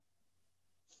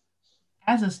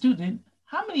As a student,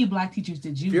 how many Black teachers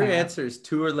did If you your have? answer is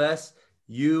two or less,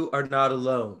 you are not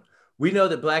alone. We know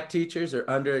that Black teachers are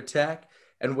under attack.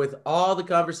 And with all the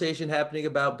conversation happening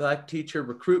about Black teacher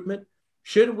recruitment,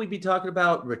 shouldn't we be talking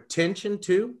about retention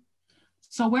too?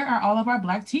 So, where are all of our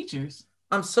Black teachers?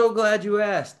 I'm so glad you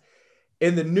asked.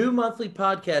 In the new monthly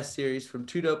podcast series from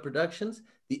Two Dope Productions,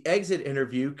 the exit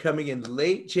interview coming in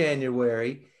late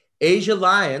January, Asia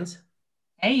Lyons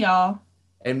Hey, y'all.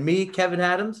 and me, Kevin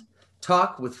Adams,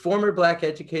 talk with former Black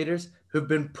educators who've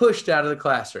been pushed out of the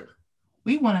classroom.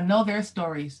 We want to know their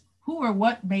stories. Who or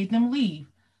what made them leave?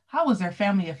 How was their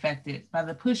family affected by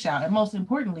the push out? And most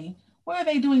importantly, what are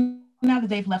they doing now that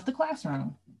they've left the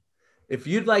classroom? If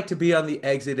you'd like to be on the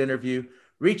exit interview,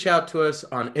 reach out to us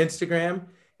on Instagram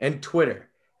and Twitter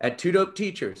at Two Dope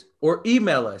Teachers or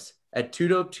email us at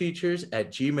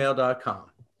twodopeteachers@gmail.com.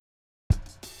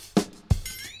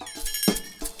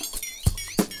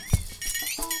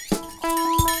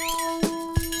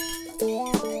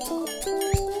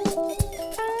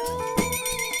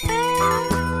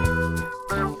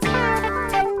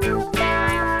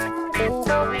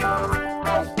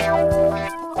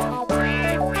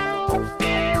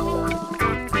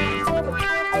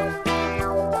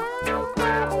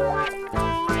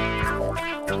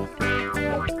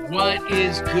 What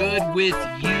is good with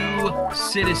you,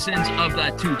 citizens of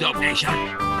the Two Dope Nation?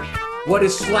 What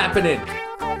is slapping in?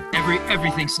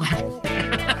 Everything slapping.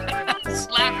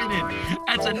 Slapping in.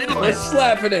 That's a new one. What's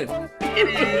slapping in? It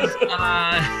is,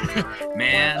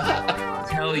 man, I'll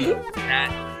tell you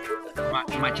that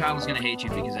my child is going to hate you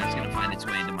because that's going to find its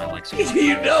way into my lexicon.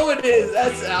 You know it is.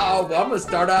 That's how I'm going to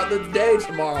start out the day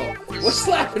tomorrow. What's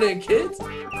slapping in, kids?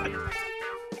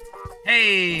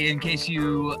 Hey, in case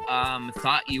you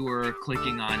thought you were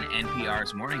clicking on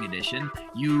NPR's Morning Edition,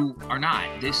 you are not.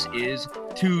 This is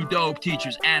Two Dope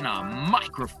Teachers and a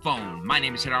Microphone. My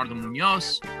name is Gerardo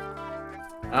Munoz.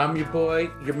 I'm your boy,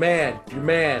 your man.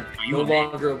 No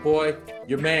longer a boy,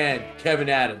 your man, Kevin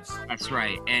Adams. That's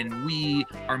right. And we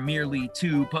are merely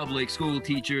two public school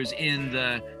teachers in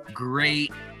the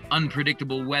great,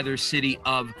 unpredictable weather city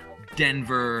of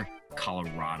Denver,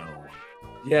 Colorado.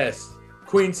 Yes.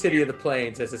 Queen City of the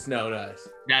Plains, as it's known as.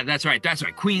 Yeah, that's right.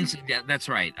 Queens. Yeah, that's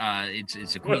right.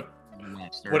 It's a queen.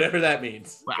 Whatever that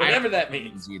means. Whatever that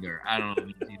means. Either. I don't know what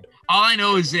it means either. All I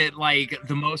know is that, like,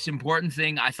 the most important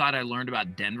thing I thought I learned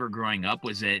about Denver growing up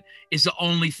was that it's the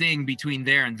only thing between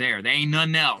there and there. There ain't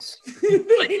nothing else.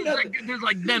 There's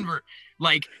like Denver.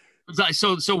 Like,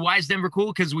 so why is Denver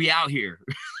cool? Because we out here.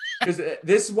 Because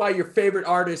this is why your favorite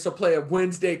artists will play a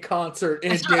Wednesday concert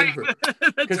in Denver.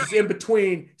 Because it's in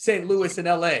between St. Louis and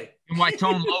L.A. And why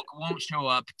Tone Loc won't show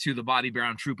up to the Bobby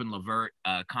Brown, Troop, and Levert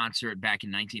concert back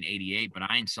in 1988, but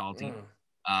I ain't salty.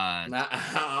 I'm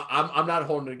not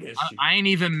holding it against you. I ain't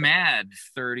even mad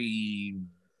 31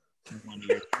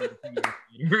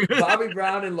 years. Bobby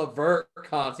Brown and Levert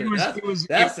concert.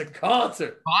 That's a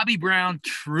concert. Bobby Brown,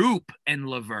 Troop, and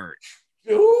Levert.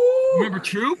 Ooh. Remember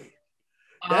Troop?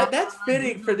 That's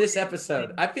fitting for this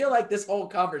episode. I feel like this whole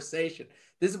conversation,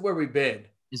 this is where we've been.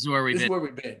 This is where we've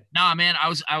been. Nah, man, I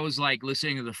was like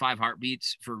listening to the 5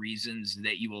 Heartbeats for reasons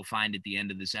that you will find at the end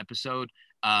of this episode.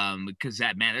 Because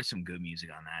there's some good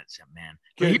music on that. So, man,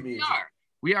 good music.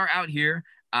 We are out here.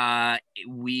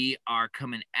 We are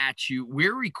coming at you.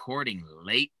 We're recording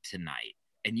late tonight,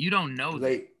 and you don't know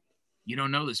late. You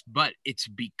don't know this, but it's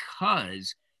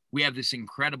because we have this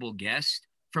incredible guest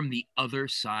from the other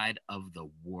side of the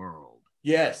world.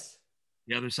 Yes.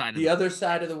 The other side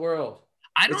of the world.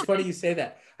 It's funny you say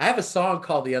that. I have a song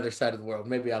called The Other Side of the World.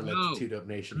 Maybe I'll let the Two Dope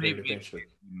Nation hear it eventually.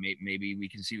 Maybe we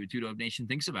can see what Two Dope Nation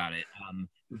thinks about it.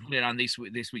 We put it on this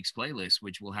week's playlist,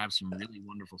 which will have some really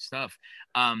wonderful stuff.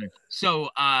 So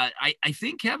I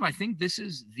think, Kev, this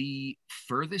is the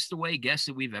furthest away guest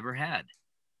that we've ever had.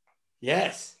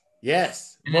 Yes,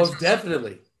 most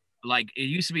definitely. Like, it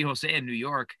used to be Jose in New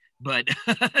York, but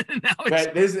now it's...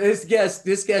 Right, this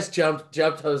guest jumped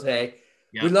Jose.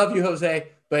 Yep. We love you, Jose,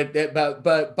 but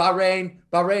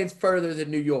Bahrain's further than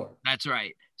New York. That's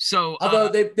right. So although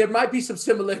there might be some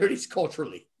similarities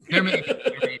culturally. There may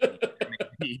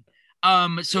be.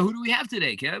 So who do we have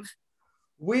today, Kev?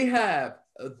 We have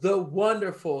the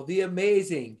wonderful, the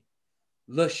amazing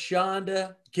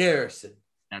LaChanda Garrison.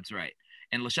 That's right.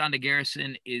 And LaChanda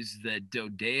Garrison is the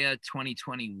DODEA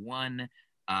 2021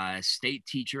 State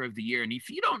Teacher of the Year. And if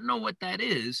you don't know what that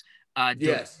is,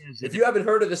 yes. If you haven't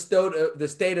heard of the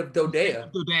state of DODEA,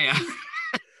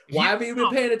 why have you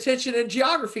been paying attention in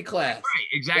geography class? Right,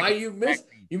 exactly. Why you missed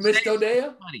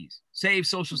DODEA? Save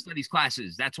social studies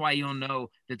classes. That's why you don't know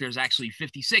that there's actually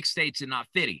 56 states and not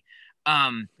 50.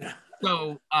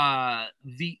 So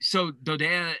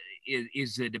DODEA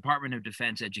is the Department of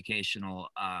Defense educational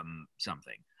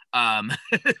something. That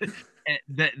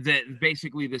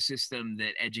basically the system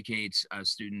that educates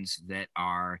students that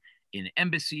are in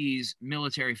embassies,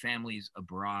 military families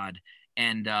abroad,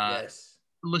 and Yes.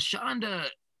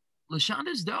 LaChanda's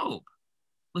dope.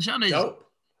 LaChanda is Dope.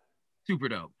 super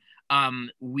dope.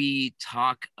 We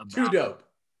talk about Too dope.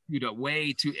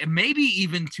 Way too, and maybe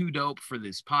even too dope for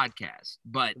this podcast,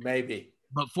 but Maybe.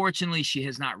 But fortunately, she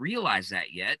has not realized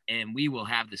that yet, and we will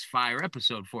have this fire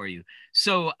episode for you.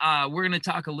 So we're going to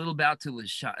talk a little about to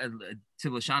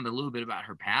LaChanda a little bit about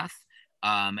her path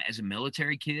as a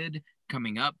military kid,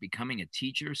 coming up, becoming a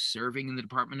teacher, serving in the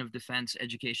Department of Defense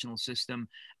educational system,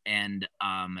 and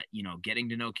getting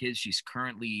to know kids. She's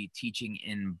currently teaching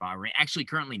in Bahrain. Actually,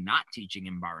 currently not teaching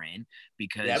in Bahrain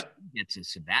because it's a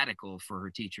sabbatical for her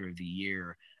Teacher of the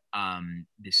Year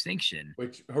distinction,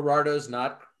 which Gerardo's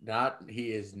not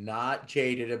he is not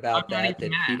jaded about that he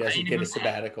doesn't get a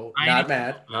sabbatical. Not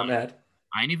mad.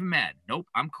 I ain't even mad. Nope,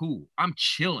 I'm cool. I'm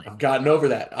chilling. I've gotten over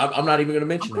that. I'm not even going to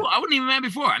mention cool. I wasn't even mad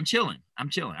before. I'm chilling. I'm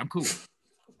cool.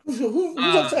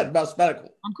 Who's upset about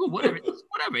sabbatical? I'm cool. Whatever.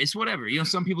 It's whatever.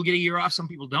 Some people get a year off. Some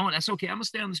people don't. That's okay. I'm gonna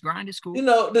stay on this grind. It's cool.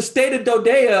 The state of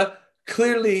DODEA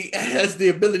clearly has the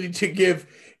ability to give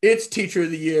its Teacher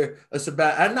of the Year a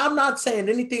sabbatical. And I'm not saying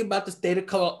anything about the state of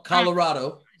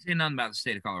Colorado. I say nothing about the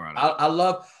state of Colorado. I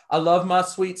love my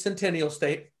sweet Centennial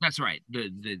State. That's right.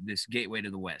 This gateway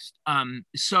to the West.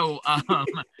 So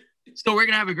we're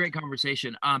gonna have a great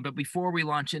conversation. But before we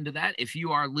launch into that, if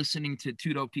you are listening to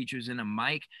Two Dope Teachers and a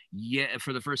Mic,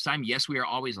 for the first time, yes, we are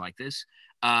always like this.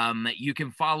 You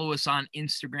can follow us on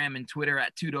Instagram and Twitter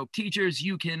at Two Dope Teachers.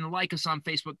 You can like us on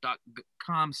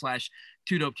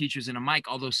Facebook.com/Two Dope Teachers and a Mic.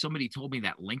 Although somebody told me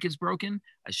that link is broken.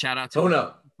 A shout out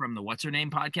to from the What's Her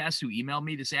Name podcast who emailed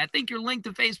me to say, I think your link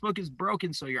to Facebook is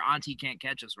broken, so your auntie can't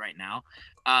catch us right now.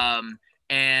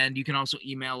 And you can also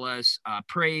email us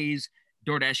praise,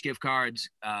 DoorDash gift cards,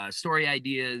 story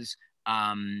ideas,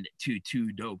 to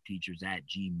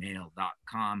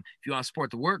twodopteachers@gmail.com. If you want to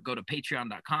support the work, go to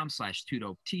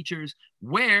patreon.com/twodopteachers,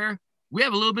 where we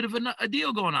have a little bit of a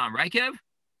deal going on, right, Kev?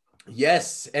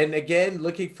 Yes. And again,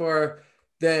 looking for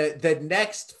the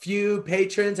next few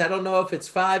patrons. I don't know if it's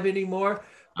 5 anymore,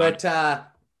 but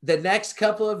the next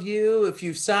couple of you, if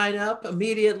you sign up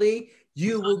immediately,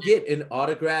 you will get an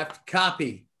autographed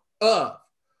copy of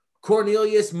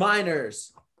Cornelius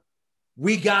Minor's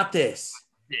We Got This.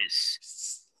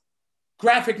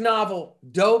 Graphic novel,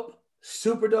 dope,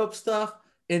 super dope stuff,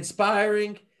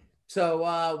 inspiring. So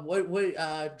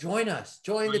join us.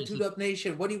 Join the Two Dope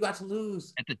Nation. What do you got to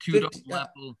lose? At the Two Dope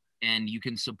level, and you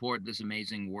can support this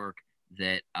amazing work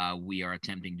that we are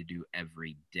attempting to do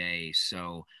every day.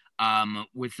 So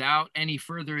without any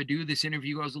further ado, this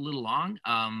interview goes a little long,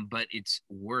 but it's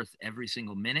worth every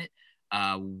single minute.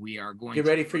 We are going to get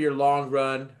ready for your long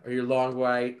run or your long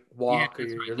walk or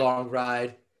your long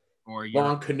ride or your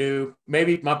long canoe.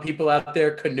 Maybe my people out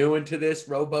there canoeing to this,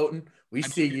 rowboating. We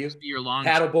see you. Your long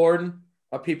paddleboarding.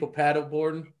 Are people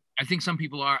paddleboarding? I think some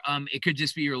people are. It could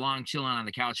just be your long chilling on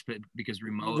the couch, but because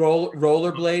remote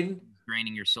rollerblading,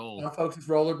 draining your soul. Some folks is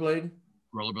rollerblading.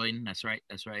 Rollerblading. That's right.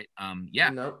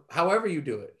 Yeah. However you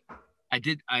do it. I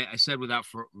did. I said without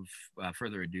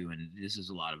further ado, and this is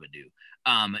a lot of ado.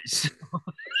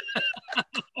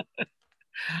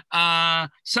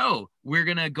 So we're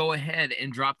gonna go ahead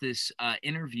and drop this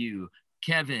interview.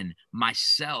 Kevin,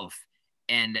 myself,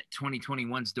 and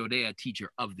 2021's DODEA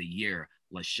Teacher of the Year,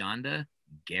 LaChanda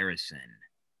Garrison.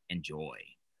 Enjoy.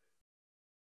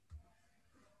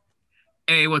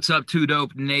 Hey, what's up, Two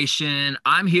Dope Nation?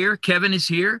 I'm here. Kevin is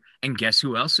here, and guess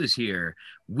who else is here?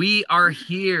 We are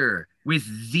here with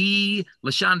the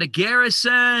LaChanda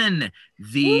Garrison,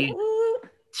 the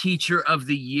Teacher of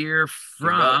the Year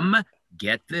from,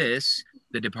 get this,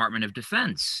 the Department of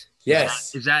Defense.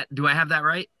 Yes. Is that do I have that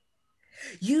right?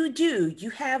 You do.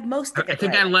 You have most of it. I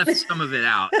think I left some of it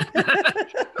out.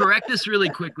 Correct this really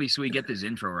quickly so we get this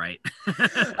intro right.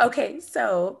 Okay,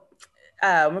 so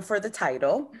for the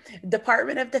title,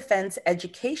 Department of Defense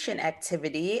Education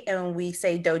Activity, and we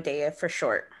say DODEA for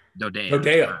short.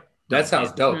 DODEA. That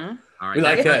sounds dope. Mm-hmm. All right, we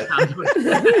like that.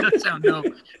 That does sound dope.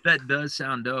 That does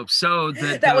sound dope. So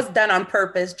that was done on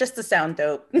purpose, just to sound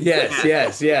dope. Yes.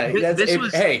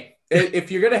 Hey,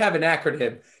 if you're gonna have an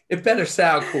acronym, it better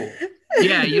sound cool.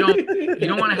 Yeah, you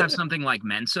don't want to have something like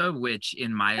Mensa, which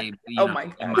in my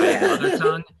mother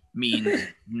tongue means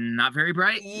not very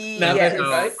bright. Not very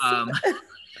bright.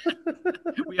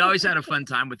 We always had a fun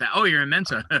time with that. Oh, you're in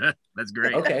Mensa. That's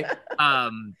great. Okay.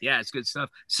 Yeah, it's good stuff.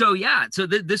 So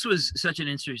this was such an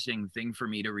interesting thing for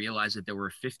me to realize that there were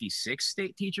 56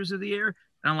 state teachers of the year.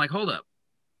 And I'm like, hold up.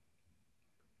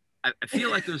 I feel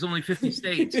like there's only 50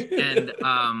 states. And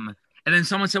then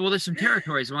someone said, well, there's some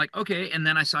territories. I'm like, okay. And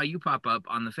then I saw you pop up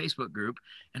on the Facebook group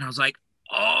and I was like,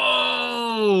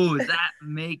 oh, that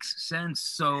makes sense.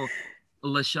 So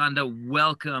LaChanda,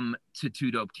 welcome to Two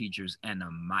Dope Teachers and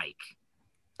a Mic.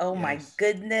 Oh my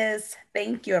goodness.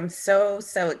 Thank you. I'm so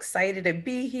excited to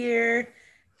be here.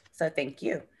 So thank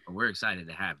you. We're excited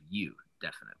to have you,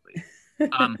 definitely.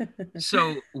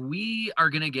 So we are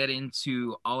going to get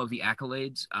into all of the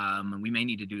accolades. We may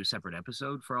need to do a separate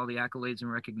episode for all the accolades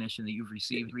and recognition that you've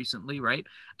received recently, right?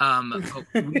 But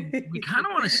we kind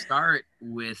of want to start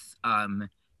with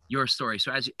your story.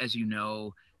 So as you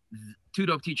know, Two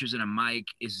Dope Teachers and a Mic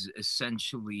is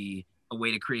essentially a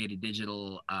way to create a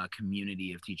digital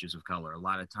community of teachers of color. A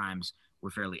lot of times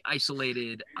we're fairly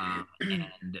isolated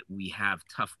and we have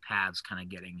tough paths kind of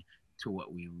getting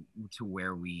to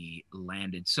where we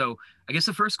landed. So I guess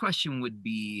the first question would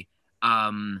be,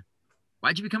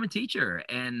 why'd you become a teacher?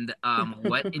 And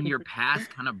what in your path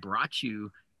kind of brought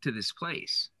you to this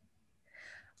place?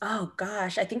 Oh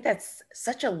gosh, I think that's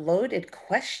such a loaded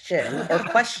question, or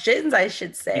questions, I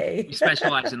should say. You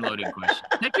specialize in loaded questions.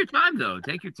 Take your time, though.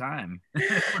 Take your time.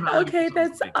 Okay,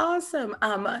 that's awesome.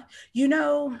 You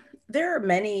know, there are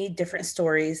many different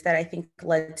stories that I think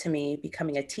led to me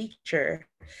becoming a teacher.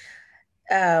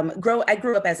 I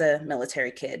grew up as a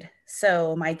military kid.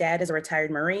 So my dad is a retired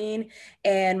Marine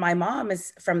and my mom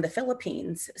is from the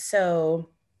Philippines. So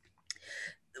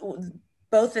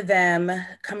both of them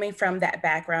coming from that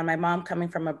background, my mom coming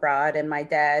from abroad and my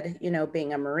dad, you know,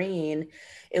 being a Marine,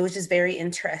 it was just very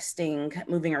interesting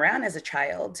moving around as a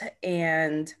child.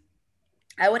 And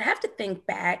I would have to think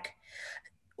back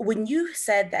when you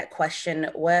said that question,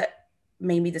 what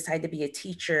made me decide to be a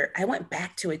teacher, I went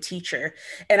back to a teacher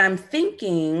and I'm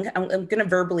thinking, I'm going to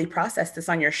verbally process this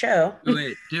on your show. Do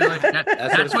it.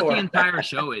 That's what the entire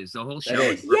show is. The whole show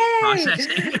is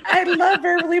processing. I love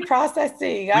verbally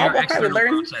processing. I'll probably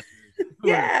learn.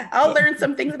 Yeah, I'll learn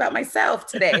some things about myself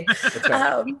today.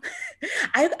 Right.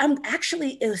 I'm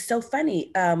actually, it was so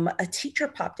funny. A teacher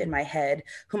popped in my head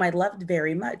whom I loved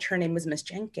very much. Her name was Miss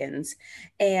Jenkins,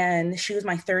 and she was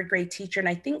my third grade teacher. And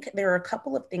I think there are a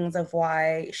couple of things of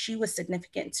why she was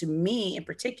significant to me in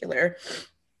particular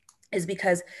is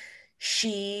because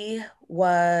she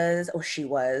was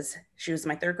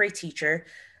my third grade teacher,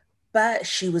 but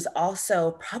she was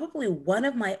also probably one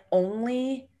of my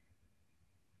only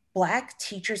Black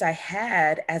teachers I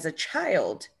had as a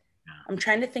child. I'm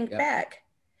trying to think back.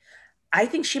 I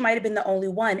think she might have been the only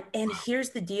one. And here's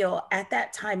the deal. At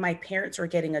that time, my parents were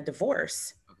getting a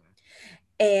divorce.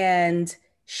 And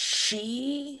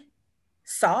she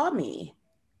saw me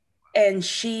and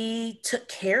she took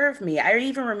care of me. I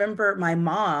even remember my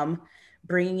mom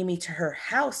bringing me to her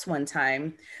house one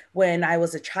time when I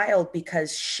was a child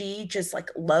because she just like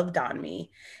loved on me.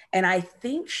 And I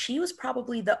think she was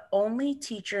probably the only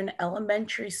teacher in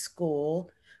elementary school.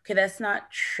 Okay, that's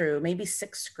not true. Maybe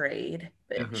sixth grade.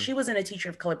 But she wasn't a teacher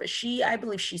of color, but I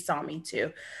believe she saw me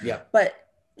too. Yeah. But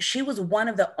she was one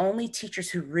of the only teachers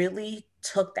who really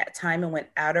took that time and went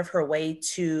out of her way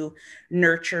to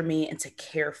nurture me and to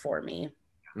care for me.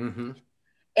 Mm-hmm.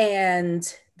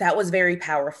 And that was very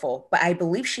powerful. But I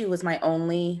believe she was my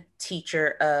only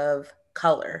teacher of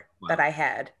color that I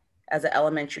had as an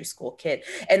elementary school kid.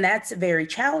 And that's very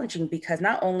challenging because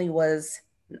not only not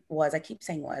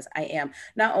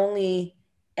only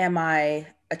am I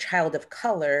a child of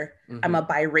color, I'm a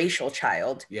biracial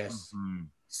child. Yes. Mm-hmm.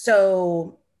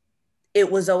 So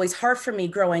it was always hard for me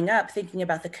growing up thinking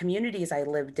about the communities I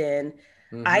lived in.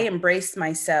 I embraced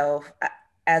myself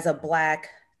as a Black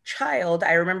child.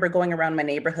 I remember going around my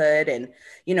neighborhood and,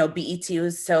 you know, BET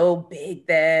was so big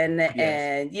then. Yes.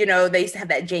 And, you know, they used to have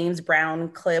that James Brown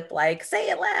clip, like,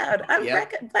 say it loud, I'm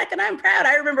black and I'm proud.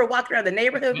 I remember walking around the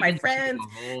neighborhood with my friends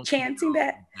chanting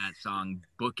that song,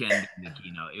 bookend the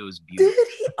keynote. It was beautiful. Did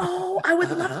he? Oh, I would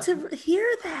love to hear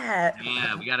that.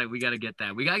 Yeah, we gotta get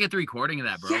that. We gotta get the recording of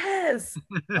that, bro. Yes.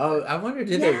 Oh, I wonder,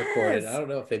 did they record it? I don't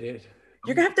know if they did.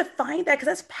 You're gonna have to find that because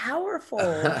that's powerful.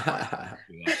 And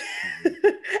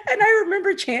I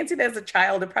remember chanting as a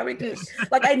child and probably did.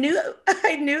 Like I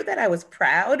knew that I was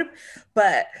proud,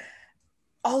 but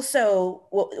also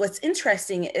what's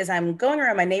interesting is I'm going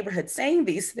around my neighborhood saying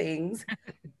these things,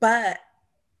 but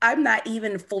I'm not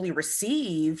even fully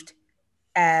received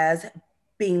as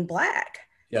being Black.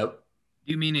 Yep.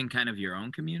 Do you mean in kind of your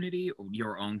own community,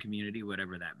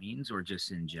 whatever that means, or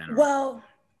just in general? Well,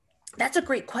 that's a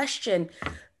great question.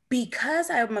 Because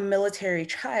I'm a military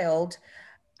child,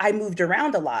 I moved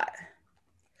around a lot.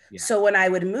 Yeah. So when I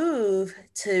would move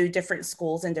to different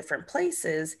schools and different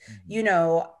places, you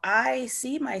know, I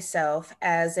see myself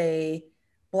as a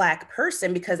Black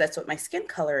person because that's what my skin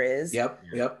color is. Yep.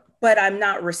 But I'm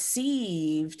not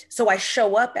received. So I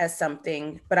show up as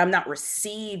something, but I'm not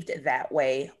received that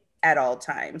way at all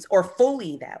times or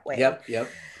fully that way. Yep.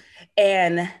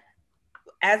 And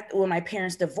when my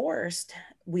parents divorced,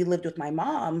 we lived with my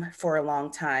mom for a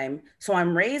long time. So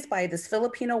I'm raised by this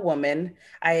Filipino woman.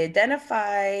 I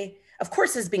identify, of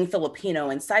course, as being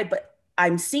Filipino inside, but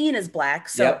I'm seen as Black.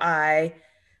 So I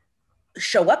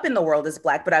show up in the world as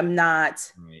Black, but I'm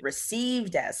not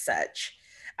received as such,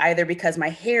 either because my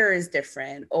hair is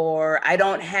different or I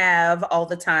don't have all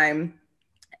the time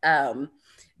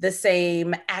the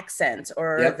same accent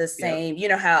or the same, you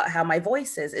know, how my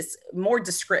voice is. It's more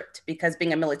descript because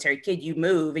being a military kid, you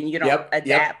move and you don't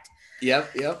adapt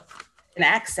an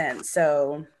accent.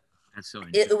 So that's so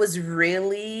it was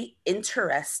really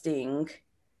interesting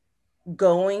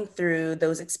going through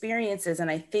those experiences. And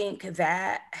I think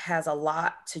that has a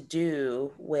lot to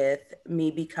do with me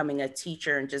becoming a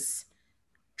teacher and just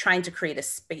trying to create a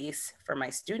space for my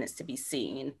students to be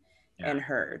seen and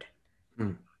heard.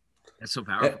 That's so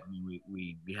powerful. I mean,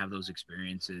 we have those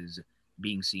experiences.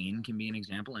 Being seen can be an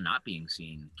example, and not being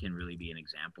seen can really be an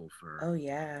example for. Oh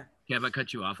yeah. Have I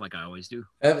cut you off like I always do?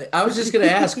 I was just going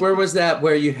to ask, where was that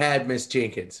where you had Miss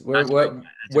Jenkins? Where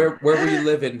were you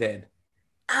living then?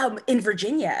 In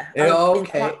Virginia.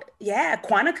 Okay.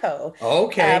 Quantico.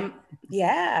 Okay.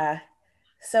 Yeah.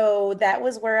 So that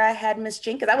was where I had Miss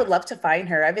Jenkins. I would love to find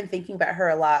her. I've been thinking about her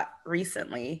a lot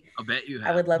recently. I'll bet you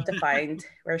have. I would love to find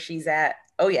where she's at.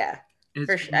 Oh yeah.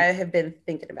 For sure. I have been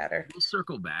thinking about her. We'll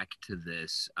circle back to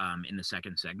this in the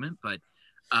second segment, but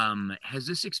has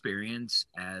this experience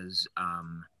as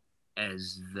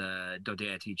the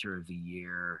DODEA Teacher of the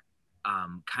Year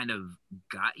kind of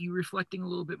got you reflecting a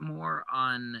little bit more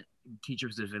on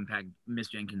teachers that have impacted Miss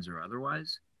Jenkins or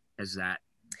otherwise? Has that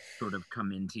sort of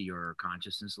come into your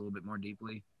consciousness a little bit more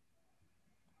deeply?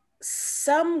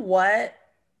 Somewhat.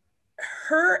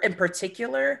 Her in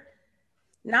particular,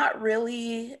 not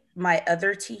really my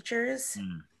other teachers,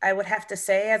 I would have to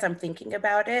say, as I'm thinking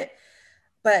about it.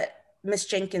 But Miss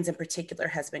Jenkins in particular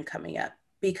has been coming up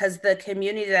because the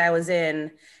community that I was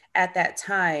in at that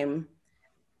time,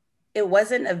 it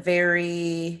wasn't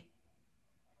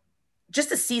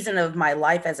just a season of my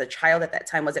life as a child at that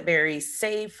time. Was it very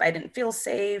safe? I didn't feel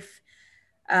safe.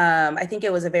 I think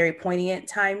it was a very poignant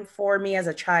time for me as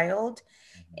a child.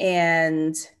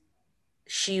 And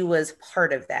she was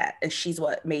part of that. And she's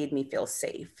what made me feel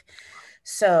safe.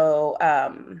 So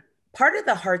part of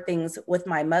the hard things with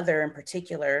my mother in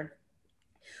particular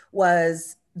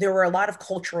was there were a lot of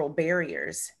cultural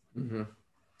barriers.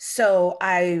 So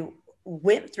I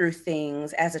went through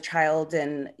things as a child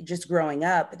and just growing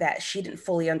up that she didn't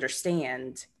fully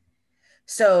understand.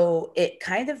 So it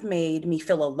kind of made me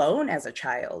feel alone as a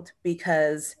child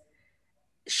because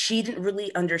she didn't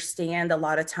really understand a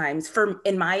lot of times,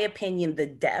 in my opinion, the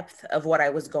depth of what I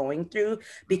was going through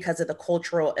because of the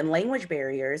cultural and language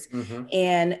barriers.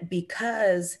 And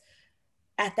because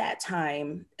at that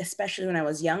time, especially when I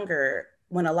was younger,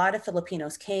 when a lot of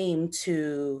Filipinos came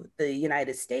to the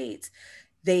United States,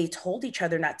 they told each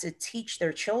other not to teach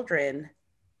their children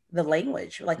the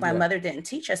language. Like my mother didn't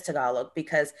teach us Tagalog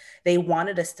because they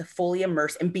wanted us to fully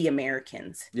immerse and be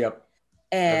Americans.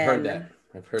 And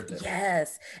I've heard that.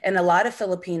 Yes. And a lot of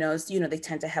Filipinos, you know, they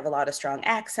tend to have a lot of strong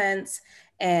accents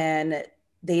and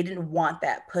they didn't want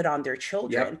that put on their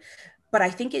children. But I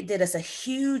think it did us a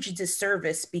huge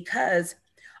disservice because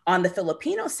on the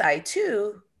Filipino side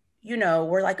too, you know,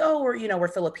 we're like, oh, we're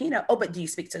Filipino. Oh, but do you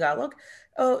speak Tagalog?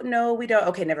 Oh, no, we don't.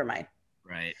 Okay, never mind.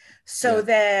 Right. So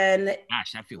then,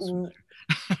 gosh, that feels so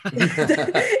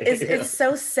it's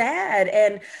so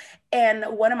sad. And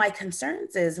one of my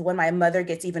concerns is when my mother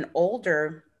gets even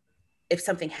older, if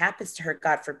something happens to her,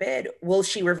 God forbid, will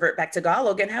she revert back to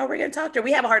Tagalog? And how are we going to talk to her?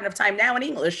 We have a hard enough time now in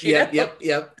English. Yep.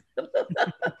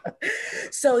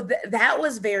 So that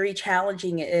was very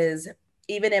challenging, is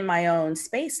even in my own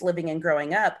space, living and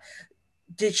growing up,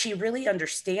 did she really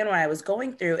understand what I was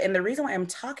going through? And the reason why I'm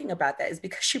talking about that is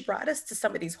because she brought us to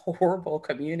some of these horrible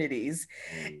communities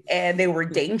and they were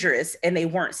dangerous and they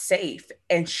weren't safe.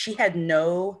 And she had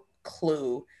no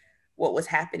clue what was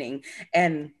happening.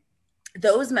 And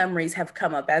those memories have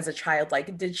come up as a child.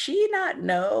 Like, did she not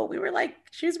know? We were like,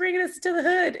 she was bringing us to the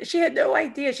hood. She had no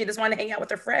idea. She just wanted to hang out with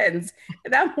her friends.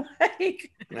 And I'm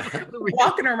like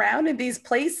walking around in these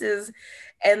places.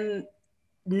 And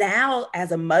now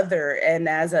as a mother and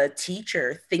as a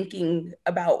teacher, thinking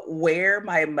about where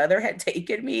my mother had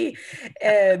taken me,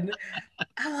 and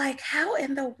I'm like, how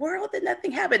in the world did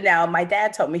nothing happen? Now, my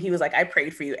dad told me, he was like, I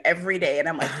prayed for you every day. And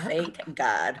I'm like, thank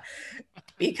God.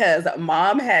 because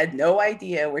mom had no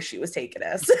idea where she was taking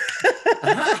us.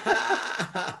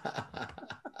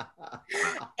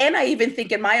 And I even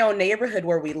think in my own neighborhood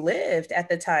where we lived at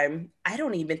the time, I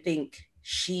don't even think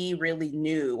she really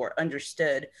knew or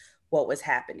understood what was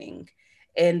happening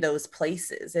in those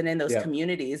places and in those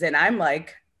communities. And I'm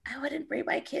like, I wouldn't bring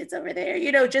my kids over there,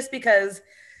 you know, just because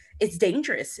it's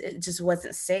dangerous. It just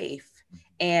wasn't safe.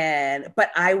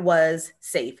 But I was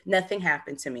safe. Nothing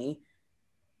happened to me.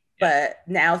 But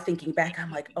now thinking back,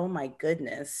 I'm like, oh my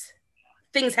goodness.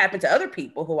 Things happened to other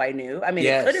people who I knew. I mean,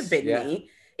 it could have been me.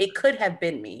 It could have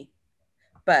been me.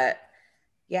 But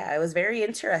yeah, it was very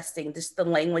interesting. Just the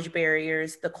language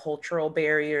barriers, the cultural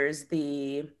barriers,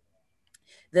 the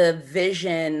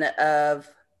vision of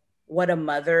what a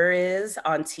mother is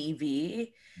on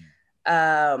TV.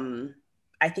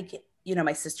 I think, you know,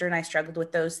 my sister and I struggled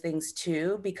with those things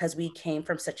too, because we came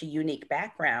from such a unique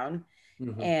background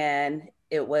and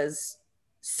it was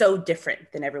so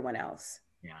different than everyone else.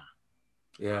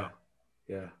 Yeah.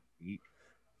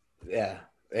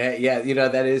 You know,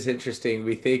 that is interesting.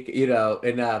 We think, you know,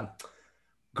 and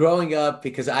growing up,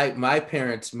 because my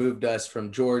parents moved us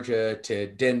from Georgia to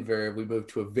Denver. We moved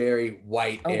to a very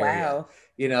white area. Wow.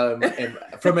 You know, and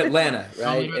from Atlanta,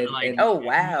 right? Oh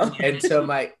wow. And so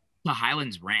the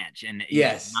Highlands Ranch, and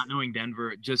not knowing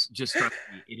Denver, just trust me,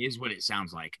 it is what it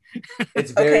sounds like.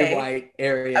 It's very white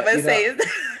area. I'm gonna say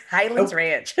Highlands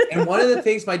Ranch. And one of the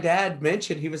things my dad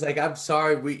mentioned, he was like, "I'm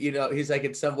sorry, he's like,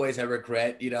 in some ways I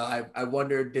regret, you know, I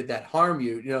wonder, did that harm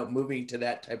you, you know, moving to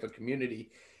that type of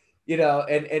community, you know,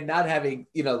 and not having,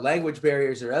 you know, language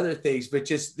barriers or other things, but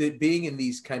just being in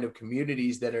these kind of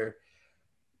communities that are,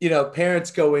 you know,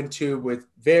 parents go into with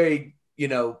very, you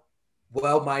know,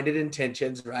 well-minded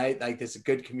intentions, right? Like this is a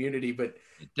good community, but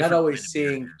not always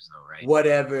seeing what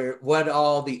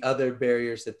all the other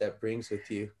barriers that brings with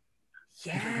you.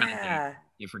 Yeah.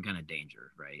 Different kind of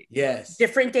danger, right? Yes.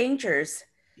 Different dangers.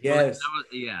 Yes.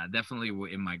 Well,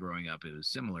 definitely in my growing up, it was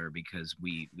similar because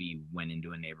we went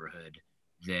into a neighborhood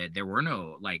that there were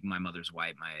no, like, my mother's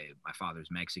white, my father's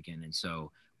Mexican. And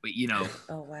so, but you know,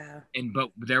 oh wow. But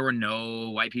there were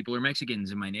no white people or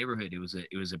Mexicans in my neighborhood. It was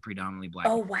a predominantly black.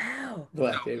 Oh wow.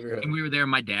 Black neighborhood. And we were there.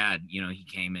 My dad, you know, he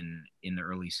came in the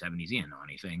early 70s. He didn't know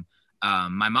anything.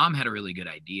 My mom had a really good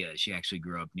idea. She actually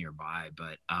grew up nearby,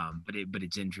 but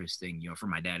it's interesting, you know, for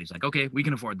my dad, he's like, okay, we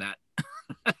can afford that.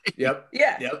 Yep.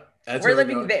 Yeah. Yep. That's we're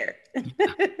living there.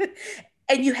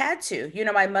 And you had to, you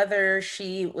know, my mother,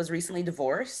 she was recently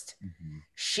divorced.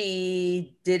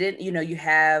 She didn't, you know,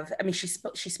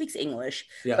 she speaks English,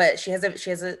 but she has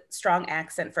a strong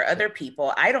accent for other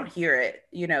people. I don't hear it.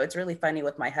 You know, it's really funny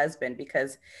with my husband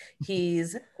because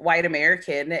he's white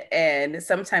American and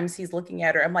sometimes he's looking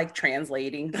at her. I'm like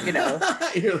translating, you know.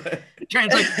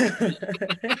 Translate.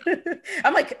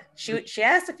 I'm like, she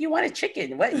asked if you want a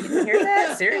chicken. What? You didn't hear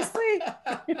that? Seriously?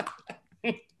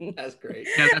 That's great.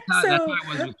 Yeah, that's how it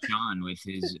was with John with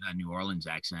his New Orleans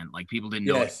accent. Like people didn't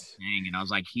know what he was saying, and I was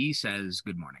like, he says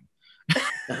good morning.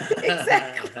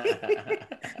 Exactly.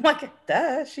 I'm like,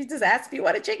 duh. She just asked if you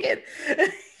want a chicken.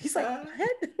 He's like,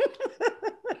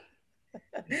 what?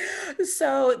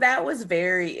 So that was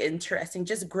very interesting,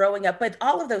 just growing up. But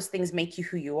all of those things make you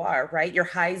who you are, right? Your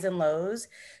highs and lows,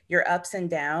 your ups and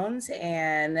downs,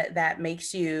 and that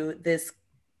makes you this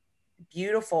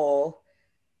beautiful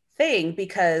thing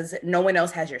because no one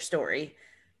else has your story.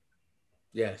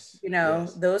 Yes. You know,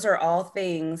 those are all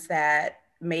things that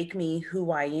make me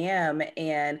who I am.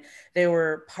 And there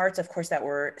were parts, of course, that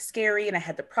were scary and I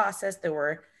had to process. There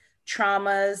were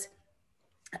traumas.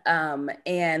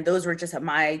 And those were just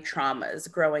my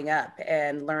traumas growing up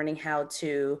and learning how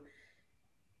to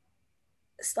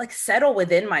like settle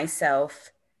within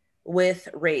myself with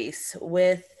race,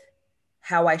 with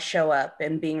how I show up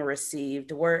and being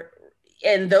received.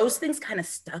 And those things kind of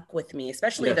stuck with me,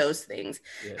 especially those things,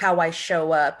 how I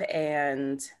show up.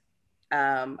 And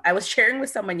I was sharing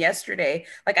with someone yesterday,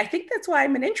 like, I think that's why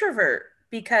I'm an introvert,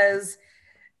 because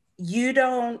you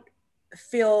don't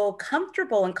feel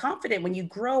comfortable and confident when you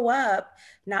grow up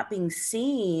not being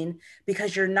seen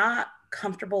because you're not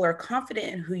comfortable or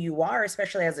confident in who you are,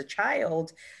 especially as a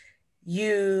child,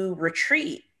 you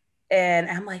retreat. And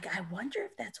I'm like, I wonder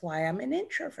if that's why I'm an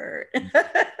introvert.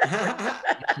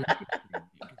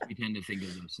 We tend to think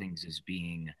of those things as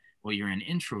being, well, you're an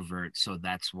introvert, so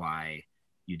that's why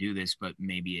you do this. But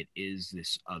maybe it is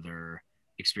this other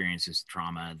experience, this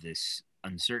trauma, this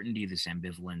uncertainty, this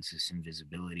ambivalence, this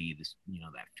invisibility, this, you know,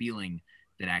 that feeling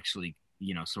that actually,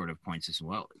 you know, sort of points us,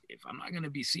 well, if I'm not going to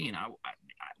be seen,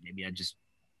 maybe I just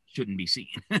shouldn't be seen,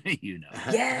 you know?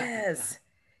 Yes.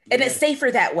 And it's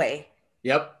safer that way.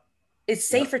 Yep. it's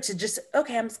safer to just,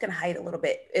 okay, I'm just going to hide a little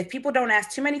bit. If people don't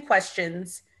ask too many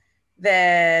questions,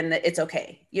 then it's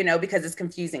okay, you know, because it's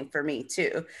confusing for me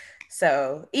too.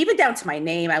 So even down to my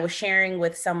name, I was sharing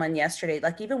with someone yesterday,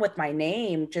 like even with my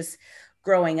name, just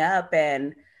growing up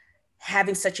and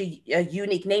having such a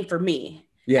unique name for me.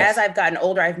 Yes. As I've gotten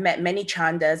older, I've met many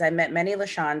Chandas, I met many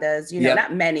LaChandas, you know,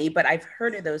 not many, but I've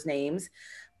heard of those names.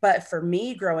 But for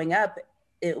me growing up,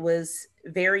 it was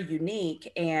very unique.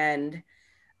 And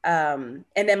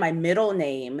then my middle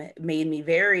name made me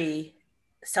very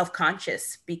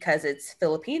self-conscious because it's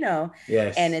Filipino.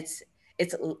 Yes. And it's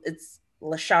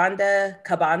LaChanda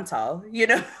Cabantal, you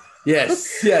know? Yes.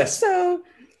 So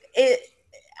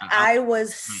I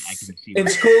was in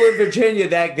school in Virginia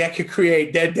that could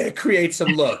create some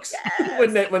looks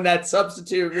when that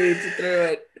substitute reads through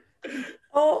it.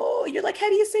 Oh, you're like, how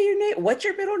do you say your name? What's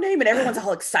your middle name? And everyone's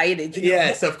all excited. You know,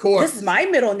 yes, of course. This is my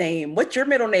middle name. What's your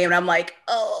middle name? And I'm like,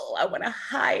 oh, I want to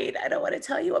hide. I don't want to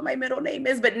tell you what my middle name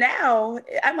is. But now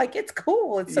I'm like, it's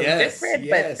cool. It's so different.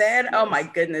 But then, oh my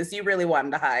goodness, you really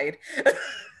wanted to hide.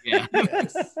 Yeah.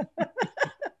 Yes.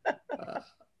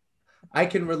 I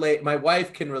can relate. My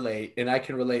wife can relate, and I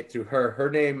can relate through her. Her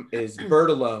name is Bird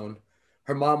Alone.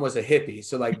 Her mom was a hippie.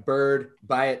 So like bird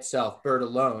by itself, Bird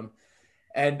Alone.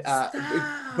 And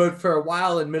but for a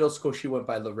while in middle school, she went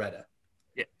by Loretta.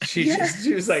 Yeah. She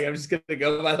was like, I'm just gonna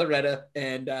go by Loretta,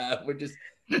 and we're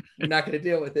not gonna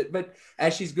deal with it. But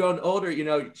as she's grown older, you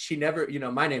know, she never, you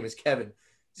know, my name is Kevin,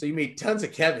 so you meet tons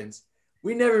of Kevins.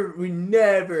 We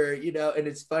never, you know, and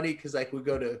it's funny because like we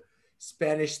go to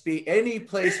Spanish speak any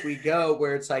place we go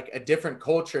where it's like a different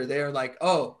culture, they're like,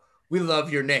 oh, we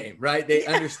love your name, right? They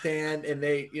understand, and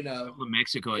they, you know,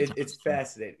 Mexico. It's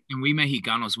fascinating. And we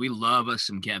Mexicanos, we love us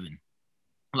some Kevin.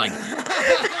 Like,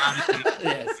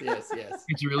 yes.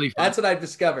 It's really fun. That's what I've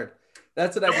discovered.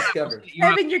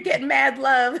 Kevin, you're getting mad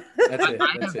love. That's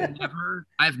it.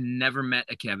 I've never met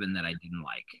a Kevin that I didn't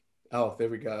like. Oh, there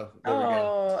we go.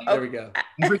 There we go.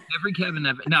 Every Kevin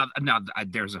ever. Now,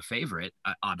 there's a favorite.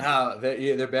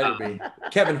 There better be.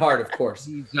 Kevin Hart, of course.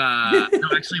 He's no,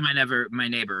 actually, my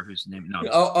neighbor, whose name. No.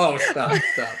 Oh, stop.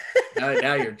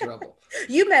 Now you're in trouble.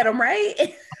 You met him,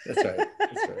 right? That's right.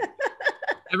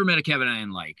 Never met a Kevin I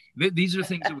didn't like. These are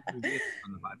things that we do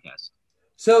on the podcast.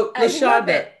 So,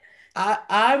 LaChanda,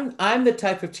 I'm the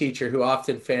type of teacher who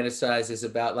often fantasizes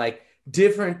about like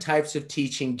different types of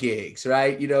teaching gigs,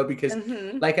 right? You know, because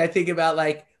like I think about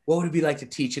like, what would it be like to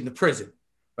teach in the prison,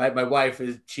 right? My wife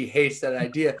she hates that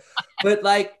idea, but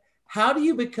like, how do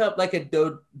you become like a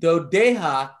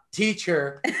DODEA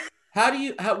teacher?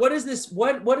 What does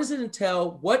it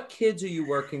entail? What kids are you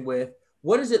working with?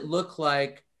 What does it look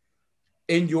like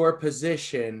in your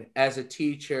position as a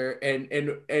teacher,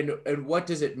 and what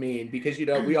does it mean? Because, you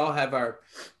know, we all have our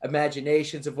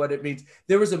imaginations of what it means.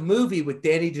 There was a movie with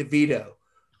Danny DeVito,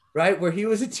 right, where he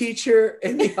was a teacher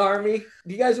in the army.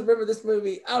 Do you guys remember this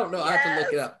movie? I don't know. Yes. I have to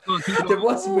look it up. There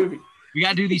was a movie. We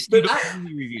gotta do these movie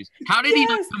reviews. How did he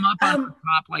not come up on the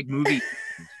top like movie?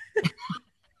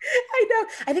 I know.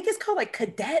 I think it's called like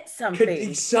Cadet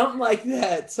something. Something like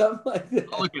that.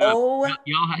 Oh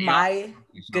my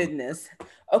goodness.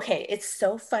 Okay, it's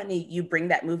so funny you bring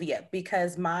that movie up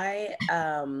because my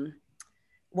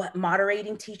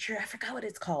moderating teacher, I forgot what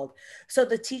it's called. So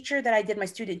the teacher that I did my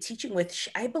student teaching with,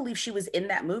 I believe she was in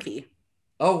that movie.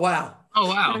 Oh wow.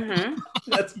 Mm-hmm.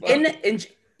 That's funny.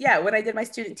 When I did my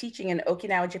student teaching in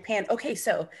Okinawa, Japan. Okay,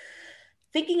 so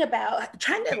thinking about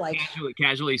trying to like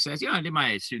casually says, I did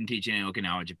my student teaching in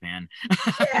Okinawa, Japan.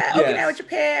 Okinawa,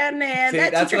 Japan,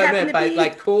 and that's what I meant by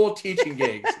like cool teaching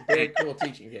gigs. Very cool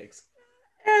teaching gigs.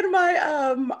 And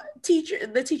my teacher,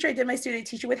 the teacher I did my student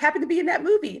teaching with, happened to be in that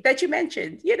movie that you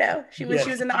mentioned. You know, she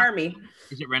was in the army.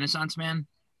 Is it Renaissance Man?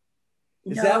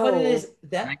 Is that what it is?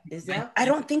 Is that? I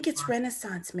don't think it's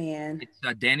Renaissance Man. It's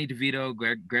Danny DeVito,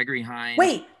 Gregory Hines.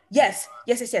 Wait, yes.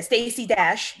 Stacey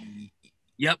Dash.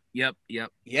 Yep.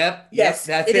 Yes,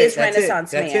 that's it is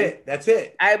Renaissance Man. That's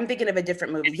it. I'm thinking of a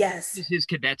different movie. Yes. This is his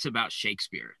Cadets about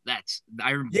Shakespeare. Yes.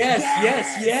 Okay.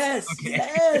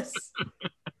 Yes.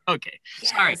 Okay.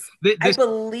 Yes. Sorry. I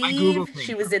believe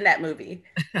she was in that movie.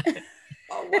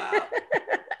 Oh wow.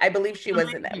 I believe she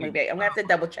was in that movie. I'm gonna have to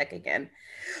double check again.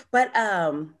 But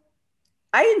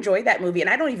I enjoyed that movie, and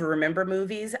I don't even remember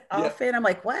movies often. Yeah. I'm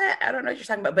like, what? I don't know what you're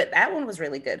talking about, but that one was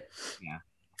really good. Yeah.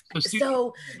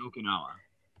 So in Okinawa.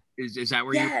 Is that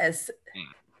where yes.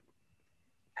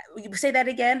 You say that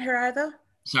again, Gerardo?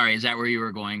 Sorry, is that where you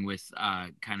were going with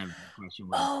kind of the question?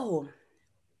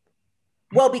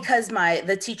 Well, because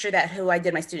the teacher who I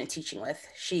did my student teaching with,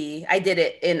 I did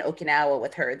it in Okinawa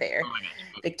with her there,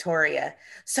 Victoria.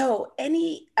 So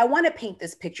I want to paint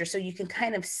this picture so you can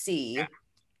kind of see. Yeah.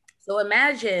 So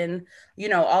imagine,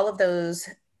 all of those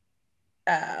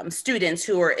students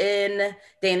who are in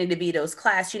Danny DeVito's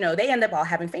class, they end up all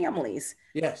having families.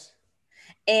 Yes.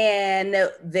 And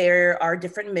there are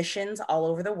different missions all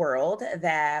over the world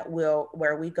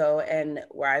where we go, and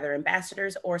we're either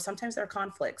ambassadors or sometimes there are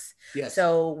conflicts. Yes.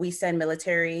 So we send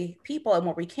military people, and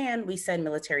where we can, we send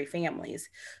military families.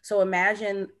 So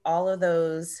imagine all of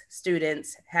those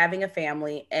students having a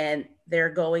family, and they're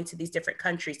going to these different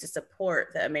countries to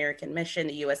support the American mission,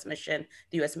 the US mission,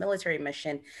 the US military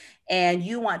mission. And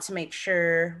you want to make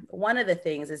sure, one of the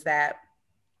things is that,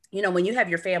 when you have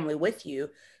your family with you,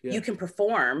 you can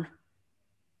perform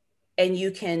and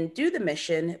you can do the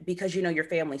mission because your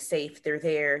family's safe. They're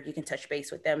there. You can touch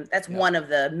base with them. That's one of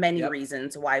the many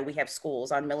reasons why we have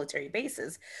schools on military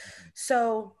bases.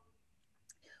 So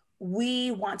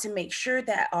we want to make sure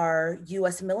that our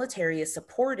US military is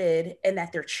supported and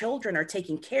that their children are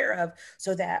taken care of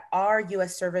so that our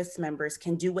US service members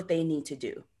can do what they need to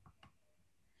do.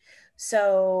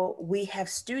 So we have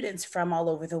students from all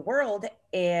over the world,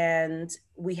 and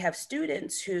we have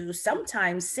students who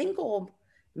sometimes single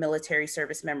military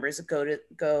service members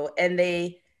go and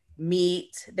they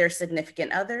meet their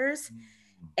significant others,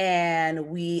 and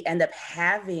we end up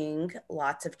having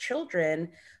lots of children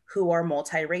who are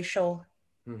multiracial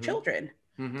children.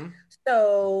 Mm-hmm.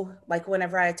 So like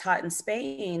whenever I taught in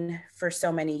Spain for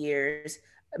so many years,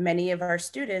 many of our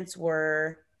students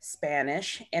were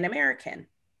Spanish and American.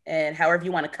 And however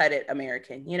you want to cut it,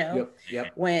 American,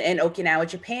 Yep. When in Okinawa,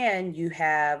 Japan, you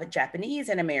have Japanese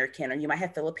and American, or you might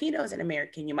have Filipinos and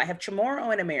American, you might have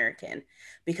Chamorro and American,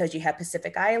 because you have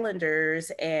Pacific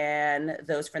Islanders and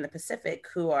those from the Pacific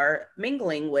who are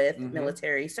mingling with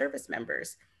military service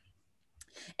members.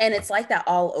 And it's like that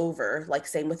all over, like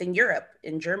same within Europe.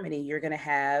 In Germany, you're going to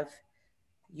have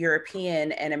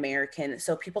European and American.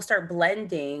 So people start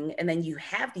blending, and then you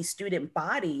have these student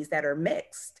bodies that are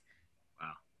mixed.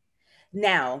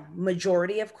 Now,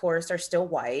 majority, of course, are still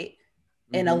white,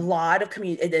 and a lot of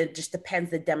community, it just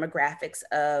depends the demographics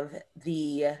of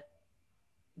the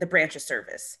branch of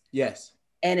service. Yes.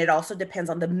 And it also depends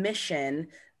on the mission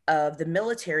of the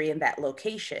military in that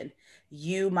location.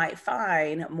 You might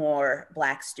find more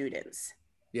Black students.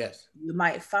 Yes. You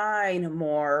might find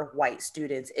more white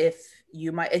students. It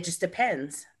just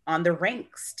depends on the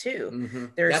ranks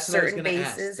too. There's certain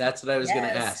bases. That's what I was going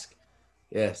to ask.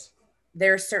 Yes.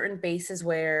 There are certain bases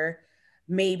where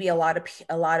maybe a lot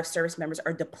of service members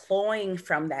are deploying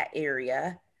from that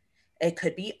area. It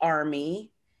could be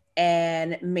Army,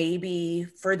 and maybe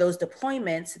for those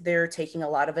deployments, they're taking a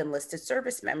lot of enlisted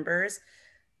service members.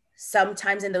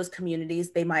 Sometimes in those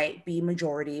communities, they might be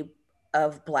majority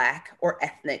of Black or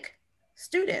ethnic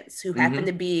students who happen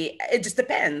to be, it just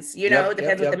depends,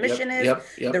 depends what the mission is,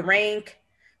 the rank,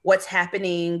 what's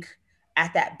happening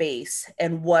at that base,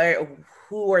 and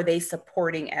who are they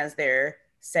supporting as they're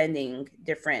sending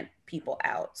different people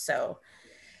out. So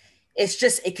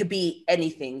it could be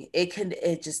anything.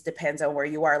 It just depends on where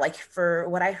you are. Like for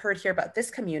what I heard here about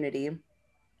this community,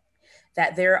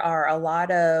 that there are a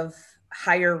lot of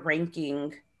higher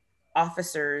ranking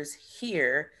officers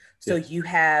here. So you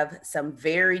have some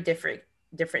very different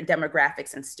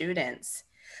demographics and students,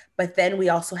 but then we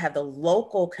also have the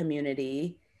local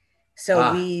community.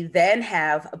 So we then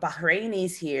have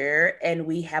Bahrainis here, and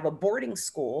we have a boarding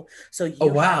school. So you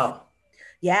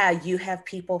have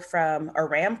people from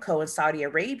Aramco in Saudi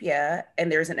Arabia,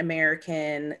 and there's an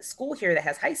American school here that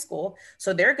has high school.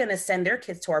 So they're going to send their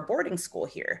kids to our boarding school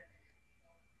here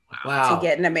to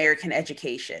get an American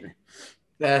education.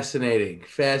 Fascinating.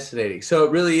 So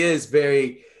it really is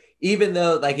very, even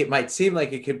though like it might seem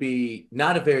like it could be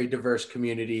not a very diverse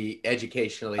community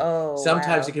educationally,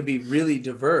 sometimes it can be really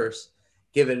diverse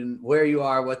given where you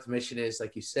are, what the mission is,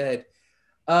 like you said.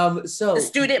 So the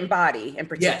student body in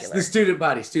particular. Yes, the student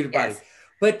body.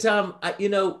 But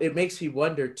it makes me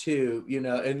wonder too,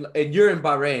 and you're in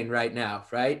Bahrain right now,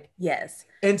 right? Yes.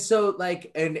 And so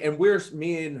like, and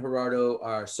me and Gerardo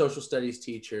are social studies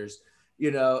teachers,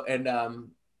 and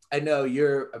I know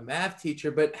you're a math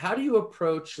teacher, but how do you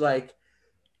approach like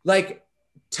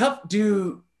tough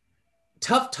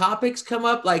topics come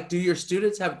up? Like, do your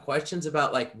students have questions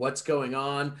about like what's going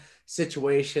on,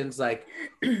 situations, like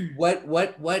what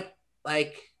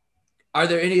like, are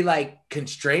there any like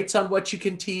constraints on what you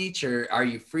can teach, or are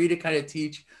you free to kind of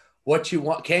teach what you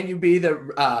want? Can you be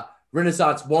the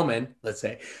Renaissance woman, let's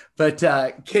say, but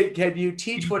can you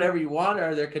teach whatever you want? Or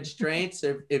are there constraints?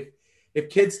 If if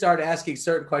kids start asking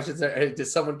certain questions,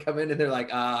 does someone come in and they're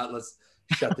like, let's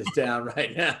shut this down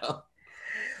right now?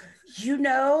 You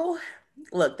know,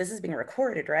 look, this is being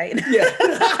recorded, right? Yeah.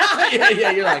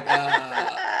 yeah. You're like,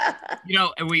 You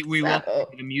know, and we will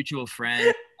with a mutual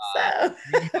friend.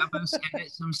 We have us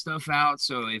edit some stuff out.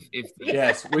 So if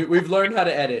yes, we've learned how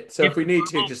to edit. So if we need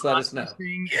to, just let us know.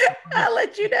 I'll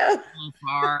let you know.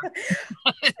 Far,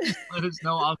 just let us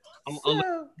know.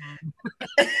 I'll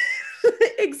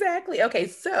exactly. Okay,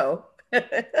 so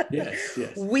yes.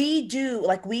 We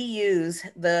use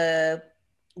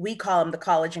we call them the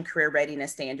college and career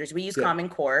readiness standards. We use Common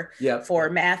Core for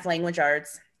math, language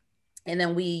arts. And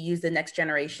then we use the next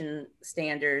generation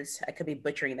standards. I could be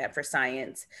butchering that for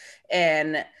science.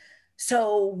 And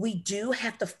so we do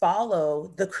have to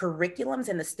follow the curriculums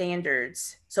and the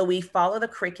standards. So we follow the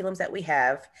curriculums that we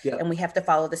have, and we have to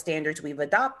follow the standards we've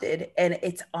adopted. And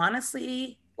it's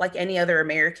honestly like any other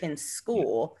American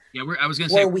school. Yeah, I was going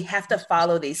to say, where we have to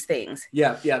follow these things.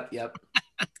 Yep.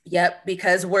 Yep,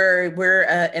 because we're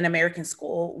an American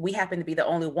school. We happen to be the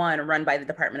only one run by the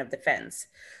Department of Defense.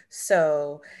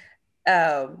 So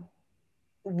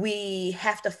we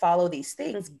have to follow these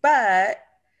things, but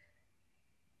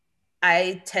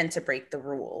I tend to break the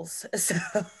rules. So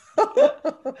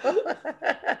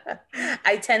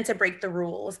I tend to break the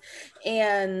rules.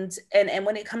 And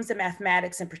when it comes to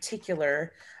mathematics in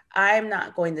particular, I'm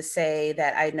not going to say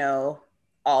that I know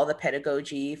all the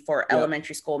pedagogy for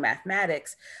elementary school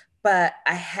mathematics, but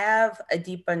I have a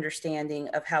deep understanding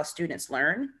of how students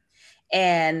learn.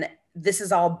 And this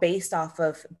is all based off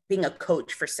of being a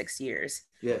coach for 6 years.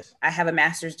 Yes. I have a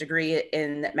master's degree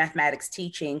in mathematics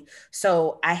teaching.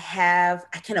 So I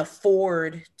can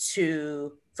afford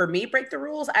to, for me, break the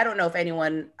rules. I don't know if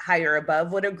anyone higher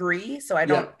above would agree. So I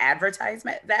don't advertise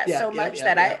that so much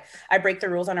that I break the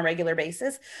rules on a regular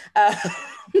basis.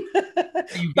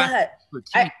 You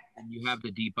have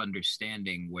the deep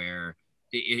understanding where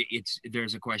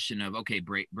there's a question of, okay,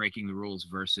 breaking the rules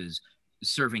versus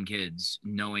serving kids,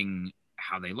 knowing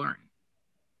how they learn.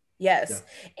 Yes.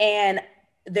 Yeah. And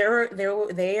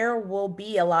there will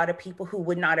be a lot of people who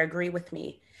would not agree with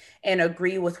me and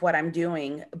agree with what I'm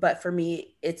doing. But for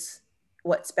me, it's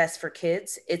what's best for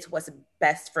kids. It's what's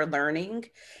best for learning.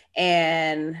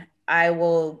 And I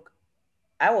will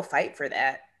fight for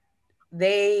that.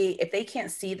 If they can't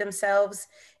see themselves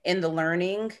in the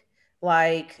learning,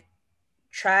 like,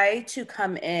 try to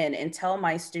come in and tell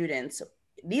my students,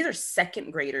 these are second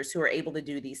graders who are able to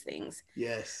do these things.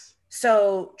 Yes.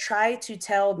 So try to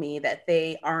tell me that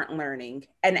they aren't learning,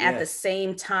 and at the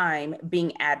same time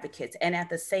being advocates, and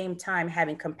at the same time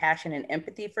having compassion and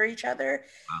empathy for each other.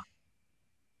 Wow.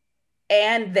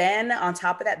 And then on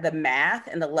top of that, the math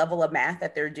and the level of math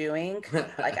that they're doing,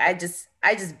 like I just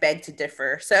beg to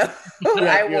differ. So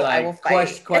I will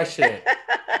fight. Question it.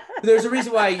 There's a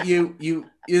reason why you're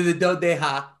the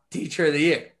DODEA Teacher of the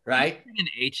Year, right? An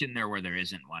H in there where there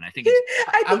isn't one. I think you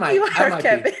are,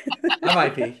 Kevin. I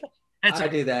might be. I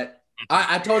do that.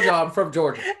 I told y'all I'm from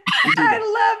Georgia. I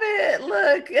love it.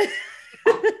 Look.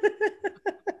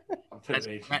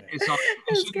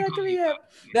 It's got to be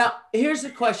up. Now, here's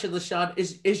the question, LaChanda.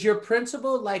 Is your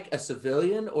principal like a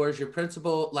civilian, or is your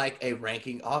principal like a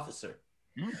ranking officer?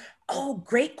 Oh,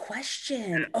 great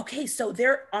question. Okay, so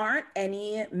there aren't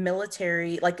any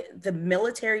military, like the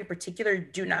military in particular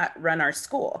do not run our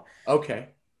school. Okay.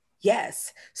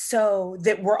 Yes. So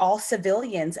that we're all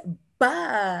civilians,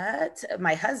 but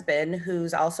my husband,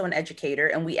 who's also an educator,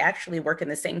 and we actually work in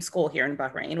the same school here in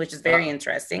Bahrain, which is very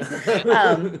interesting.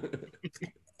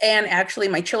 And actually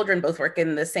my children both work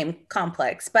in the same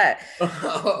complex, but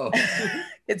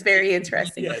it's very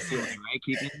interesting. Yes. Right?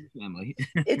 Keeping the family.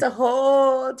 It's a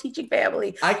whole teaching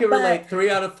family. I can relate.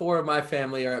 3 out of 4 of my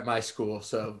family are at my school.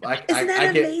 So isn't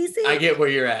that amazing? I get where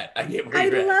you're at. I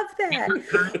love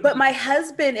that. But my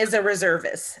husband is a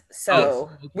reservist. So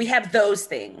we have those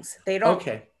things. They don't.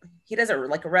 Okay. He doesn't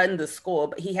like run the school,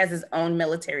 but he has his own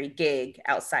military gig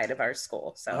outside of our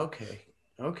school. So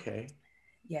Okay.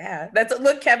 Yeah,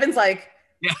 look. Kevin's like,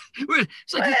 yeah.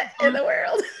 It's like, what in the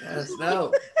world? Yes,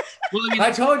 no. Well,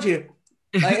 I told you.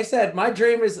 Like I said, my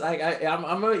dream is like I'm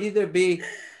gonna either be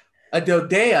a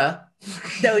DODEA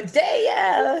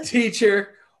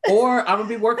teacher, or I'm gonna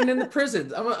be working in the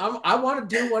prisons. I want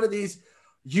to do one of these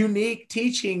unique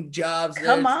teaching jobs.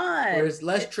 Come on, where it's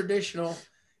less traditional.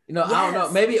 You know, I don't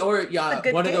know. Maybe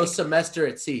one of those semester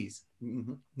at seas.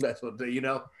 Mm-hmm. That's what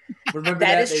Remember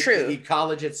that is true.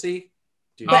 College at sea.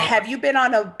 Dude. But have you been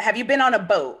on a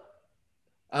boat?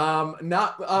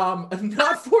 Not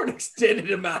for an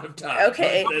extended amount of time.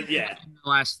 Okay. Yeah. In the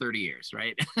last 30 years,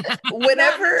 right?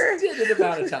 Whenever extended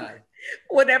amount of time.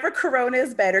 Whatever Corona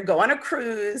is better, go on a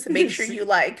cruise. Make sure you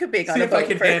like being on a boat. See if I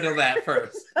can handle that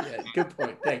first. Yeah, good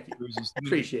point. Thank you.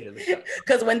 Appreciate it.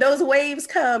 Because when those waves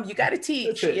come, you got to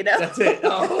teach, you know? That's it.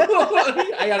 Oh,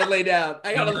 I got to lay down.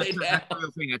 I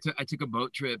took a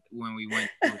boat trip when we went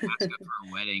to Alaska for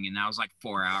a wedding, and that was like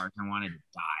 4 hours. I wanted to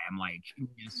die. I'm like,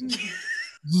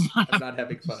 I'm not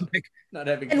having fun. Not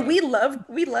having fun. And we love,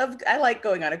 I like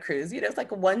going on a cruise. You know, it's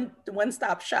like a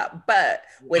one-stop shop. But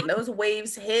when those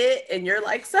waves hit and you're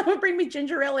like, someone bring me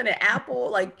ginger ale and an apple,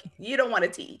 like you don't want to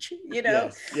teach, you know?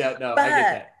 Yes. Yeah, no, but I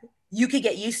get that. You could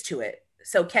get used to it.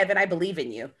 So Kevin, I believe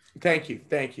in you. Thank you.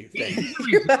 He's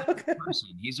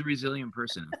a resilient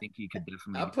person. I think he could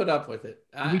definitely. I'll put up with it.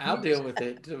 I'll deal with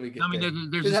it until we get there.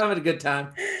 There's just having a good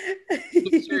time.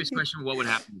 A serious question: what would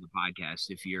happen to the podcast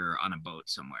if you're on a boat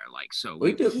somewhere? Like, so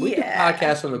we do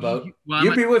podcasts on the boat. Well,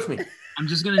 you'll be with me. I'm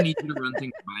just gonna need you to run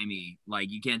things by me. Like,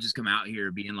 you can't just come out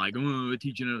here being like, "Oh, I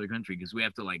teach in another country," because we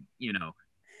have to, like, you know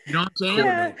what I'm saying?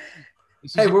 Yeah.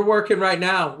 Hey, we're working right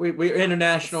now. We're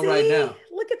international right now.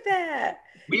 Look at that.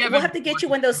 We'll have to get you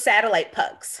one of those satellite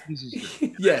pucks.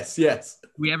 Yes.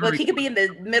 Look, he could be in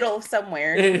the middle of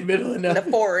somewhere. In the middle of the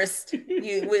forest.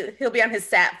 He'll be on his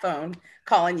sat phone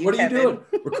calling you. What are you doing?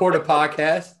 Record a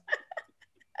podcast?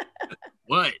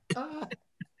 What?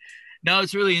 No,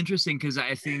 it's really interesting because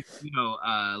I think,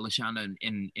 LaChanda,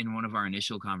 in one of our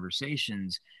initial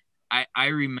conversations, I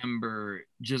remember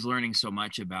just learning so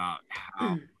much about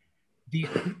how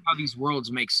these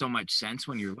worlds make so much sense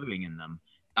when you're living in them.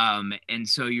 And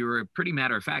so you were pretty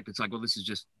matter of fact. It's like, well, this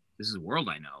is a world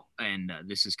I know, and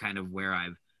this is kind of where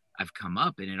I've come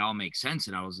up, and it all makes sense.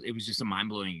 And it was just a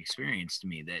mind-blowing experience to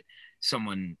me that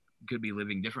someone could be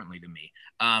living differently to me.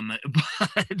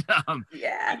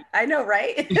 Yeah, I know,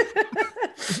 right?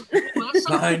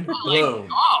 Mind blown.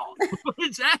 What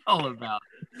is that all about?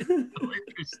 So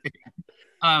interesting.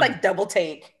 Like double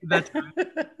take. That's right.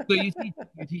 So you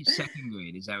teach second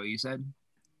grade, is that what you said?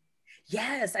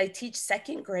 Yes, I teach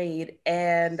second grade,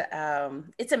 and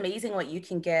it's amazing what you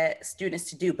can get students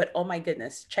to do. But oh my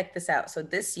goodness, check this out. So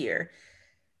this year,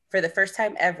 for the first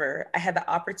time ever, I had the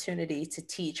opportunity to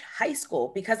teach high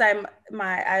school because I'm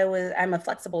a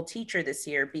flexible teacher this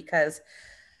year because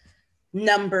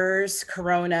numbers,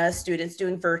 Corona, students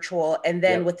doing virtual, and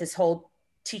then with this whole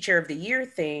Teacher of the Year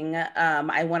thing, I'm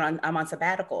on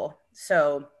sabbatical.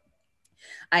 So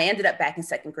I ended up back in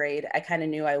second grade. I kind of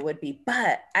knew I would be,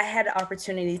 but I had an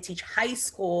opportunity to teach high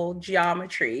school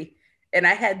geometry, and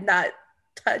I had not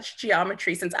touched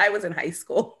geometry since I was in high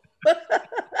school.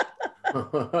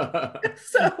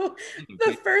 So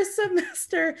the first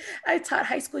semester I taught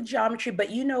high school geometry,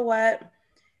 but you know what?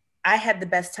 I had the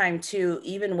best time too,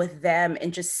 even with them,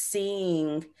 and just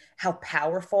seeing how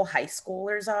powerful high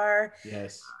schoolers are.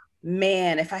 Yes.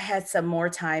 Man, if I had some more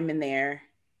time in there,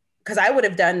 because I would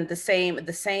have done the same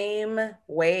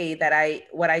way that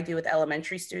what I do with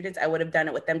elementary students, I would have done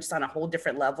it with them just on a whole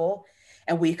different level.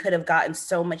 And we could have gotten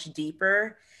so much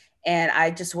deeper. And I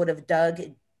just would have dug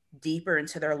deeper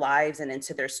into their lives and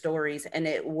into their stories. And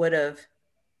it would have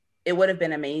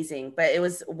been amazing. But it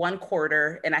was one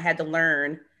quarter and I had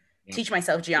to teach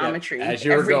myself geometry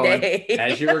every day.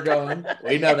 As you were going.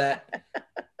 We know that.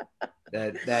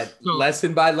 That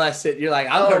lesson by lesson, you're like,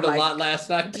 I learned a lot last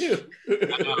night too.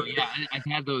 Yeah, I've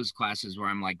had those classes where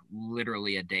I'm like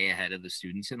literally a day ahead of the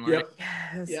students in learning.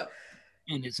 Yep.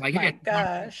 And it's like, my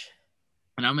gosh.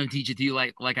 And I'm going to teach it to you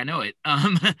like I know it.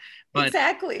 But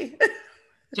exactly.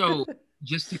 So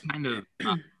just to kind of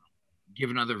give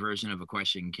another version of a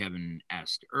question Kevin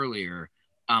asked earlier,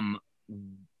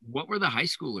 what were the high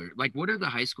schoolers like? What are the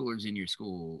high schoolers in your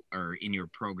school or in your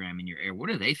program, in your area?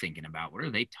 What are they thinking about? What are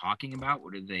they talking about?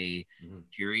 What are they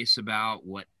curious about?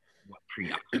 What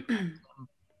preoccupies them?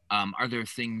 Are there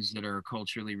things that are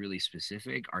culturally really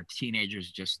specific? Are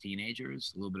teenagers just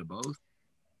teenagers? A little bit of both?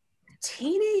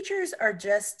 Teenagers are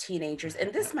just teenagers.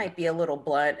 And this might be a little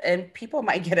blunt and people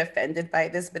might get offended by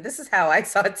this, but this is how I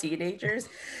saw teenagers.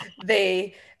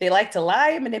 They like to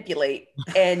lie and manipulate.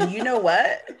 And you know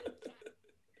what?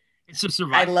 It's a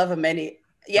survival. I love them it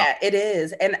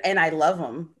is. And I love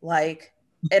them. Like,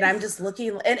 and I'm just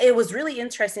looking, and it was really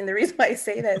interesting. The reason why I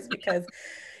say that is because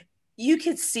you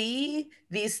could see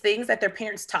these things that their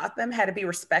parents taught them how to be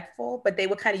respectful, but they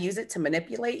would kind of use it to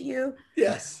manipulate you.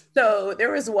 Yes. So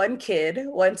there was one kid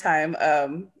one time,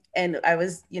 and I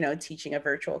was, teaching a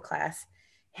virtual class,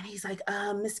 and he's like,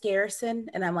 Miss Garrison.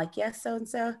 And I'm like, yes,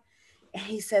 so-and-so. And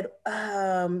he said,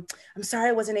 I'm sorry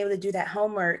I wasn't able to do that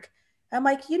homework. I'm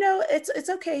like, it's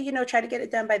okay, try to get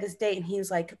it done by this date. And he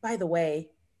was like, by the way,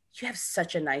 you have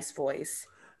such a nice voice.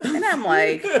 And I'm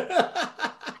like,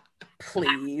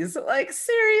 please, like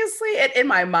seriously. And in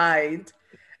my mind,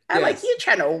 I'm like, Yes. you're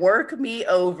trying to work me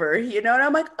over, you know? And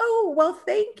I'm like, oh, well,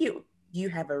 thank you. You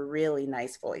have a really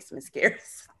nice voice, Miss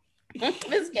Garrison.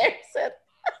 Miss Garrison.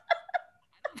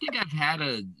 I think I've had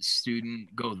a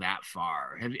student go that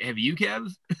far. Have you,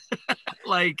 Kev?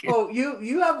 Like, Oh,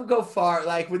 you have to go far.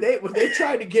 Like when they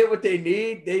try to get what they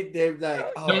need, they're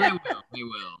like, oh, no, they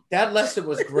will. that lesson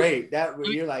was great. That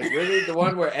you're like, really, the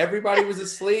one where everybody was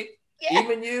asleep,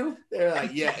 even you? They're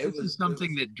like, yeah, this is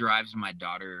something that drives my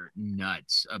daughter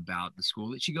nuts about the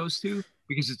school that she goes to,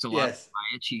 because it's a lot of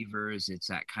high achievers. It's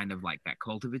that kind of like that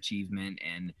cult of achievement,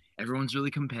 and everyone's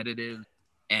really competitive.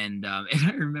 And I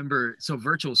remember, so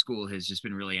virtual school has just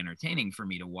been really entertaining for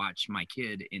me to watch my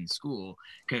kid in school,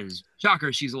 because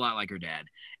shocker, she's a lot like her dad.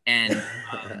 And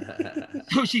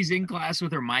so she's in class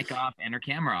with her mic off and her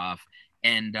camera off.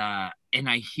 And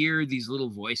I hear these little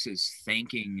voices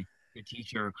thanking the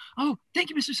teacher. Oh, thank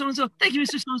you, Mr. So-and-so. Thank you,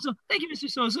 Mr. So-and-so. Thank you, Mr.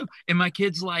 So-and-so. And my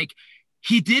kid's like,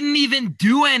 he didn't even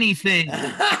do anything.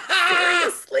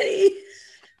 Seriously.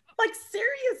 Like,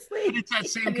 seriously. And it's that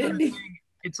same kind of thing.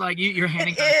 It's like you're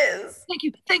handing. It is.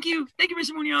 Thank you,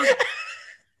 Mr. Munoz.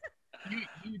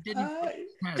 You didn't.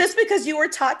 Just because you were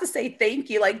taught to say thank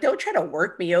you, like, don't try to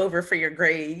work me over for your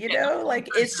grade, you know? Like,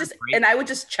 it's just, and I would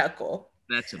just chuckle.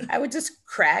 I would just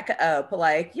crack up,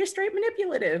 like, you're straight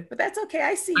manipulative, but that's okay.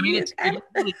 I see. I mean, it's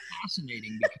really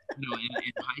fascinating because, you know, in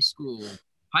high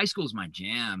school is my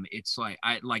jam. It's like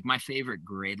my favorite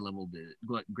grade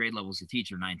levels to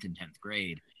teach are 9th and 10th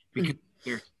grade, because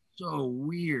they're so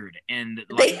weird, and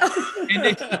like,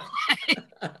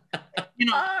 you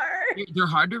know, they're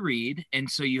hard to read, and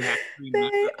so you have to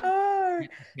remember the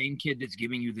same kid that's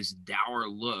giving you this dour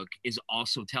look is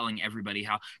also telling everybody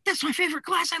how that's my favorite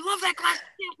class. I love that class. I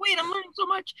can't wait. I'm learning so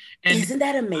much. And isn't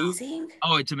that amazing?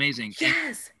 Oh, it's amazing.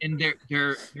 Yes. And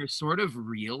they're sort of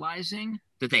realizing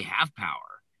that they have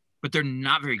power, but they're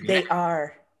not very good. They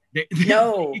are.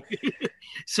 No.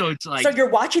 So it's like, so you're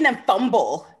watching them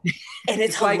fumble, and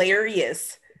it's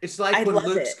hilarious. It's like when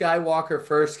Luke Skywalker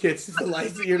first gets to the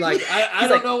lights, you're like, I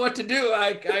don't know what to do.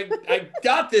 I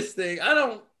got this thing. I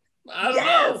don't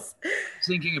know.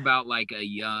 Thinking about like a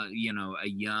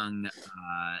young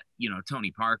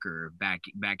Tony Parker back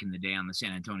in the day on the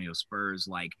San Antonio Spurs,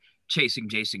 like chasing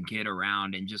Jason Kidd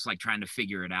around and just like trying to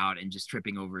figure it out and just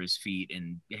tripping over his feet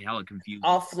and hella confused.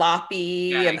 All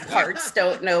floppy and hearts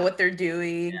don't know what they're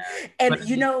doing. Yeah. And but,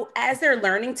 you know, as they're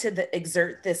learning to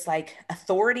exert this like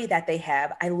authority that they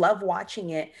have, I love watching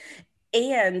it.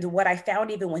 And what I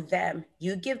found even with them,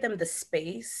 you give them the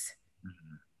space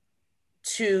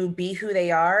to be who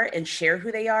they are and share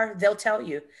who they are, they'll tell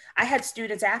you. I had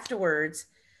students afterwards,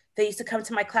 they used to come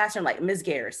to my classroom like, Ms.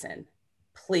 Garrison,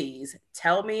 please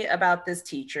tell me about this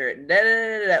teacher.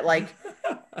 Like,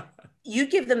 you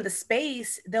give them the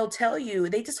space, they'll tell you.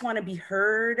 They just want to be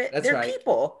heard. They're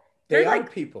people. They're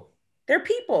like people. They're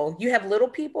people. You have little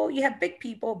people, you have big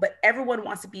people, but everyone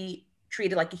wants to be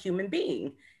treated like a human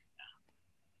being.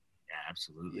 Yeah,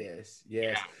 absolutely. Yes.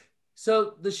 Yeah.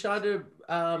 So, LaChanda,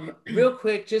 real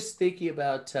quick, just thinking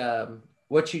about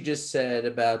what you just said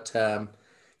about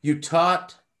you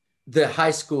taught the high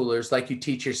schoolers like you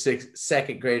teach your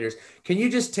second graders. Can you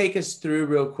just take us through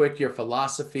real quick your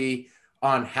philosophy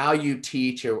on how you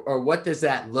teach, or what does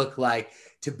that look like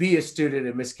to be a student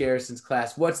in Miss Garrison's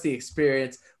class? What's the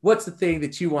experience? What's the thing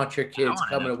that you want your kids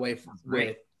coming away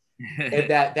with? And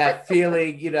that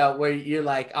feeling, you know, where you're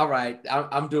like, all right,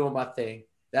 I'm doing my thing.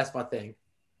 That's my thing.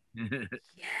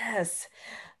 Yes.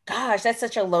 Gosh, that's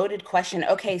such a loaded question.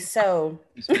 Okay, so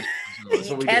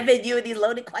Kevin, you and these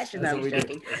loaded questions. I'm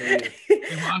joking.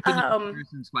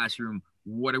 Garrison's classroom,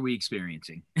 what are we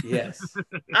experiencing? Yes.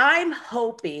 I'm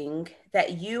hoping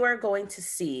that you are going to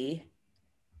see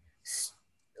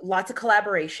lots of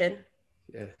collaboration.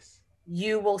 Yes.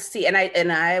 You will see, and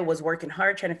I was working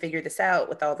hard trying to figure this out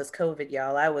with all this COVID,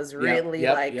 y'all. I was really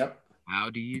how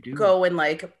do you do going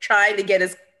like trying to get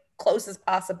as close as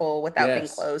possible without being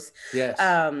close. Yes.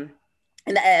 And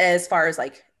as far as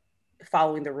like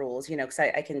following the rules, you know, because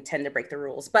I can tend to break the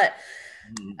rules, but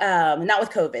not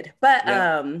with COVID. But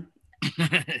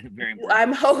very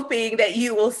I'm hoping that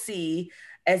you will see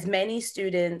as many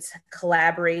students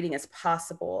collaborating as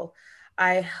possible.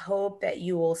 I hope that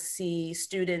you will see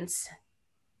students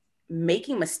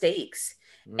making mistakes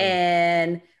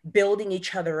and building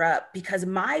each other up, because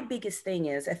my biggest thing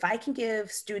is if I can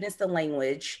give students the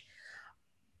language.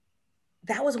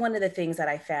 That was one of the things that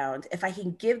I found. If I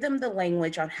can give them the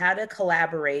language on how to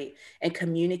collaborate and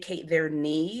communicate their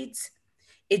needs,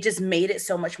 it just made it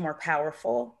so much more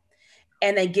powerful.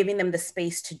 And then giving them the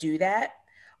space to do that.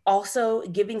 Also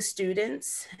giving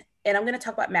students and I'm going to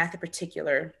talk about math in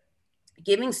particular,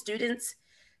 giving students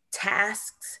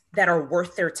tasks that are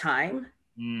worth their time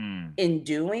in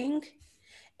doing.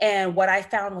 And what I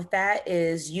found with that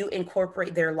is you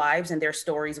incorporate their lives and their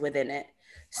stories within it.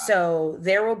 Wow. So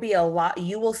there will be a lot,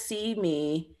 you will see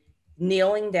me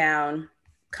kneeling down,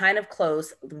 kind of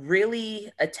close,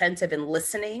 really attentive and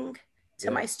listening to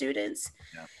my students.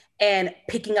 And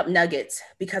picking up nuggets,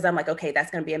 because I'm like, okay, that's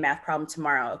going to be a math problem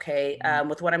tomorrow. Okay.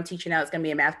 With what I'm teaching now, it's going to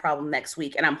be a math problem next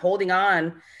week. And I'm holding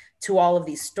on to all of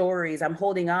these stories. I'm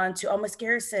holding on to, oh, Miss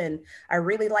Garrison, I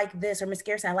really like this, or Miss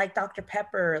Garrison, I like Dr.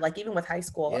 Pepper. Like even with high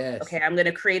school, okay, I'm going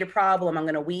to create a problem. I'm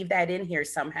going to weave that in here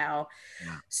somehow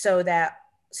so that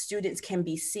students can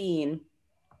be seen.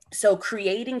 So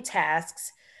creating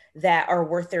tasks that are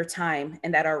worth their time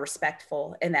and that are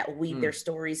respectful and that weave their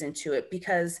stories into it,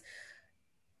 because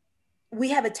we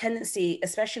have a tendency,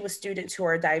 especially with students who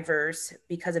are diverse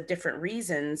because of different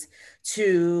reasons,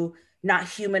 to not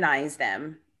humanize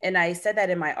them. And I said that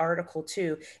in my article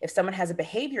too. If someone has a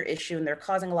behavior issue and they're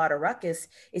causing a lot of ruckus,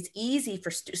 it's easy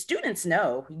for students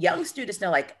know, young students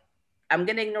know, like, I'm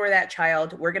going to ignore that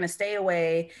child. We're going to stay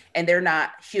away, and they're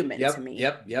not human to me.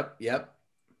 Yep.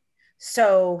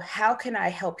 So how can I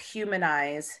help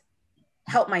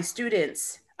my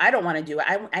students? I don't want to do it.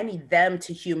 I need them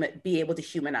to be able to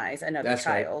humanize another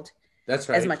child. That's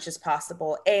right. As much as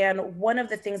possible. And one of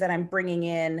the things that I'm bringing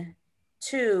in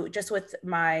too, just with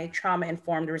my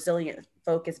trauma-informed, resilient,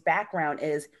 focused background,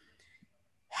 is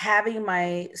having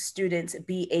my students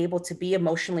be able to be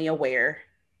emotionally aware,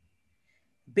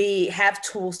 have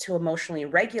tools to emotionally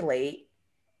regulate,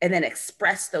 and then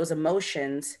express those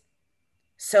emotions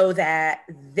so that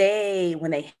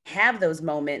when they have those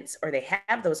moments or they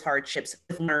have those hardships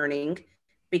with learning,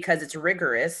 because it's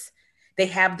rigorous, they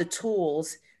have the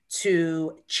tools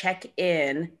to check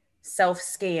in,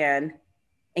 self-scan,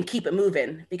 and keep it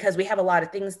moving, because we have a lot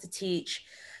of things to teach.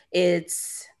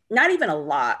 It's not even a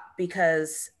lot,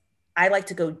 because I like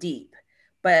to go deep,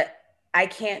 but I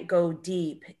can't go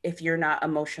deep if you're not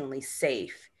emotionally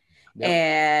safe.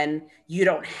 And you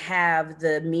don't have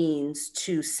the means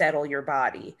to settle your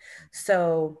body.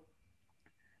 So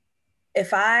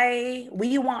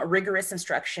we want rigorous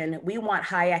instruction, we want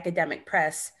high academic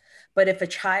press, but if a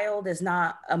child is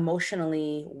not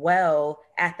emotionally well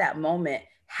at that moment,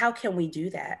 how can we do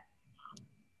that?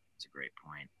 That's a great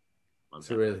point.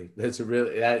 That's a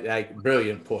really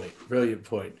brilliant point.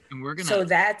 And we're gonna. So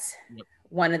that's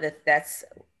that's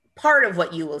part of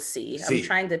what you will see. I'm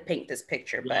trying to paint this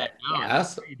picture, but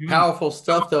that's powerful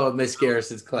stuff though. Miss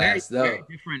Garrison's class, very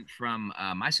different from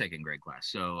my second grade class.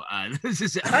 So this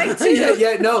is mine.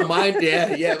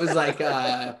 It was like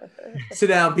sit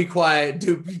down, be quiet,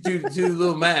 do a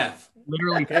little math.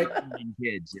 Literally 15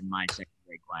 kids in my second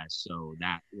grade class, so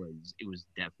it was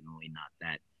definitely not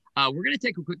that. We're going to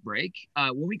take a quick break.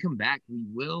 When we come back, we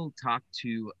will talk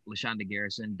to LaChanda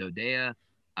Garrison, DODEA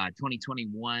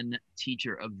 2021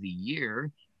 Teacher of the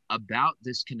Year, about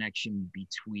this connection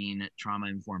between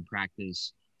trauma-informed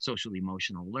practice, social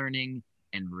emotional learning,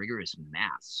 and rigorous math.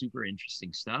 Super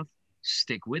interesting stuff.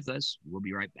 Stick with us. We'll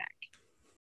be right back.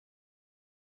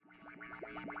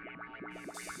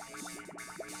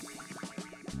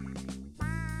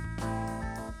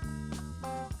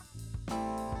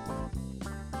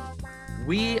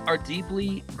 We are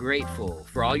deeply grateful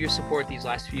for all your support these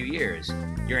last few years.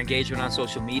 Your engagement on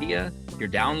social media, your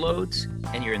downloads,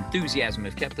 and your enthusiasm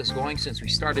have kept us going since we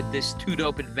started this Too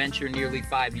Dope adventure nearly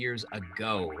 5 years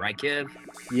ago. Right, Kev?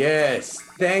 Yes.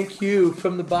 Thank you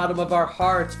from the bottom of our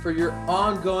hearts for your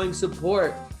ongoing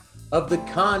support of the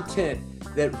content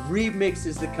that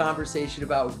remixes the conversation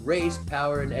about race,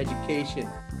 power, and education.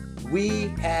 We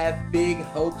have big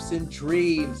hopes and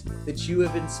dreams that you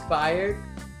have inspired.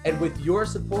 And with your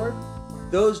support,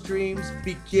 those dreams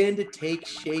begin to take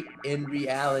shape in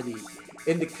reality.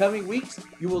 In the coming weeks,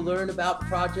 you will learn about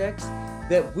projects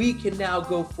that we can now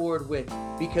go forward with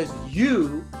because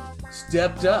you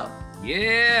stepped up.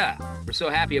 Yeah, we're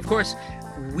so happy. Of course,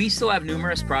 we still have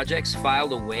numerous projects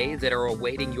filed away that are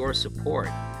awaiting your support.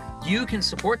 You can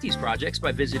support these projects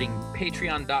by visiting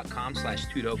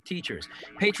patreon.com/2dopeteachers.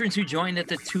 Patrons who join at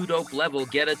the 2Dope level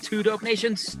get a 2Dope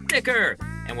Nation sticker.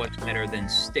 And what's better than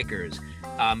stickers?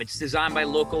 It's designed by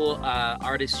local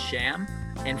artist Sham.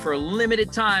 And for a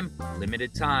limited time, the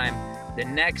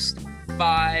next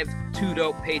 5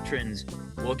 2Dope patrons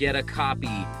will get a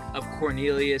copy of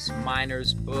Cornelius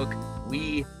Miner's book,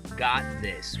 We Got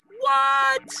This.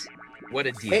 What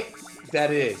a deal. Hey,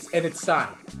 that is. And it's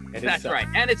signed. That's right.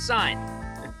 And it's signed.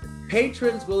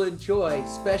 Patrons will enjoy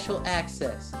special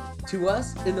access to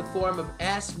us in the form of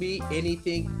Ask Me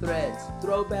Anything threads,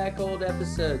 throwback old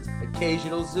episodes,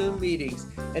 occasional Zoom meetings,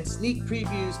 and sneak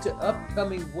previews to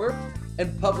upcoming work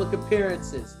and public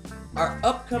appearances. Our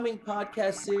upcoming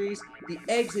podcast series, The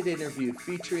Exit Interview,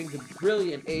 featuring the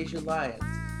brilliant Asia Lyons,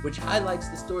 which highlights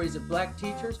the stories of Black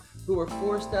teachers who were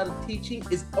forced out of teaching,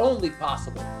 is only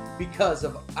possible because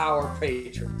of our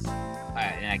patrons.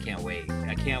 I can't wait.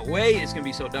 I can't wait. It's going to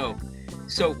be so dope.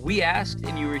 So we asked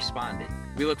and you responded.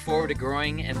 We look forward to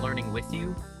growing and learning with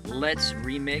you. Let's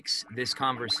remix this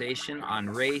conversation on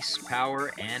race,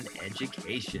 power, and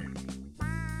education.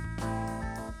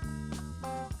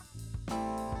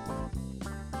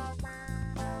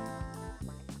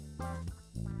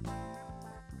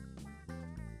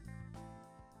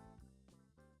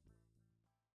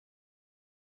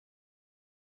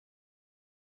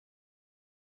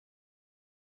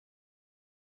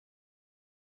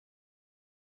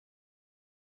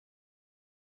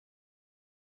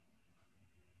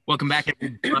 Welcome back,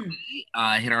 everybody.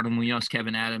 Gerardo Munoz,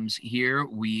 Kevin Adams here.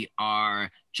 We are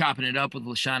chopping it up with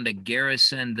LaChanda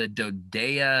Garrison, the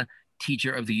DODEA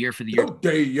Teacher of the Year for the year.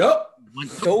 DODEA!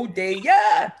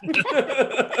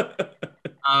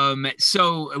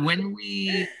 So when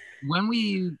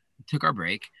we took our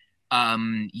break,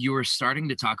 you were starting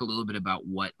to talk a little bit about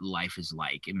what life is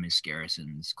like in Miss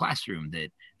Garrison's classroom, that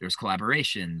there's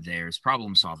collaboration, there's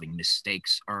problem solving,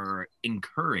 mistakes are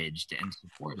encouraged and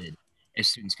supported as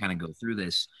students kind of go through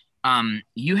this.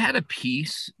 You had a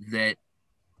piece that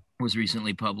was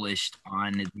recently published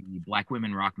on the Black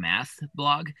Women Rock Math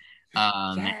blog.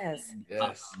 Yes.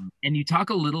 And you talk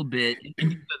a little bit,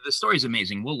 and the story is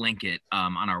amazing. We'll link it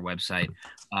on our website.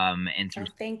 And through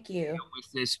thank you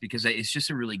with this, because it's just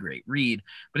a really great read,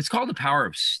 but it's called The Power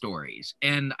of Stories.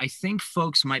 And I think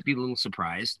folks might be a little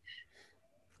surprised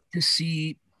to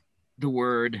see the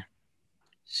word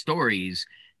stories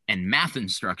and math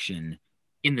instruction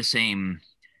in the same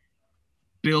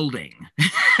building.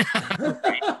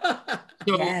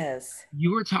 So yes.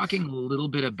 You were talking a little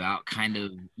bit about kind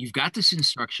of, you've got this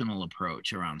instructional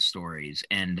approach around stories,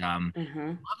 and I'd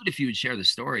love it if you would share the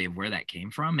story of where that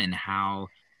came from and how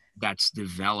that's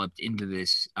developed into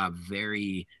this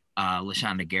very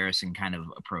LaChanda Garrison kind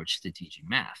of approach to teaching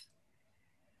math.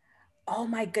 Oh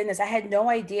my goodness, I had no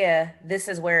idea this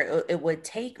is where it would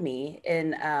take me.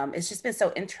 And it's just been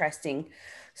so interesting.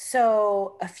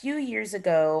 So a few years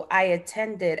ago, I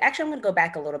attended, actually, I'm going to go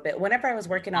back a little bit. Whenever I was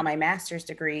working on my master's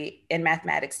degree in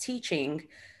mathematics teaching,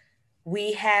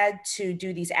 we had to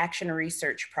do these action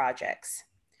research projects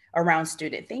around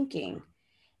student thinking.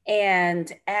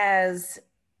 And as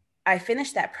I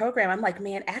finished that program, I'm like,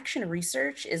 man, action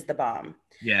research is the bomb.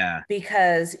 Yeah.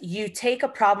 Because you take a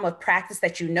problem of practice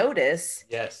that you notice.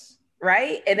 Yes.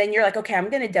 Right. And then you're like, okay, I'm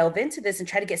going to delve into this and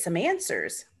try to get some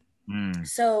answers.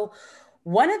 So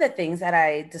one of the things that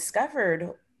I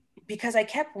discovered, because I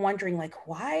kept wondering, like,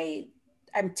 why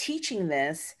I'm teaching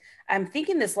this, I'm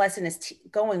thinking this lesson is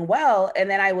going well. And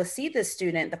then I will see this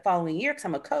student the following year because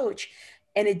I'm a coach,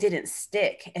 and it didn't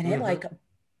stick. And it like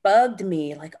bugged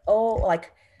me, like, oh,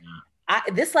 like,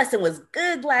 this lesson was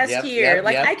good last year.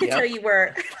 I could tell you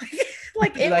where,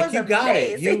 like it was you got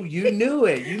amazing. it. You knew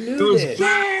it. You knew it.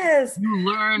 Yes. You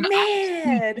learned.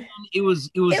 Man. It was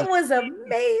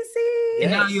amazing.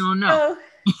 And now you don't know.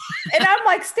 And I'm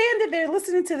like standing there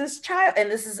listening to this child, and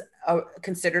this is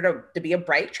considered to be a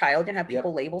bright child, and how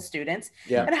people label students.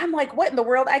 And I'm like, what in the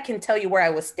world? I can tell you where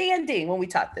I was standing when we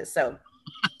taught this. So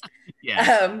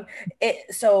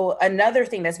so another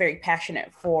thing that's very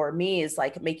passionate for me is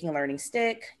like making learning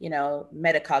stick, you know,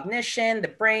 metacognition, the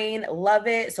brain, love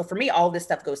it. So for me, all this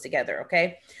stuff goes together.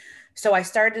 Okay. So I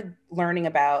started learning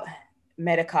about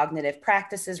metacognitive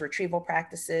practices, retrieval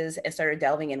practices, and started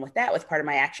delving in with that with part of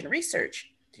my action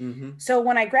research. So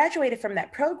when I graduated from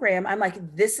that program, I'm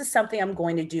like, this is something I'm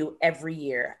going to do every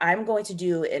year. I'm going to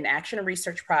do an action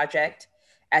research project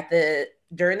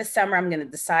during the summer. I'm going to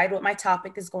decide what my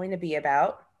topic is going to be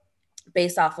about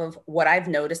based off of what I've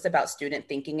noticed about student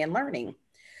thinking and learning.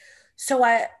 So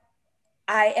I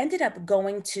ended up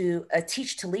going to a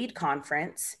Teach to Lead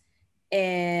conference,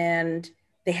 and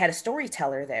they had a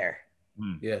storyteller there.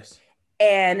 Yes.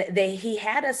 And he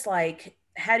had us like,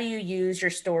 how do you use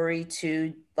your story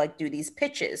to like do these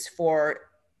pitches for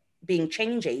being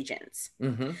change agents?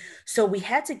 So we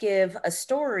had to give a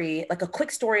story, like a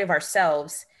quick story of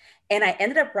ourselves. And I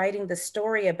ended up writing the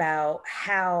story about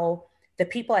how the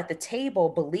people at the table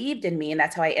believed in me. And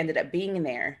that's how I ended up being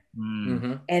there.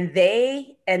 And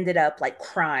they ended up like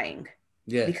crying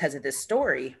because of this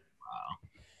story. Wow.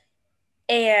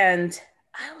 And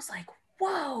I was like,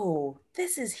 whoa,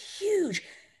 this is huge.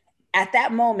 At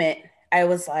that moment, I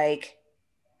was like,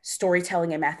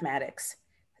 storytelling and mathematics,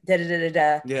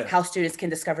 how students can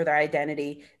discover their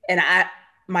identity. And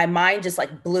my mind just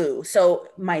like blew. So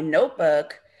my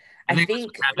notebook, I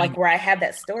think like where I have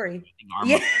that story.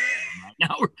 Yeah.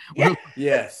 Right now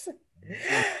yes.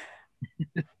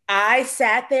 I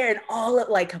sat there and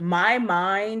like my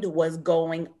mind was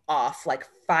going off like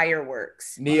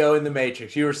fireworks. Neo in the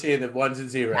Matrix. You were seeing the ones and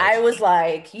zeros. I was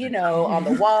like, on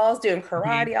the walls doing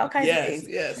karate, all kinds of things.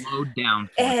 Yes. Slowed down.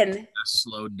 And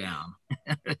slowed down.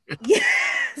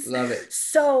 Yes. Love it.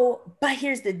 So, but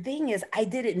here's the thing is I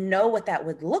didn't know what that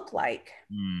would look like.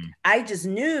 I just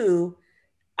knew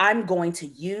I'm going to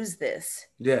use this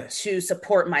to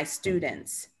support my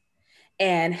students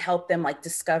and help them like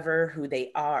discover who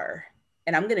they are.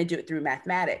 And I'm going to do it through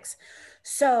mathematics.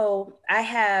 So I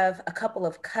have a couple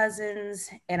of cousins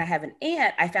and I have an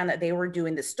aunt. I found that they were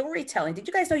doing the storytelling. Did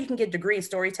you guys know you can get a degree in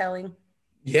storytelling?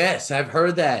 Yes, I've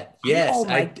heard that. Yes, oh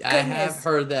my I have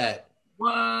heard that.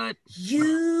 What?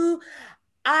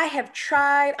 I have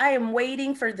tried. I am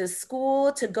waiting for the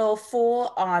school to go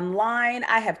full online.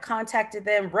 I have contacted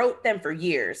them, wrote them for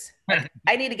years.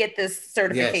 I need to get this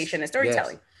certification in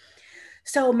storytelling. Yes.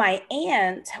 So my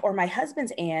aunt, or my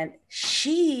husband's aunt,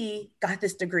 she got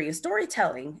this degree in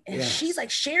storytelling, and she's like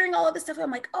sharing all of this stuff.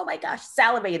 I'm like, oh my gosh,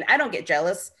 salivating. I don't get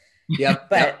jealous. Yep.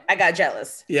 But I got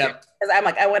jealous. Yep. Because I'm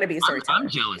like, I want to be a storyteller. I'm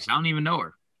jealous. I don't even know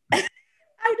her.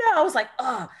 I know. I was like,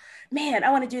 oh man,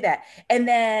 I want to do that. And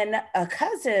then a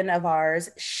cousin of ours,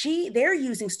 they're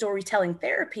using storytelling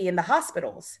therapy in the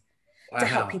hospitals to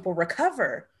help people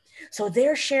recover. So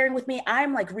they're sharing with me.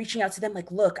 I'm like reaching out to them like,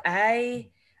 look, I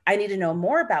need to know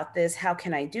more about this. How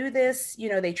can I do this?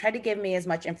 They try to give me as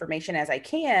much information as I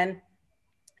can.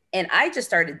 And I just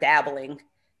started dabbling.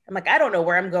 I'm like, I don't know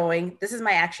where I'm going. This is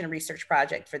my action research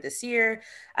project for this year.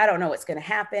 I don't know what's going to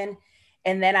happen.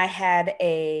 And then I had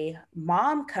a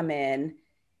mom come in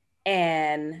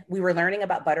and we were learning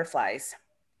about butterflies.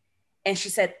 And she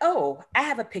said, oh, I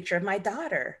have a picture of my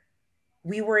daughter.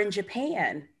 We were in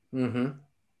Japan. Mm-hmm.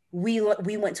 We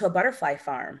went to a butterfly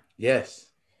farm. Yes.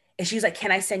 And she's like,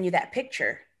 can I send you that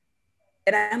picture?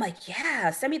 And I'm like,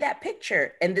 yeah, send me that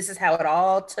picture. And this is how it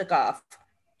all took off.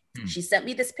 She sent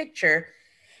me this picture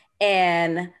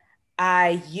and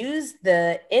I used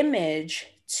the image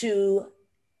to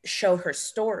show her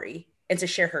story and to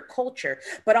share her culture.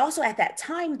 But also at that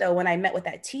time, though, when I met with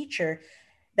that teacher,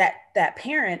 that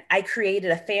parent, I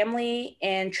created a family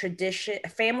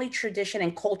tradition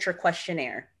and culture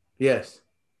questionnaire. Yes.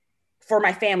 For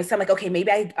my family. So I'm like, okay,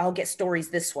 maybe I'll get stories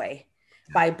this way.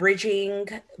 By bridging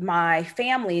my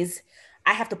families,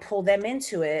 I have to pull them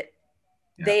into it.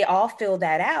 Yeah. They all fill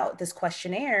that out, this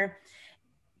questionnaire.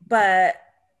 But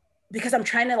because I'm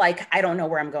trying to I don't know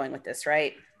where I'm going with this,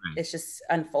 right? It's just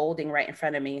unfolding right in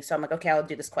front of me. So I'm like, okay, I'll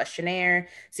do this questionnaire,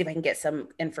 see if I can get some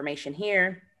information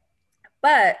here.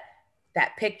 But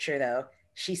that picture though,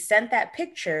 she sent that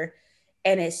picture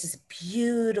and it's this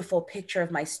beautiful picture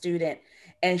of my student.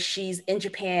 And she's in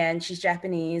Japan, she's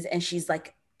Japanese, and she's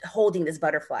like holding this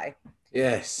butterfly.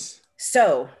 Yes.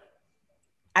 So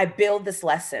I build this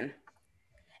lesson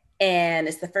and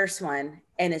it's the first one.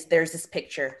 And there's this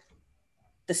picture.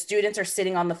 The students are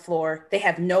sitting on the floor. They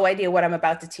have no idea what I'm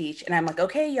about to teach. And I'm like,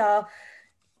 okay, y'all,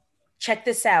 check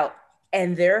this out.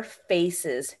 And their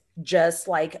faces just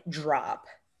like drop.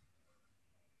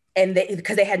 And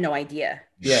because they had no idea.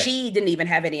 Yes. She didn't even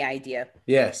have any idea.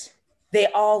 Yes. They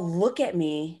all look at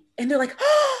me and they're like,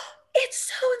 oh, it's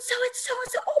so-and-so, it's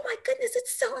so-and-so. Oh my goodness,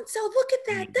 it's so-and-so. Look at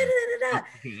that. Da, da, da, da.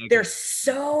 Okay. They're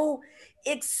so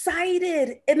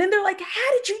excited. And then they're like,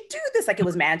 how did you do this? Like it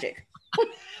was magic.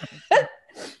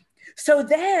 So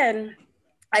then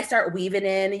I start weaving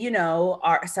in,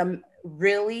 some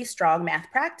really strong math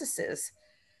practices.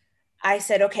 I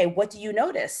said, okay, what do you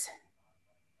notice?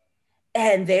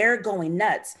 And they're going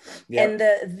nuts. Yep.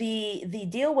 And the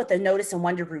deal with the notice and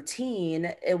wonder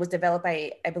routine, it was developed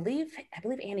by, I believe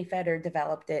Annie Feder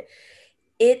developed it.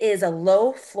 It is a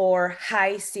low floor,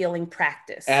 high ceiling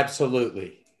practice.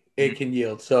 Absolutely. It can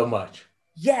yield so much.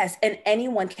 Yes. And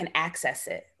anyone can access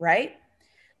it, right?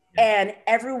 Yeah.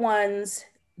 And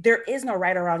there is no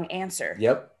right or wrong answer.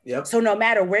 Yep. So no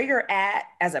matter where you're at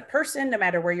as a person, no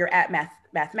matter where you're at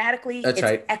mathematically, it's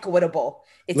right. Equitable.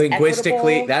 It's linguistically,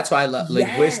 equitable. That's why I love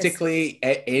linguistically.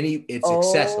 It's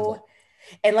accessible.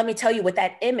 And let me tell you, with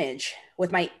that image,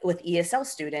 with ESL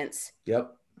students,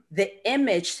 yep, the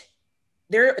image,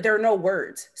 there are no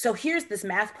words. So here's this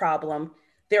math problem.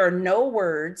 There are no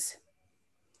words.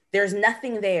 There's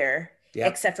nothing there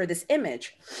except for this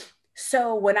image.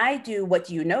 So when I do, what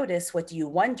do you notice? What do you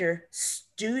wonder?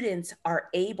 Students are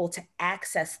able to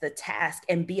access the task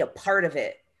and be a part of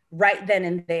it right then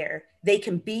and there. They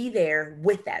can be there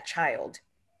with that child.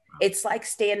 It's like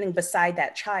standing beside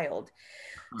that child.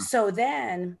 So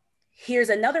then here's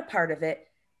another part of it.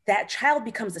 That child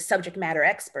becomes a subject matter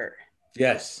expert.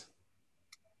 Yes.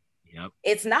 Yep.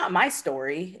 It's not my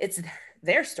story. It's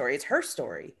their story. It's her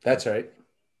story. That's right.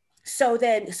 So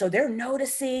they're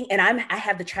noticing, and I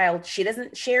have the child, she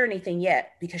doesn't share anything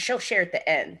yet because she'll share at the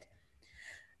end.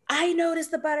 I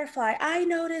noticed the butterfly. I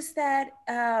noticed that,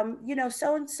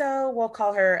 so-and-so, we'll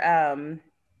call her, I'm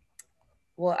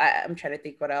trying to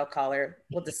think what I'll call her.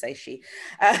 We'll just say she,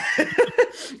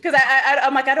 because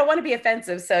I'm like, I don't want to be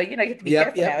offensive. So, you have to be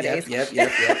careful nowadays.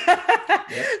 Yep.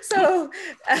 So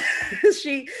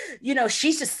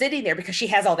she's just sitting there because she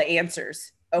has all the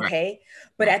answers. Okay. Right.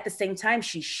 But at the same time,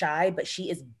 she's shy, but she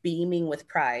is beaming with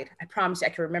pride. I promise you, I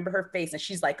can remember her face, and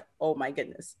she's like, oh my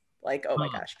goodness. Like, oh my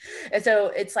gosh. And so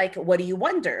it's like, what do you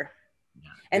wonder?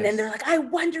 And then they're like, I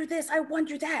wonder this, I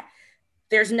wonder that.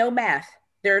 There's no math.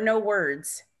 There are no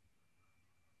words.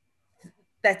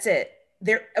 That's it.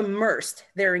 They're immersed.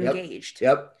 They're engaged.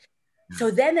 Yep. So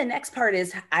then the next part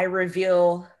is I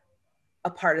reveal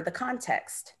a part of the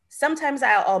context. Sometimes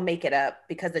I'll make it up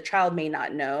because the child may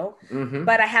not know,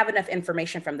 but I have enough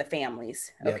information from the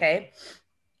families. Okay.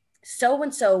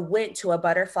 So-and-so went to a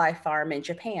butterfly farm in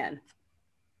Japan.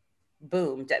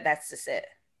 Boom. That's just it.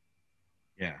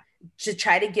 Yeah. To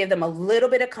try to give them a little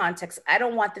bit of context. I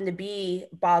don't want them to be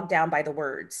bogged down by the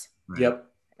words. Right. Yep.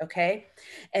 Okay.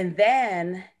 And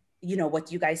then, what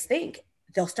do you guys think?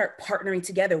 They'll start partnering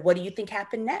together. What do you think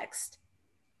happened next?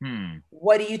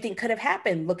 What do you think could have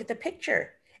happened? Look at the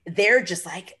picture. They're just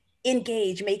like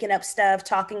engaged, making up stuff,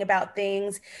 talking about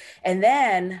things. And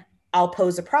then I'll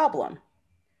pose a problem.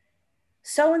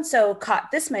 So-and-so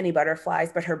caught this many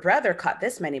butterflies, but her brother caught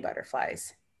this many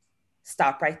butterflies.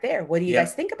 Stop right there. What do you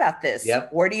guys think about this?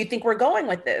 Where do you think we're going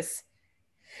with this?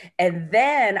 And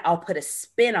then I'll put a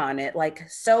spin on it. Like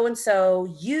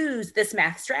so-and-so used this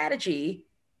math strategy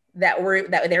that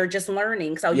they're just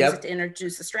learning. So I'll use it to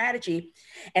introduce the strategy,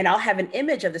 and I'll have an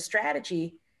image of the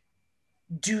strategy.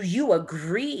 Do you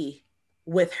agree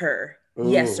with her?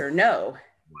 Ooh. Yes or no?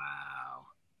 Wow.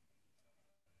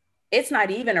 It's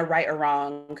not even a right or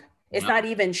wrong. It's not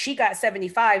even, she got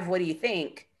 75. What do you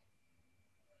think?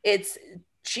 It's,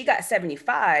 she got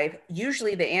 75.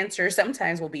 Usually the answer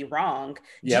sometimes will be wrong.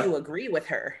 Do you agree with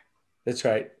her? That's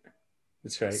right.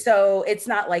 So it's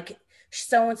not like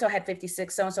so-and-so had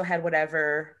 56, so-and-so had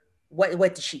whatever. What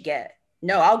did she get?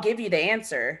 No, I'll give you the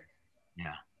answer.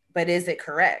 Yeah. But is it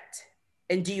correct?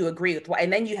 And do you agree with what?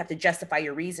 And then you have to justify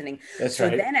your reasoning. That's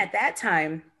right. So then at that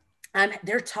time,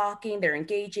 they're talking, they're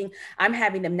engaging. I'm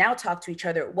having them now talk to each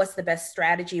other. What's the best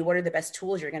strategy? What are the best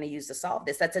tools you're going to use to solve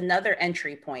this? That's another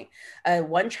entry point.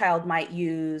 One child might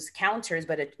use counters,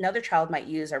 but another child might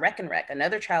use a wreck and wreck.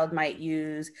 Another child might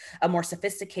use a more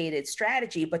sophisticated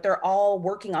strategy, but they're all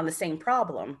working on the same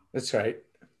problem. That's right.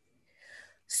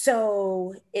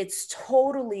 So it's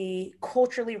totally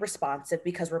culturally responsive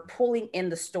because we're pulling in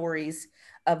the stories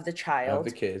of the child. Of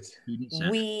the kids.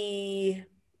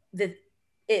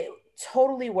 It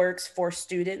totally works for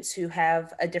students who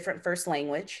have a different first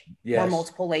language or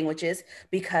multiple languages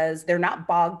because they're not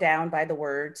bogged down by the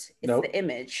words. It's the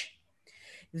image.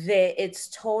 It's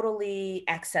totally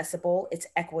accessible. It's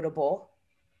equitable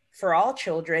for all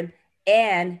children,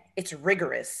 and it's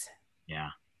rigorous.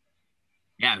 Yeah.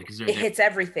 Yeah, because it hits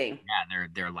everything. Yeah,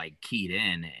 they're like keyed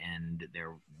in, and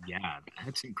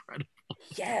that's incredible.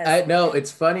 Yes. I know,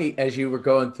 it's funny as you were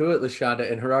going through it,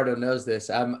 LaChanda, and Gerardo knows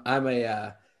this. I'm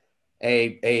a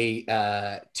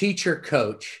teacher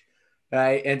coach,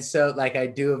 right? And so like I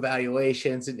do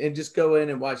evaluations and just go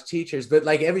in and watch teachers, but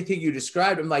like everything you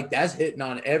described, I'm like, that's hitting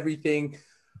on everything,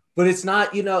 but it's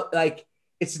not, like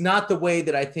it's not the way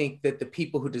that I think that the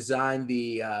people who design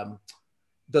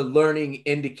the learning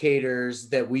indicators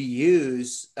that we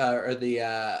use or the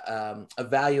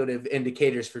evaluative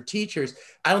indicators for teachers.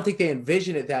 I don't think they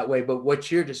envision it that way, but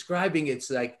what you're describing, it's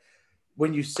like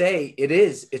when you say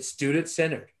it's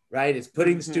student-centered, right? It's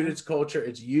putting the students' culture,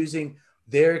 it's using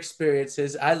their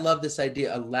experiences. I love this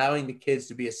idea, allowing the kids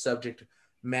to be a subject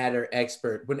matter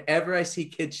expert. Whenever I see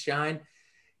kids shine,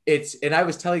 and I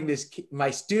was telling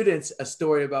my students a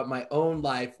story about my own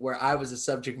life where I was a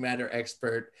subject matter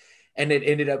expert, and it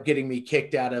ended up getting me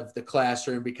kicked out of the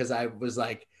classroom because I was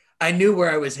like, I knew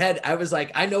where I was headed. I was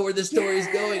like, I know where the story is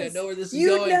going. I know where this is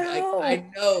going. I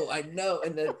know.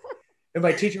 And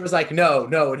my teacher was like, no,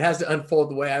 it has to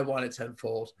unfold the way I want it to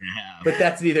unfold. Yeah. But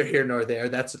that's neither here nor there.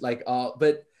 That's like all,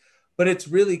 but it's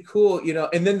really cool,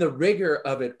 and then the rigor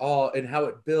of it all and how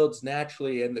it builds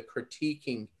naturally and the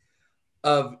critiquing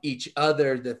of each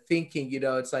other, the thinking,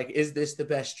 it's like, is this the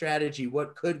best strategy?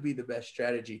 What could be the best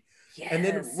strategy? Yes. And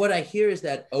then what I hear is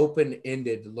that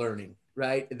open-ended learning,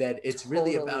 right? That it's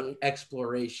really about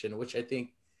exploration, which I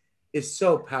think is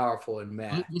so powerful in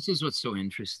math. This is what's so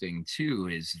interesting too,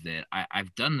 is that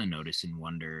I've done the notice and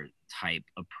wonder type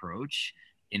approach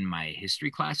in my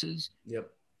history classes. Yep.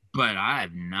 But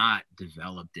I've not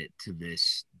developed it to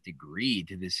this degree,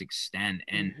 to this extent.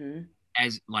 And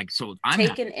as like, so I'm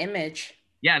take an image.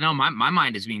 Yeah, no, my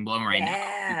mind is being blown right now.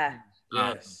 Yeah.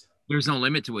 Yes. There's no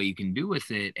limit to what you can do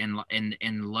with it.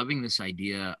 And loving this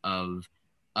idea of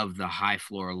the high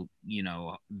floor,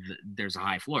 there's a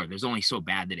high floor. There's only so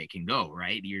bad that it can go,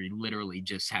 right? You're literally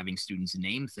just having students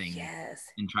name things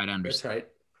and try to understand. That's right.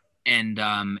 And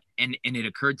it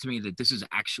occurred to me that this is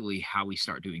actually how we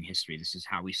start doing history. This is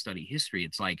how we study history.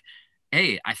 It's like,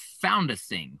 hey, I found a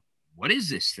thing. What is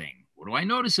this thing? What do I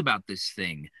notice about this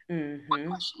thing? What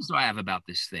questions do I have about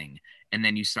this thing? And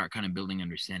then you start kind of building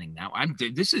understanding. Now,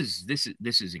 this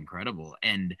is incredible,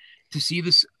 and to see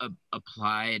this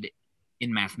applied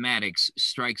in mathematics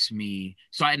strikes me.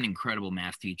 So I had an incredible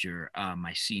math teacher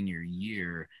my senior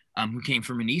year who came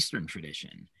from an Eastern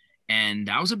tradition. And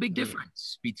that was a big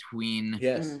difference between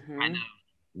kind of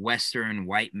Western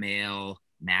white male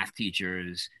math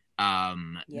teachers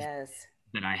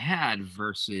that I had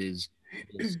versus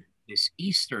this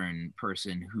Eastern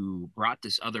person who brought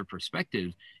this other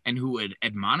perspective and who would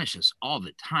admonish us all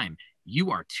the time.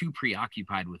 You are too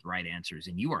preoccupied with right answers,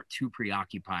 and you are too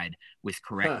preoccupied with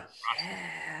correct.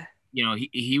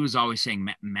 He was always saying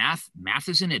math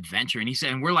is an adventure. And he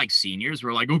said, and we're like seniors,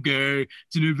 we're like, okay,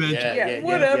 it's an adventure.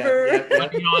 Whatever.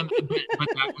 But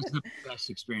that was the best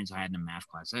experience I had in a math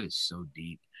class. That is so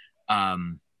deep.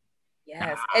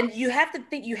 Yes. And you have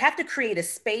to create a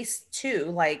space too.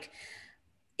 Like,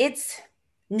 it's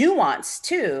nuance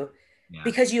too,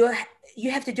 because you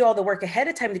have to do all the work ahead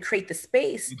of time to create the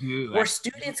space where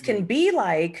students can be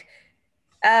like,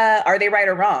 are they right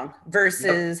or wrong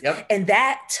versus, and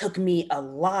that took me a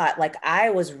lot. Like, I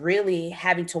was really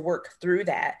having to work through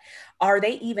that. Are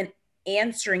they even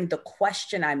answering the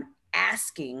question I'm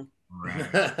asking?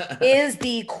 Right. Is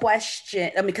the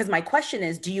question, because my question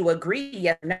is, do you agree?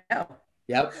 Yes or no?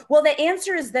 Yep. Well, the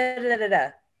answer is da.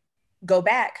 Go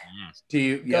back. Yes. Do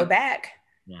you go back?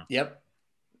 Yeah. Yep.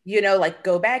 Like,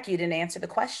 go back. You didn't answer the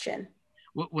question.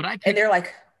 And they're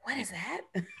like, what is that?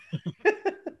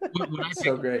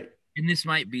 So great. And this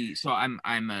might be, so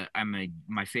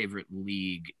my favorite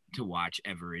league to watch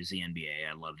ever is the NBA.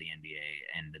 I love the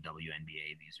NBA and the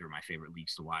WNBA. These are my favorite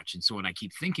leagues to watch. And so what I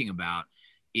keep thinking about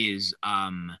is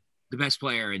the best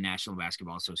player in National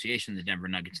Basketball Association, the Denver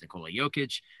Nuggets, Nikola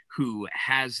Jokic, who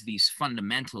has these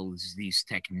fundamentals, these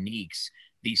techniques,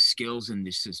 these skills, and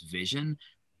this vision,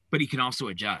 but he can also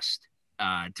adjust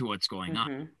to what's going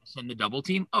on. Send the double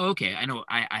team. Oh, okay. I know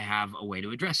I have a way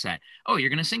to address that. Oh, you're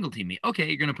going to single team me. Okay.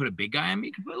 You're going to put a big guy on me.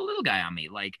 You can put a little guy on me.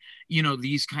 Like,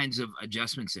 these kinds of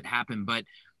adjustments that happen. But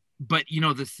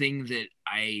the thing that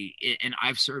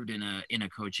I've served in a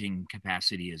coaching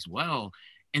capacity as well.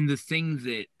 And the thing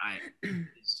that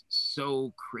is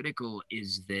so critical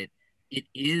is that it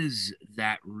is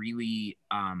that really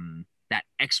that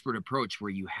expert approach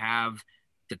where you have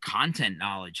the content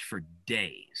knowledge for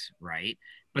days, right?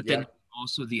 But then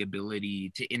also the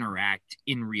ability to interact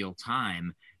in real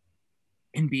time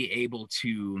and be able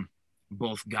to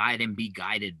both guide and be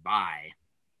guided by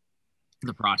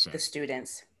the process. The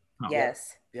students. Oh,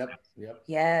 yes. Yep.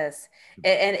 Yes.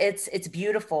 And it's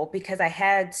beautiful because I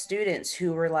had students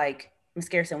who were like, Ms.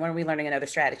 Garrison, when are we learning another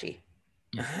strategy?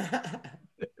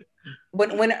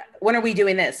 When are we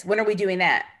doing this? When are we doing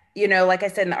that? Like I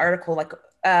said in the article, like,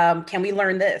 can we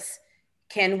learn this?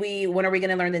 When are we going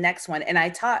to learn the next one? And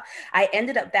I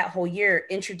ended up that whole year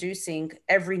introducing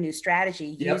every new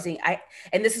strategy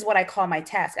and this is what I call my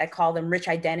task. I call them rich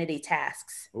identity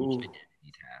tasks. Rich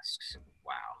identity tasks.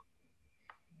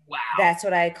 Wow. That's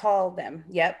what I call them.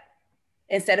 Yep.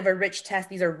 Instead of a rich task,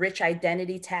 these are rich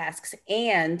identity tasks.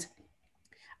 And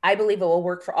I believe it will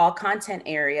work for all content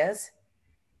areas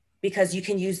because you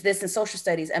can use this in social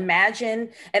studies.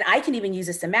 Imagine, and I can even use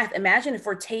this in math. Imagine if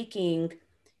we're taking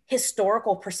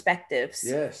historical perspectives.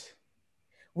 Yes.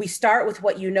 We start with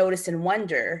what you notice and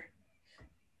wonder.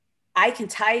 I can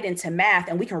tie it into math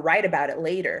and we can write about it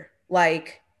later.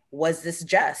 Like, was this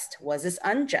just? Was this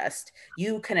unjust?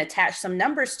 You can attach some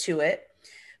numbers to it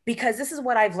because this is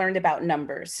what I've learned about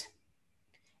numbers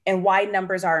and why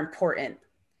numbers are important.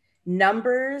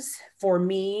 Numbers, for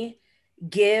me,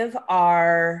 give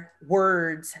our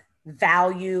words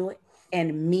value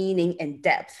and meaning and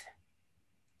depth.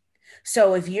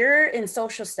 So if you're in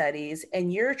social studies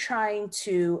and you're trying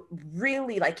to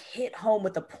really like hit home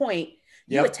with a point,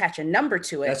 you attach a number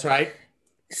to it. That's right.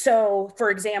 So for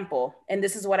example, and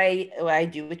this is what I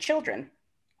do with children.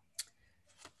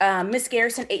 Miss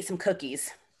Garrison ate some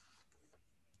cookies.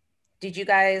 Did you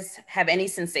guys have any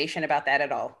sensation about that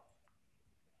at all?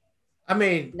 I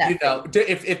mean, Nothing. you know,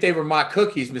 if they were my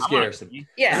cookies, Miss Garrison.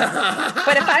 Yeah.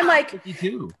 But if I'm like, you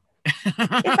too.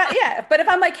 But if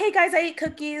I'm like, hey guys, I ate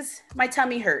cookies, my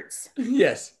tummy hurts.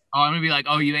 Yes. Oh, I'm gonna be like,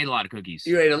 oh, you ate a lot of cookies.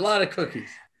 You ate a lot of cookies.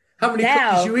 How many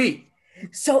cookies you eat?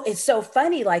 So it's so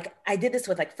funny. Like I did this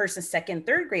with like first and second,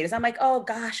 third graders. I'm like, oh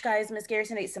gosh, guys, Miss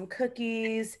Garrison ate some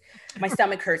cookies. My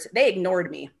stomach hurts. They ignored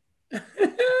me.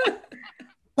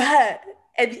 But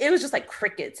it was just like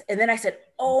crickets. And then I said,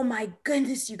 oh my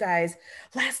goodness, you guys,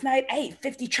 last night I ate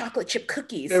 50 chocolate chip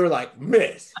cookies. They were like,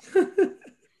 miss.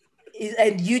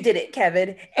 And you did it,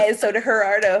 Kevin. And so to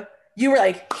Gerardo, you were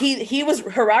like,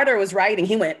 Gerardo was writing.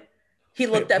 He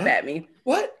looked up at me.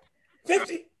 What?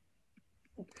 50?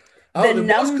 Oh, the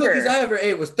most cookies I ever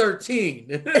ate was 13.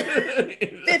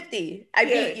 50. I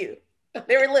beat you.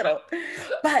 They were little.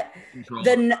 But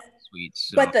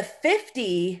the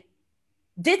 50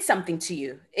 did something to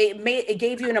you. It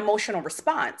gave you an emotional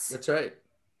response. That's right.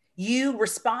 You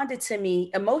responded to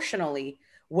me emotionally.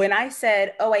 When I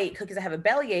said, oh, I ate cookies, I have a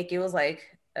bellyache, it was like,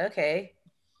 okay,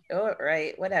 all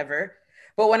right, whatever.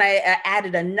 But when I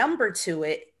added a number to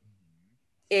it,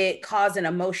 it caused an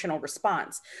emotional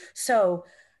response. So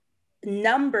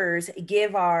numbers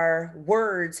give our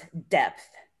words depth.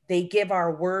 They give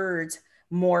our words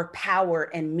more power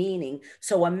and meaning.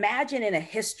 So imagine in a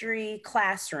history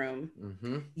classroom,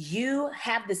 you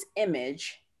have this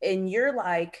image and you're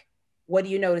like, what do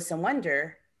you notice and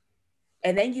wonder?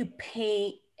 And then you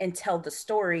paint and tell the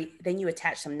story, then you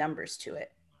attach some numbers to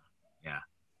it. Yeah.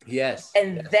 Yes.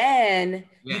 And then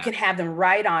you can have them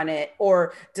write on it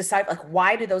or decide like,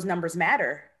 why do those numbers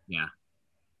matter? Yeah.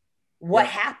 What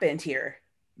happened here?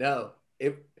 No,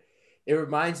 it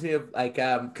reminds me of like,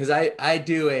 cause I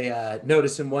do a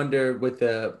notice and wonder with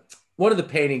one of the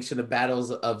paintings from the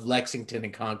battles of Lexington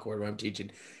and Concord where I'm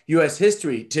teaching U.S.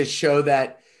 history to show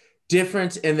that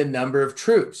difference in the number of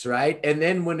troops, right? And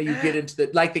then when you get into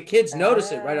the kids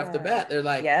notice it right off the bat. They're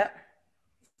like,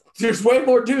 there's way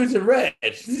more dudes in red.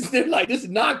 They're like, this is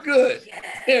not good.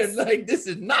 Yes. They're like, this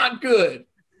is not good.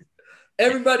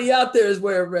 Everybody out there is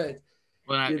wearing red.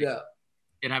 Well, you know.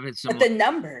 It happens. But the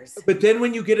numbers. But then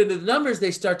when you get into the numbers, they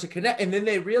start to connect. And then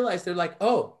they realize they're like,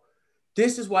 oh,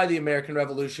 this is why the American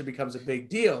Revolution becomes a big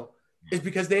deal. Is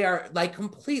because they are like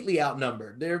completely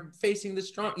outnumbered. They're facing the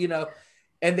strong, you know.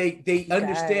 And they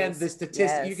understand the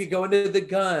statistics. Yes. You could go into the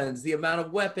guns, the amount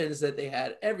of weapons that they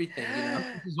had, everything, you know.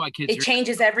 This is why kids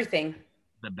changes everything.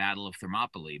 The Battle of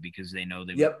Thermopylae, because they know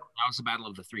that was the Battle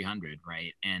of the 300,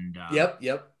 right? And yep.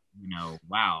 You know,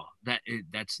 wow,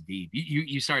 that's deep.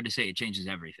 You started to say it changes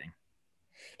everything.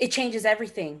 It changes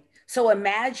everything. So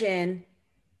imagine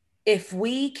if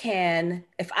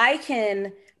I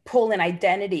can pull in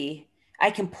identity,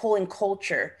 I can pull in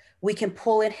culture, we can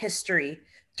pull in history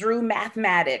through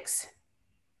mathematics,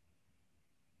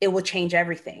 it will change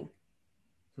everything.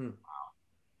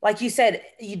 Like you said,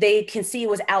 they can see it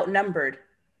was outnumbered.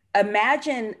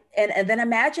 Imagine, and then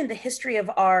imagine the history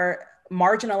of our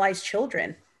marginalized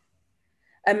children.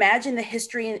 Imagine the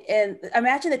history and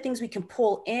imagine the things we can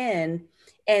pull in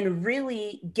and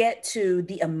really get to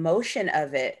the emotion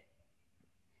of it.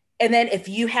 And then if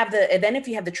you have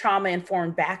the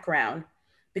trauma-informed background,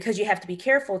 because you have to be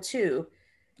careful too.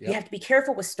 You have to be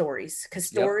careful with stories because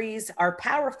stories are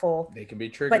powerful. They can be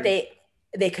triggering. But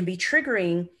they can be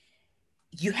triggering.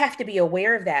 You have to be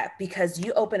aware of that because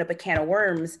you open up a can of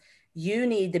worms. You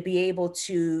need to be able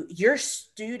to, your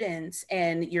students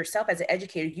and yourself as an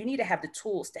educator, you need to have the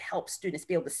tools to help students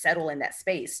be able to settle in that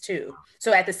space too.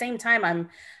 So at the same time,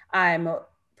 I'm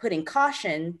putting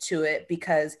caution to it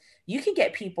because you can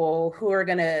get people who are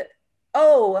gonna,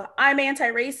 oh, I'm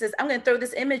anti-racist. I'm gonna throw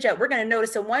this image up. We're gonna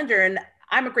notice and wonder, and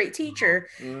I'm a great teacher,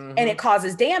 and it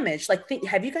causes damage. Like,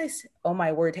 have you guys, oh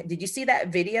my word, did you see that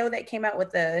video that came out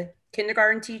with the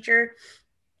kindergarten teacher?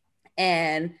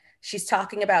 And she's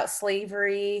talking about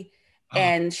slavery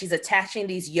and she's attaching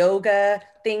these yoga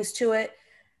things to it.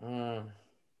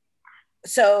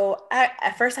 So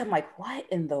at first I'm like, what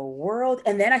in the world?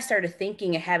 And then I started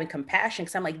thinking and having compassion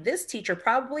because I'm like, this teacher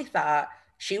probably thought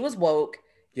she was woke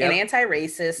and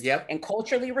anti-racist and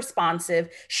culturally responsive.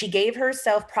 She gave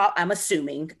herself, I'm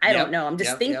assuming, I don't know. I'm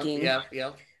just thinking.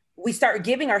 We start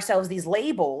giving ourselves these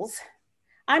labels.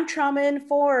 I'm trauma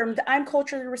informed. I'm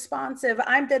culturally responsive.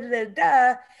 I'm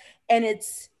da-da-da-da. And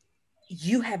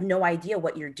you have no idea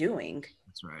what you're doing.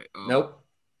 That's right. Oh. Nope.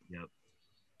 Yep.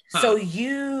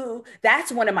 So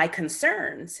that's one of my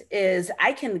concerns is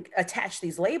I can attach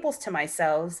these labels to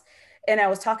myself. And I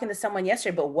was talking to someone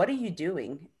yesterday, but what are you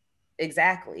doing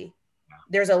exactly?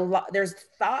 There's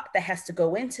thought that has to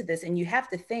go into this, and you have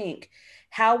to think,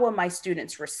 how will my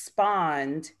students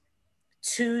respond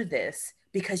to this?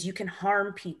 Because you can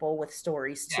harm people with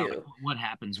stories too. What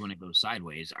happens when it goes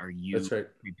sideways? Are you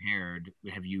prepared?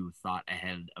 Have you thought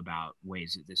ahead about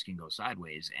ways that this can go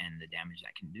sideways and the damage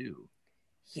that can do?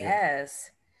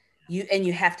 Yes.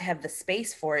 You have to have the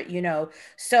space for it, you know.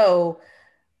 So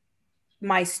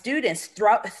my students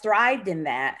thrived in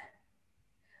that,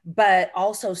 but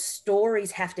also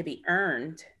stories have to be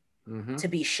earned to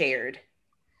be shared.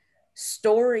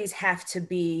 Stories have to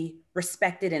be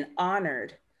respected and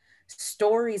honored.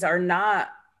 Stories are not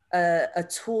a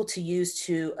tool to use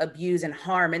to abuse and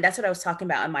harm. And that's what I was talking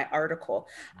about in my article.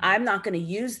 I'm not going to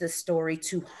use this story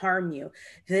to harm you.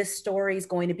 This story is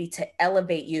going to be to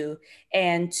elevate you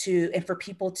and for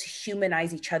people to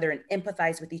humanize each other and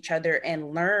empathize with each other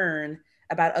and learn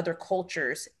about other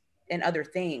cultures and other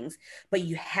things. But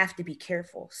you have to be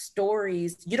careful.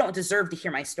 Stories, you don't deserve to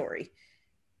hear my story.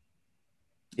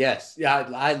 Yes. Yeah.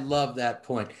 I love that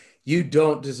point. You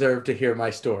don't deserve to hear my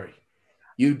story.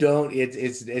 You don't,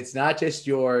 it's not just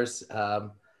yours.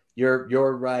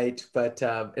 You're right. But,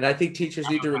 and I think teachers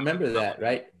need to remember that,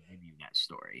 right? Give you that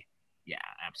story. Yeah,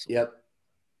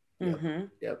 absolutely.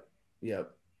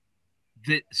 Yep.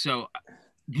 So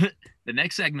the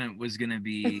next segment was going to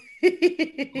be,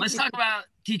 let's talk about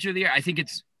Teacher of the Year. I think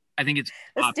it's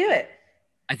let's do it.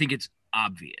 I think it's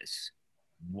obvious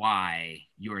why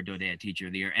you're a DODEA Teacher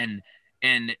of the Year.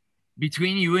 And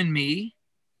between you and me,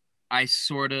 I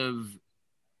sort of,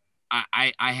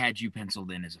 I had you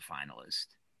penciled in as a finalist.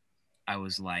 I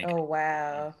was like, oh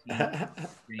wow,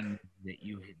 thing that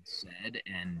you had said,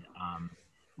 and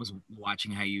was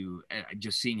watching how you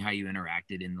just seeing how you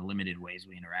interacted in the limited ways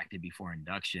we interacted before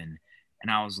induction,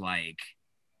 and I was like,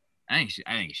 I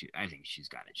think she's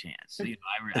got a chance. So, you know,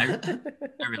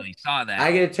 I really saw that.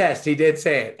 I get a test. He did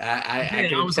say it.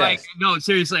 I was like, no,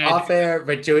 seriously. Off air,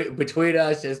 between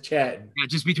us, just chatting. Yeah,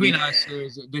 just between us.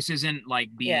 This isn't like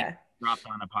being dropped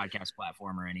on a podcast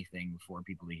platform or anything for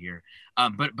people to hear.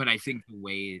 But I think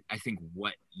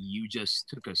what you just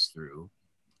took us through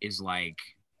is like,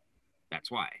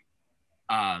 that's why.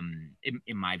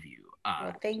 In my view.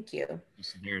 Well, thank you.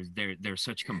 There's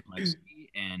such complexity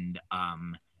and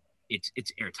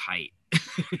it's airtight.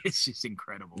 It's just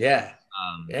incredible. Yeah.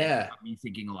 Me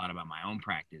thinking a lot about my own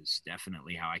practice,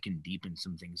 definitely how I can deepen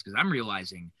some things, because I'm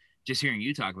realizing just hearing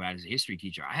you talk about it as a history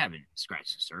teacher, I haven't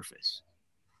scratched the surface.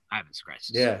 I haven't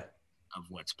scratched the surface of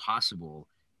what's possible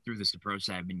through this approach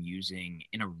that I've been using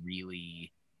in a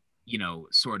really, you know,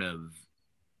 sort of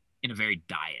in a very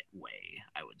diet way,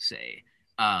 I would say.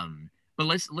 But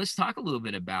let's talk a little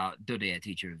bit about DODEA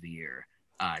Teacher of the Year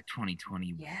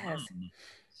 2021. Yes.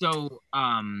 So,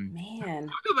 man,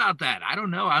 talk about that. I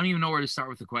don't know. I don't even know where to start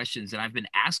with the questions, and I've been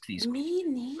asked these. Me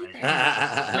neither.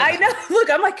 I know. Look,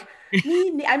 I'm like, I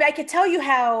mean, I can tell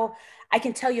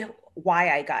you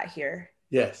why I got here.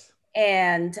 Yes.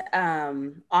 And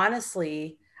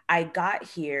honestly, I got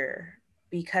here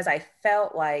because I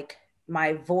felt like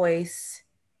my voice,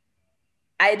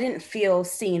 I didn't feel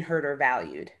seen, heard, or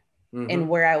valued in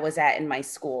where I was at in my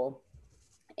school.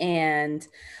 And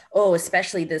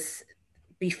especially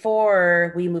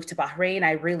before we moved to Bahrain,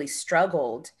 I really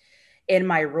struggled in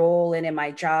my role and in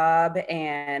my job.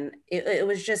 And it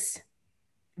was just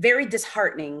very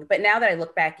disheartening. But now that I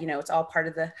look back, you know, it's all part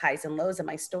of the highs and lows of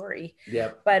my story.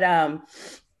 Yep. But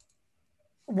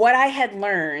what I had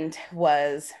learned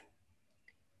was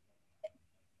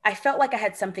I felt like I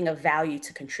had something of value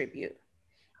to contribute.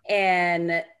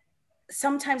 And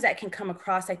sometimes that can come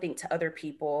across, I think, to other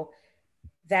people,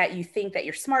 that you think that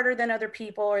you're smarter than other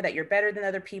people or that you're better than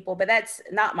other people, but that's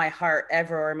not my heart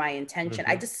ever or my intention.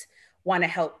 I just want to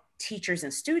help teachers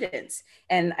and students,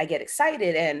 and I get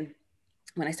excited. And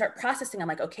when I start processing, I'm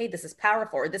like, okay, this is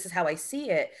powerful, or this is how I see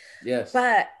it. Yes.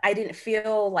 But I didn't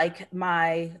feel like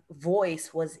my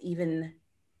voice was even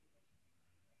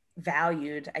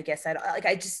valued. I guess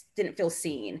I just didn't feel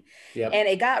seen. Yep. And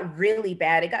it got really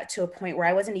bad. It got to a point where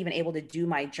I wasn't even able to do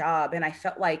my job. And I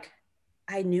felt like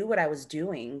I knew what I was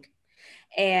doing.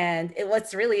 And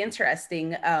what's really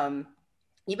interesting,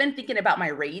 even thinking about my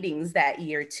ratings that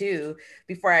year too,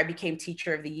 before I became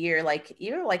Teacher of the Year, like,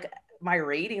 you know, like my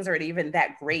ratings aren't even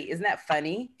that great. Isn't that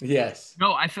funny? Yes.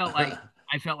 No, I felt like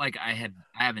I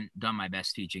haven't done my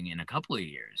best teaching in a couple of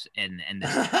years. And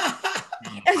this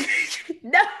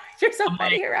no, you're so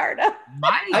funny, Gerardo.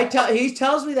 He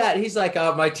tells me that. He's like,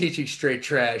 oh, my teaching straight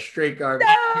trash, straight garbage.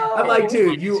 No. I'm like,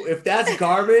 dude, if that's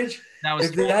garbage,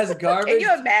 that's garbage, can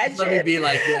you imagine? Let me be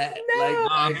like that.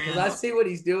 No. Because I see what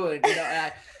he's doing. You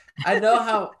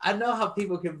know, I know how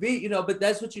people can be, you know, but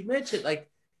that's what you mentioned, like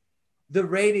the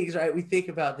ratings, right? We think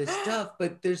about this stuff,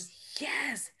 but there's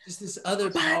just this other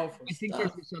powerful I think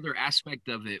stuff. there's this other aspect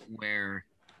of it where,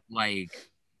 like,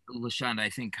 LaChanda, I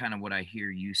think kind of what I hear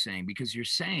you saying, because you're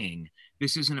saying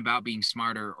this isn't about being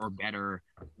smarter or better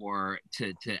or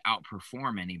to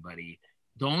outperform anybody.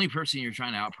 The only person you're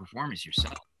trying to outperform is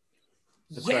yourself.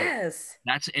 Yes.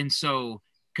 And so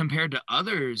compared to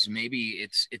others, maybe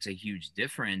it's a huge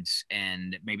difference,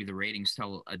 and maybe the ratings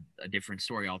tell a different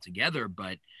story altogether.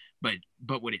 But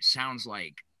what it sounds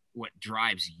like, what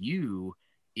drives you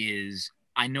is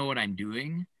I know what I'm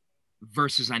doing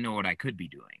versus I know what I could be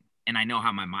doing, and I know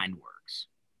how my mind works.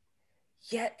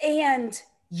 Yeah, and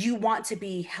you want to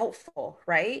be helpful,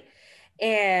 right?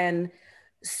 And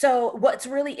so what's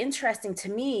really interesting to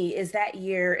me is that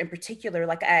year in particular,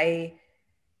 like I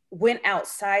went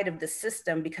outside of the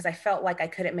system because I felt like I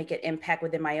couldn't make an impact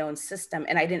within my own system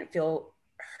and I didn't feel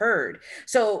heard.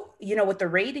 So, you know, with the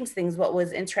ratings things, what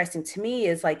was interesting to me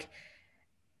is like,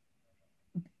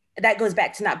 that goes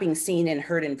back to not being seen and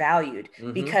heard and valued,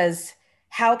 because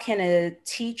how can a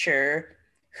teacher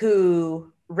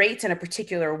who rates in a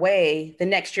particular way the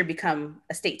next year become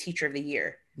a state teacher of the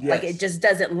year? Like it just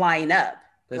doesn't line up.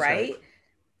 That's right?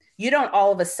 You don't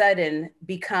all of a sudden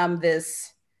become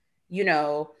this, you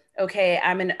know, okay,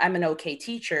 I'm an okay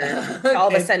teacher. All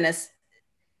of a sudden it's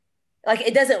like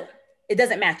it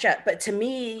doesn't match up. But to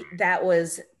me, that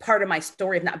was part of my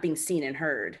story of not being seen and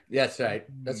heard. That's right.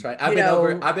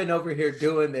 I've been over here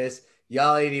doing this.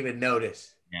 Y'all ain't even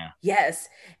noticed. Yeah. Yes.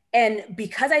 And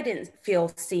because I didn't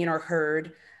feel seen or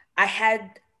heard, I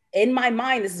had in my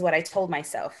mind, this is what I told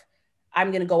myself.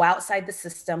 I'm going to go outside the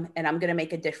system and I'm going to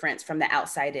make a difference from the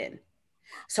outside in.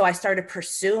 So I started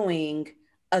pursuing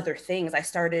other things. I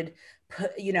started,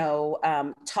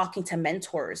 talking to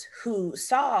mentors who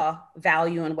saw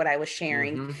value in what I was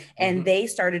sharing, and they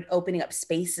started opening up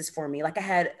spaces for me. Like I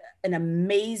had an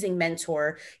amazing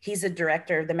mentor. He's the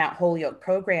director of the Mount Holyoke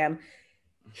program.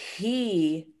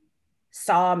 He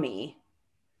saw me,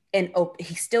 and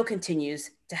he still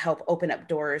continues to help open up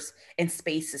doors and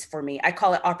spaces for me. I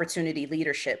call it opportunity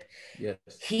leadership. Yes.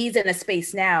 He's in a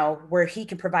space now where he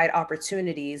can provide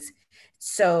opportunities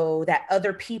so that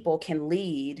other people can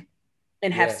lead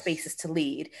and have spaces to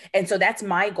lead. And so that's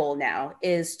my goal now,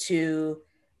 is to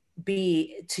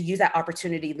use that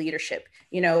opportunity leadership,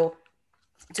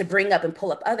 to bring up and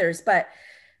pull up others. But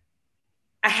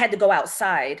I had to go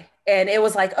outside, and it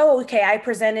was like, oh, okay, I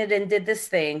presented and did this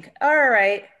thing. All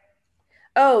right.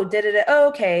 Oh, did it?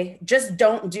 Okay. Just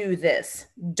don't do this.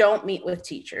 Don't meet with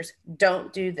teachers.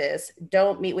 Don't do this.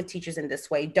 Don't meet with teachers in this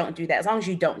way. Don't do that. As long as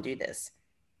you don't do this.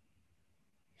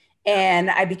 And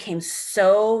I became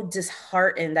so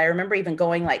disheartened. I remember even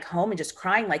going like home and just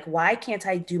crying, like, why can't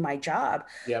I do my job?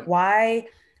 Yep.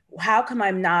 How come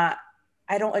I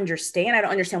don't understand. I don't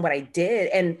understand what I did.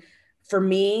 And for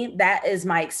me, that is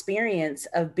my experience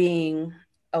of being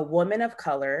a woman of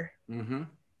color,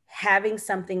 having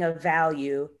something of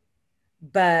value,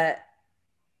 but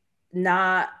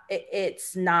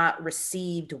it's not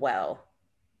received well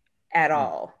at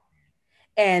all.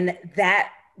 And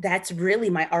that's really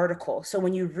my article. So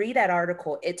when you read that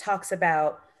article, it talks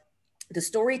about the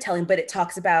storytelling, but it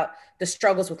talks about the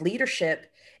struggles with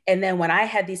leadership. And then when I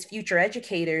had these future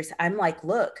educators, I'm like,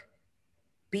 look,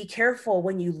 be careful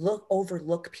when you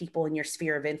overlook people in your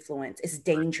sphere of influence. It's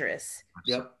dangerous.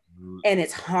 Yep. And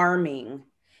it's harming.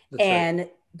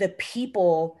 The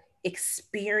people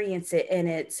experience it, and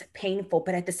it's painful.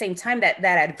 But at the same time, that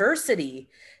adversity,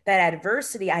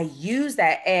 I use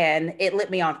that and it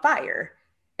lit me on fire.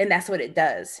 And that's what it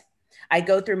does. I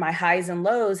go through my highs and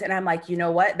lows, and I'm like, you know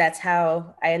what? That's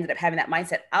how I ended up having that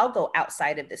mindset. I'll go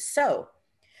outside of this. So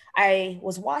I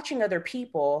was watching other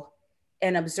people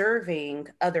and observing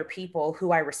other people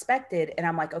who I respected. And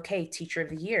I'm like, okay, teacher of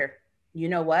the year, you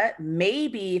know what?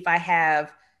 Maybe if I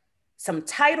have some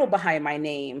title behind my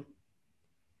name,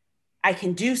 I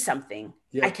can do something.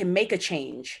 Yep. I can make a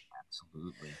change.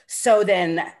 Absolutely. So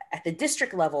then at the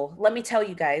district level, let me tell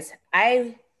you guys,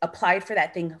 I applied for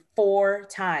that thing 4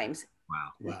 times.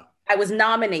 Wow. I was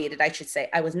nominated, I should say.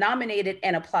 I was nominated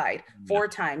and applied 4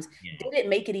 times. Yeah. Didn't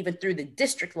make it even through the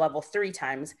district level 3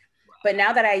 times. Wow. But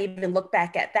now that I even look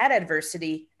back at that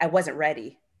adversity, I wasn't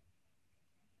ready.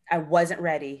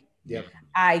 Yep.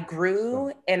 I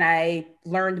grew and I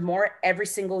learned more every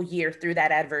single year through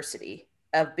that adversity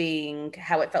of being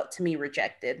how it felt to me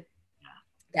rejected.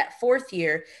 that 4th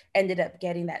year ended up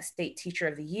getting that state teacher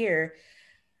of the year,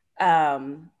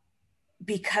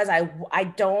 because I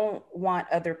don't want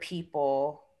other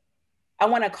people, I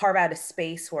want to carve out a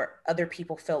space where other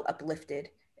people feel uplifted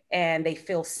and they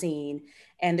feel seen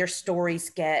and their stories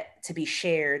get to be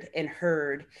shared and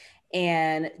heard,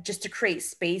 and just to create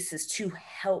spaces to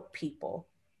help people,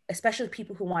 especially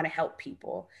people who want to help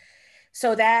people.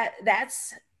 So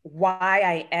that's why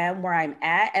I am where I'm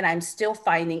at. And I'm still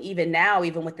finding, even now,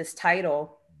 even with this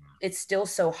title, it's still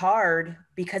so hard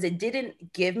because it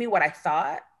didn't give me what I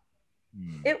thought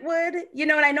it would,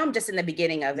 and I know I'm just in the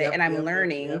beginning of it and I'm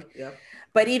learning.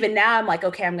 But even now I'm like,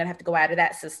 okay, I'm going to have to go out of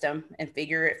that system and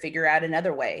figure out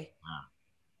another way.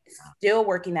 Still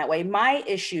working that way. My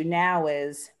issue now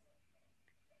is,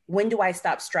 when do I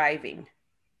stop striving?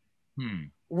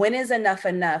 When is enough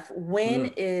enough?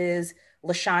 When is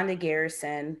LaChanda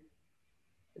Garrison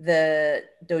the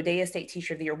DODEA State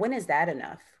Teacher of the Year? When is that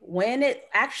enough? When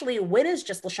is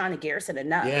just LaChanda Garrison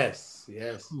enough? Yes.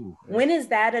 When is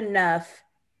that enough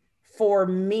for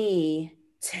me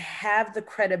to have the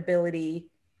credibility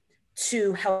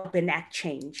to help enact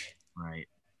change? Right.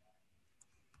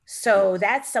 So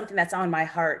that's something that's on my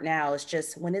heart now, is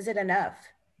just, when is it enough?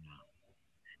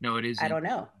 No, it isn't. I don't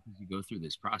know. You go through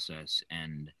this process,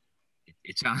 and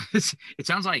it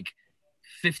sounds like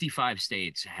 55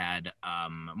 states had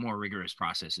more rigorous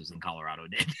processes than Colorado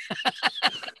did.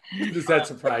 Does that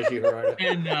surprise you, Gerardo?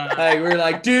 And we're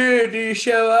like, dude, do you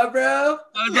show up, bro?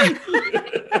 I was like,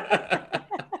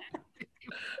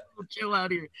 chill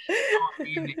out here. I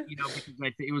mean, because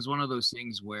it was one of those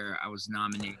things where I was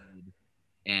nominated,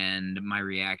 and my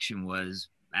reaction was,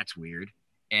 that's weird.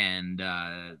 And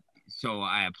so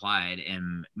I applied,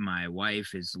 and my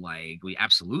wife is like, we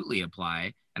absolutely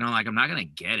apply. And I'm like, I'm not going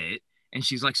to get it. And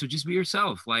she's like, so just be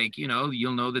yourself. Like,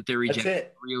 you'll know that they're rejecting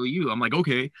real you. I'm like,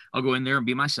 okay, I'll go in there and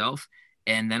be myself.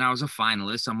 And then I was a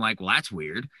finalist. I'm like, well, that's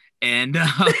weird. And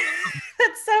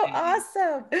that's so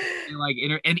awesome.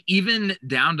 And even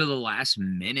down to the last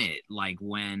minute, like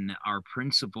when our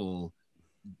principal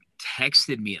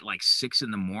texted me at like 6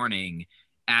 a.m.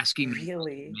 asking me to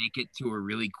make it to a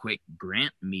really quick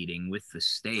grant meeting with the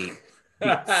state.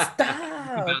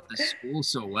 About the school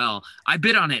so well. I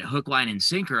bid on it hook, line, and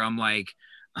sinker. I'm like,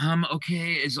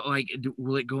 okay,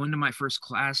 will it go into my first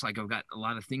class? Like, I've got a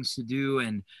lot of things to do,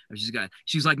 and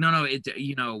she's like, no,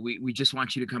 we just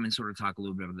want you to come and sort of talk a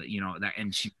little bit of that,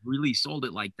 and she really sold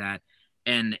it like that.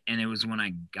 And it was when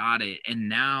I got it, and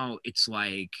now it's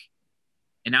like,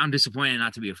 and now I'm disappointed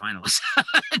not to be a finalist.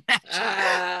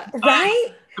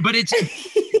 Right? But it's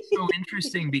so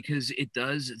interesting because it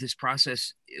does this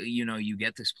process, you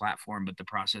get this platform, but the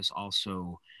process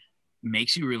also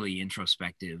makes you really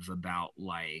introspective about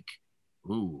like,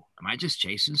 ooh, am I just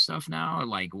chasing stuff now?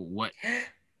 Like, what?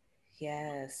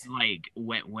 Yes. Like,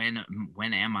 when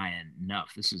am I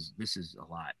enough? This is a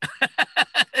lot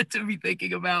to be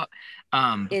thinking about.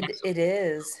 It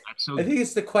is. I think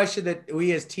it's the question that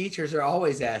we as teachers are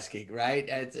always asking, right?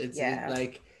 It's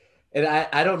like, and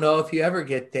I don't know if you ever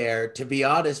get there, to be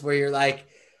honest, where you're like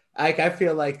I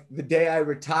feel like the day I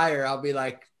retire, I'll be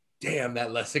like, damn,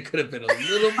 that lesson could have been a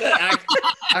little bit.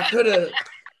 I could have,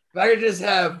 if I could just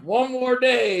have one more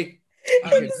day.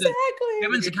 Exactly.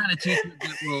 Kevin's the kind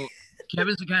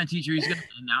of teacher he's going to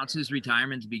announce his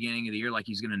retirement at the beginning of the year. Like,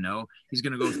 he's going to know he's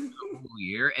going to go through the whole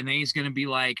year, and then he's going to be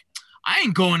like, I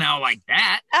ain't going out like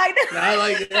that. I know. Not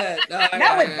like that.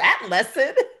 Not with that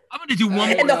lesson. I'm going to do one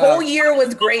more. And the whole year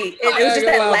was great. It was just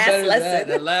that last lesson.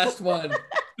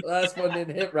 The last one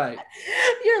didn't hit right.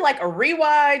 You're like, a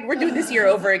rewind. We're doing this year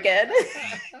over again.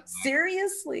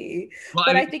 Seriously. Well,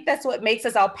 but I think that's what makes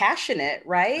us all passionate,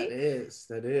 right? That is.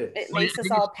 It makes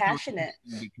us all passionate.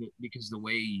 Because the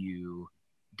way you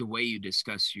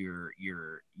discuss your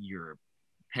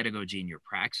pedagogy and your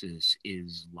praxis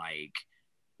is like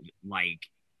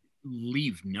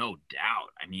leave no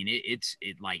doubt. I mean, it's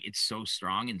so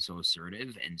strong and so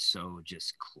assertive and so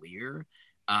just clear.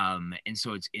 And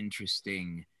so it's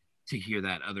interesting to hear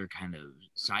that other kind of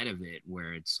side of it,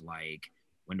 where it's like,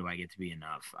 when do I get to be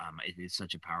enough? It's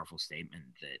such a powerful statement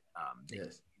that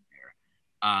yes. There.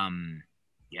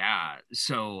 Yeah.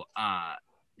 So,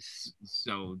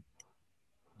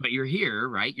 but you're here,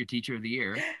 right? You're Teacher of the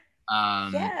Year.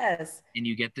 Yes. And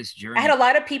you get this journey. I had a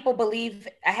lot of people believe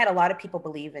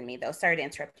in me, though. Sorry to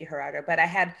interrupt you, Gerardo, but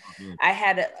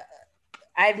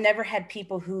I've never had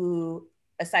people who,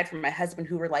 aside from my husband,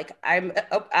 who were like, I'm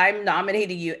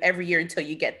nominating you every year until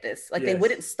you get this. Like, yes. They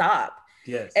wouldn't stop.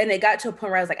 Yes. And it got to a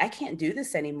point where I was like, I can't do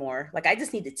this anymore. Like, I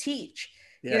just need to teach.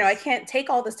 Yes. I can't take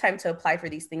all this time to apply for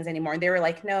these things anymore. And they were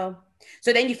like, no,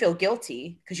 So then you feel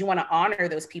guilty because you want to honor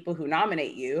those people who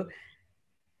nominate you.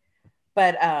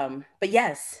 But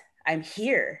yes, I'm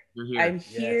here. You're here. I'm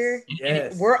here.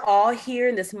 Yes. We're all here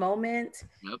in this moment.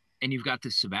 Yep. And you've got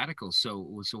this sabbatical. So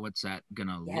what's that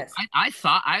gonna look? Yes. I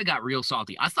thought, I got real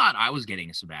salty. I thought I was getting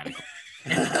a sabbatical.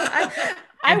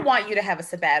 I want you to have a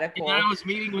sabbatical. And I was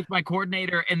meeting with my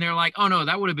coordinator, and they're like, "Oh no,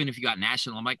 that would have been if you got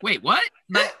national." I'm like, "Wait, what?"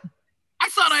 Like, I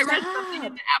thought I read something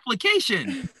in the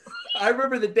application. I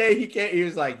remember the day he came. He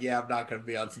was like, "Yeah, I'm not going to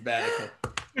be on sabbatical."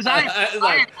 Because I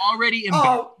had already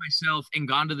embarrassed myself and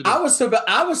gone to the. I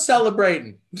was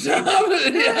celebrating. We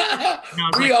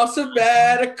on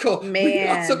sabbatical. Man. We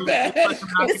on sabbatical.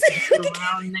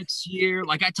 Around next year,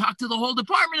 like I talked to the whole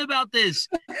department about this.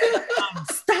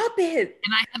 Stop it!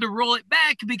 And I had to roll it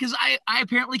back because I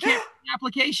apparently can't read the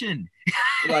application.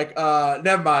 Like,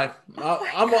 never mind.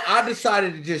 I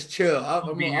decided to just chill.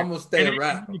 I'm gonna stay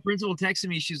around. The principal texted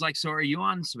me. She's like, "So are you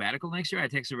on sabbatical next year?" I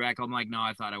texted her back. I'm like, "No,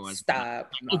 I thought I was." Stop.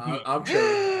 No, I'm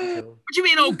chilling. What do you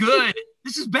mean? Oh, good.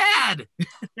 This is bad.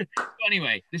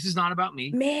 Anyway, this is not about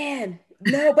me. Man,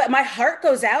 no, but my heart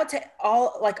goes out to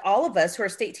all of us who are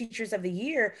state teachers of the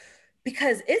year,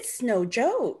 because it's no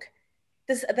joke.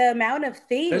 The amount of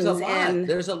things. There's a lot.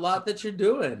 There's a lot that you're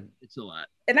doing. It's a lot.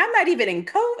 And I'm not even in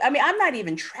COVID. I mean, I'm not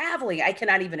even traveling. I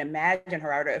cannot even imagine,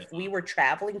 Gerardo, if we were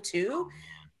traveling too.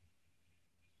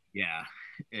 Yeah.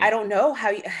 I don't know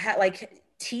how like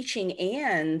teaching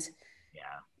and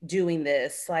doing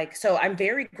this. Like, so I'm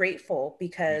very grateful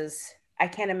because I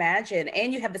can't imagine.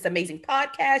 And you have this amazing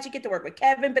podcast. You get to work with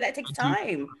Kevin, but that takes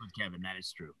time. With Kevin, that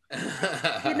is true.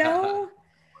 You know?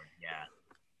 Yeah.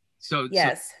 So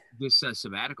yes. So this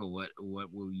sabbatical, what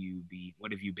will you be?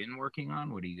 What have you been working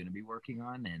on? What are you going to be working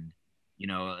on? And you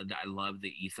know, I love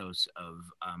the ethos of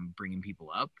bringing people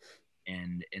up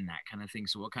and that kind of thing.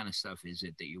 So what kind of stuff is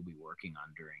it that you'll be working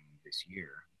on during this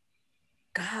year?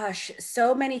 Gosh,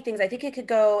 so many things. I think it could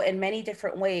go in many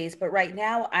different ways, but right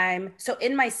now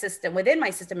within my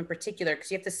system in particular,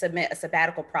 because you have to submit a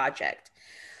sabbatical project.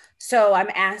 So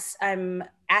I'm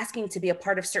asking to be a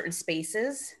part of certain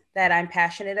spaces that I'm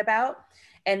passionate about.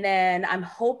 And then I'm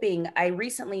hoping, I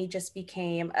recently just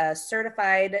became a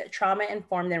certified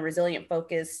trauma-informed and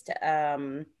resilient-focused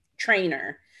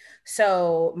trainer.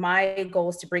 So my goal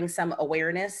is to bring some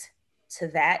awareness to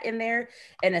that in there.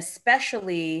 And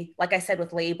especially, like I said,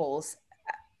 with labels,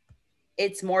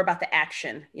 it's more about the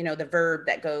action, you know, the verb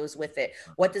that goes with it.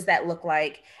 What does that look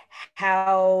like?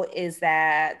 How is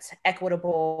that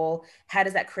equitable? How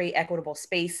does that create equitable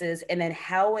spaces? And then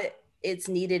how it's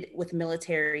needed with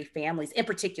military families in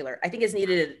particular. I think it's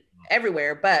needed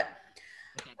everywhere, but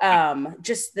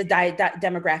just the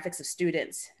demographics of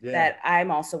students that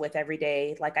I'm also with every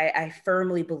day. Like I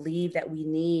firmly believe that we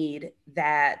need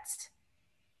that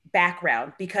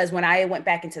background, because when I went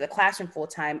back into the classroom full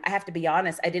time, I have to be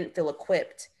honest, I didn't feel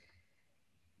equipped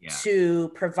to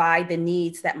provide the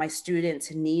needs that my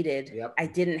students needed. I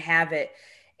didn't have it.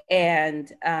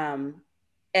 And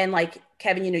like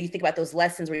Kevin, you know, you think about those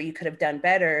lessons where you could have done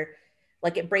better.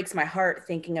 Like it breaks my heart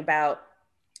thinking about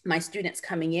my students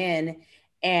coming in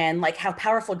and like how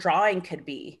powerful drawing could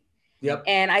be.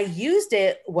 And I used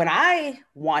it when I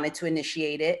wanted to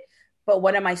initiate it. But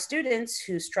one of my students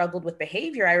who struggled with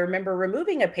behavior, I remember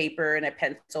removing a paper and a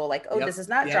pencil, like, oh, this is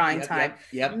not drawing time.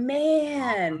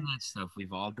 Man. That stuff.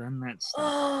 We've all done that stuff.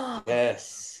 Oh,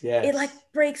 yes. It like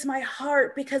breaks my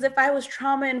heart, because if I was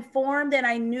trauma informed and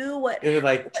I knew what it would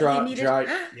like draw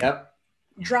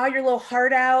your little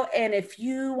heart out. And if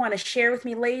you want to share with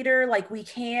me later, like we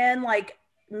can, like,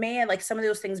 man, like some of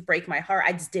those things break my heart.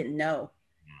 I just didn't know.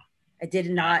 I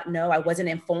did not know. I wasn't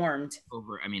informed.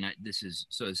 This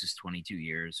is 22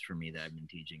 years for me that I've been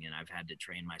teaching, and I've had to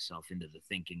train myself into the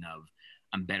thinking of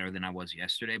I'm better than I was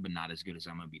yesterday, but not as good as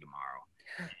I'm going to be tomorrow.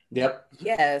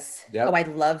 Yes. Oh, I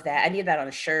love that. I need that on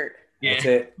a shirt. That's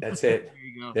it.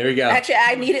 There you go. Actually,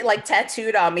 I need it like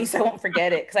tattooed on me so I won't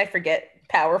forget it, because I forget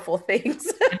powerful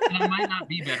things. And I might not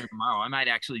be better tomorrow. I might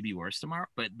actually be worse tomorrow,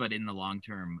 but in the long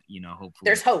term, you know, hopefully.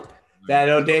 There's hope. That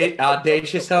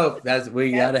audacious hope.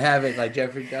 We got to have it, like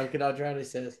Jeffrey Duncan Andrade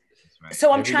says. Right.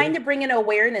 So I'm trying to bring an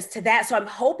awareness to that. So I'm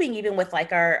hoping even with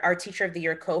like our Teacher of the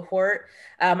Year cohort,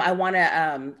 I want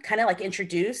to kind of like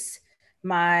introduce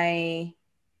my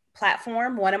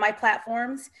platform, one of my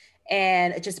platforms,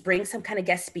 and just bring some kind of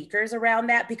guest speakers around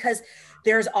that, because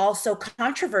there's also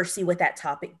controversy with that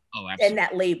topic and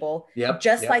that label,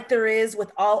 like there is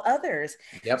with all others.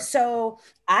 So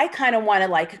I kind of want to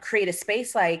like create a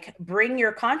space, like bring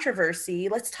your controversy.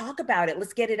 Let's talk about it.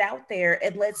 Let's get it out there.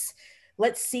 And let's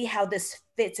see how this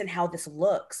fits and how this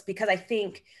looks, because I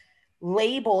think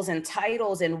labels and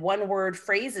titles and one word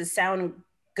phrases sound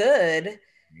good.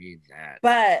 Need that.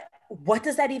 But what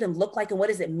does that even look like, and what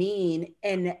does it mean,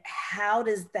 and how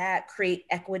does that create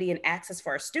equity and access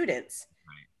for our students?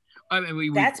 Right. I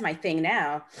mean, that's my thing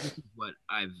now. This is what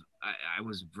I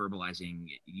was verbalizing,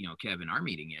 Kevin, our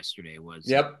meeting yesterday was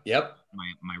Yep.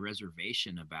 my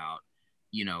reservation about,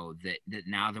 that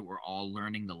now that we're all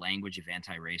learning the language of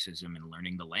anti-racism and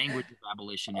learning the language of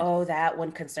abolitionism. Oh, that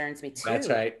one concerns me too. That's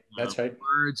right. That's right.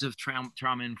 Words of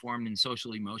trauma informed and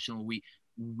social emotional. We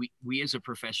as a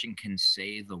profession can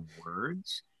say the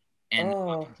words, and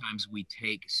oftentimes we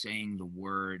take saying the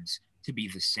words to be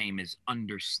the same as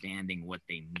understanding what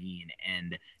they mean,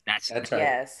 and that's right.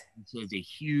 Yes, it's a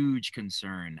huge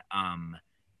concern. And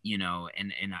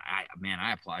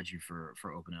I applaud you for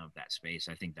opening up that space.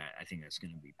 I think that's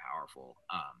going to be powerful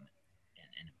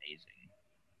and amazing.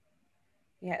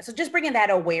 Yeah, so just bringing that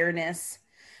awareness,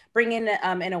 bringing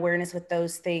an awareness with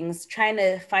those things, trying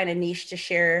to find a niche to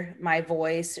share my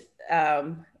voice.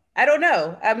 I don't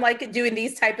know. I'm like doing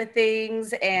these type of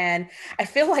things, and I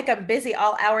feel like I'm busy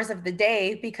all hours of the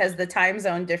day because the time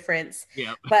zone difference.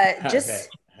 Yeah. But just,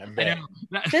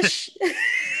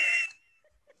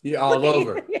 you're all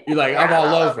over. You're like, I'm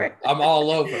all over. I'm all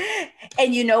over.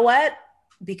 And you know what?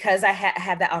 Because I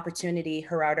have that opportunity,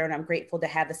 Gerardo, and I'm grateful to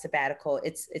have the sabbatical.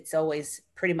 It's always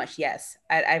pretty much yes.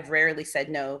 I've rarely said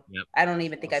no. Yep. I don't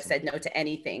even think I've said no to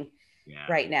anything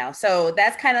right now. So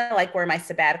that's kind of like where my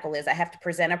sabbatical is. I have to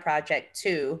present a project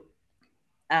to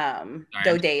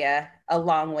DODEA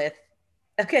along with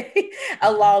that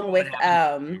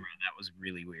was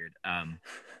really weird.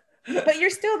 But you're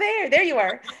still there. There you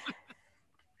are.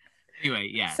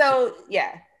 Anyway, yeah. So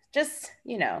yeah. Just,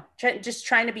 just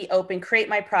trying to be open, create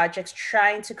my projects,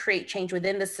 trying to create change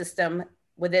within the system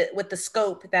with the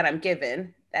scope that I'm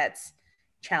given. That's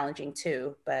challenging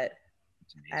too, but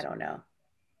I don't know.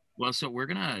 Well, so we're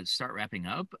gonna start wrapping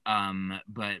up.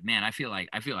 But man, I feel like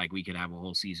we could have a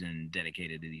whole season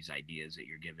dedicated to these ideas that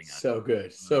you're giving us. So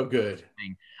good, so good.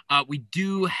 We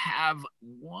do have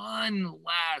one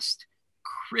last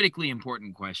critically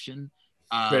important question.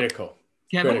 Critical.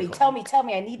 Kevin, tell me,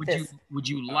 I need this. Would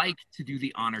you like to do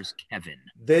the honors, Kevin?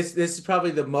 This is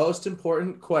probably the most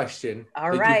important question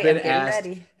that you've been asked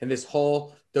in this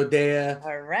whole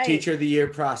DODEA Teacher of the Year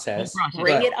process.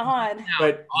 Bring it on.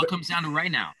 But all comes down to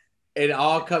right now. It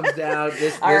all comes down.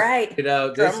 This is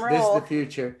the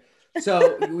future.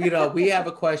 So, we have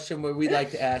a question where we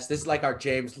like to ask. This is like our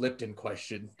James Lipton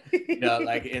question,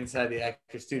 like inside the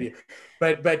actor studio.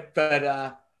 But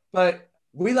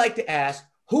we like to ask,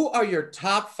 who are your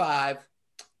top 5?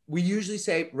 We usually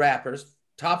say rappers,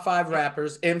 top 5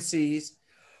 rappers, MCs,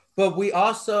 but we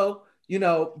also,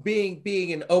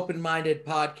 being an open-minded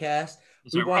podcast,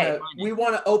 we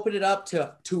want to open it up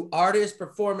to artists,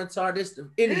 performance artists of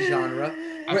any genre,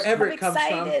 wherever it comes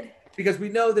from, because we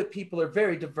know that people are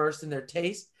very diverse in their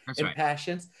taste and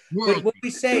passions. But when we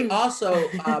say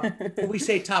when we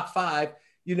say top 5,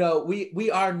 we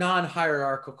are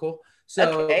non-hierarchical.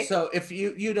 So if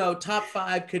you top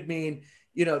 5 could mean,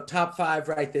 top 5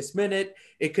 right this minute.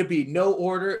 It could be no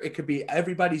order. It could be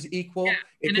everybody's equal. Yeah.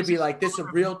 It could be like this a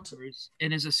real.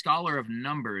 And as a scholar of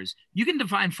numbers, you can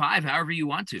define 5 however you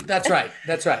want to. That's right.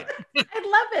 That's right. I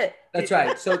love it. That's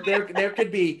right. So there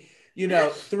could be,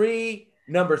 3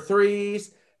 number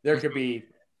 3s. There could be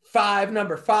 5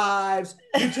 number 5s.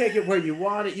 You take it where you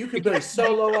want it. You could be a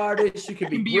solo artist. You could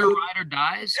be your ride or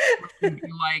dies. It can be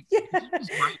like, this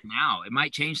is right now. It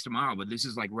might change tomorrow, but this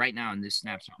is like right now in this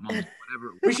snapshot moment,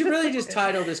 whatever. We should really just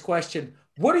title this question,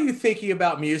 what are you thinking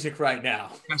about music right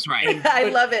now? That's right. I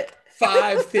love it.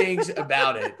 5 things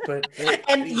about it.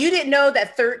 And you didn't know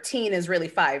that 13 is really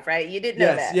 5, right? You didn't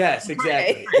know that. Yes,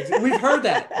 exactly. We've heard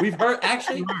that. We've heard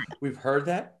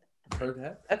that.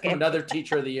 Okay. From another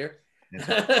Teacher of the Year.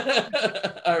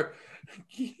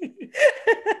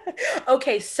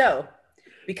 Okay, so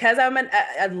because I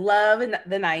love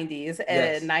the 90s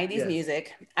and 90s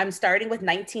music, I'm starting with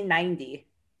 1990.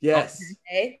 Yes.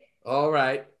 Okay. All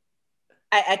right.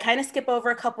 I kind of skip over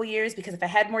a couple years because if I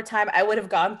had more time, I would have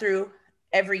gone through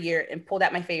every year and pulled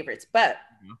out my favorites. But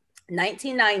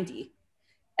 1990,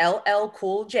 LL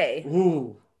Cool J.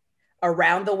 Ooh.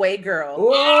 Around the Way Girl.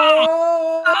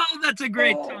 Oh, that's a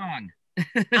great song.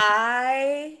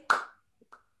 I,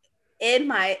 in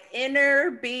my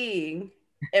inner being,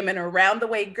 am an around the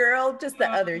way girl. Just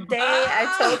the other day,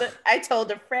 I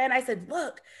told a friend, I said,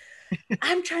 look,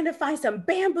 I'm trying to find some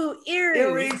bamboo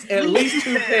earrings. At least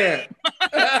 2 pair.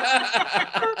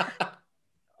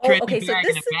 Okay, so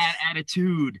this is a bad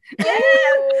attitude. Yeah,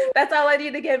 that's all I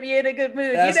need to get me in a good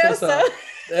mood. That's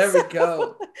There we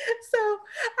go. So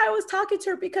I was talking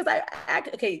to her because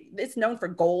it's known for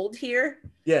gold here.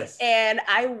 Yes. And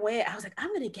I was like, I'm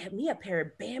going to get me a pair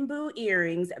of bamboo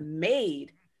earrings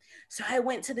made. So I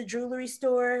went to the jewelry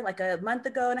store like a month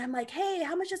ago and I'm like, hey,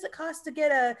 how much does it cost to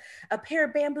get a pair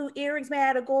of bamboo earrings made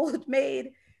out of gold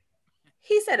made?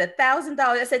 He said $1,000.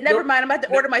 I said, never mind. I'm about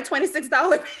to order my $26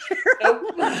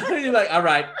 pair. You're like, all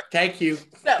right. Thank you.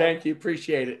 So, thank you.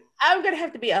 Appreciate it. I'm going to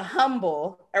have to be a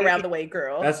humble around the way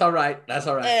girl. That's all right. That's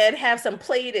all right. And have some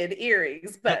plated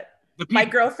earrings. But my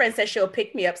girlfriend says she'll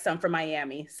pick me up some from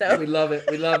Miami. So we love it.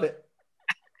 We love it.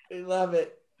 We love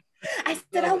it. I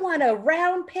said, I want a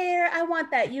round pair. I want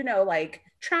that, like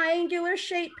triangular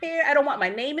shaped pair. I don't want my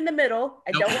name in the middle.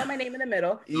 I don't want my name in the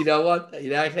middle. You don't want,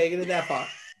 you're not taking it that far.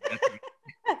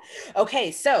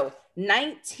 Okay, so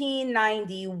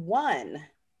 1991,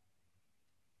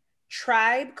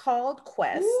 Tribe Called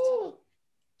Quest. Ooh.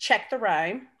 Check the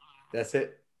rhyme. That's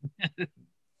it.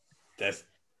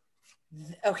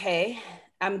 Okay,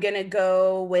 I'm gonna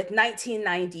go with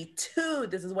 1992.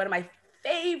 This is one of my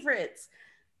favorites.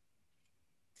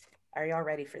 Are y'all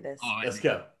ready for this? Oh, let's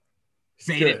go.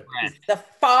 The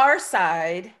Far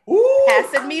Side. Ooh.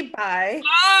 Passing Me By.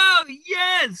 Oh,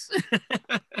 yes.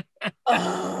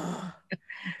 Oh.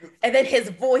 And then his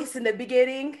voice in the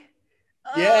beginning.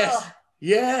 Yes. Oh.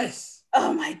 Yes.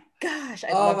 Oh my gosh.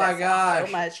 I love that song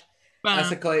so much.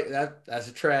 That's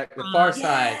a track. The Far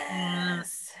Side.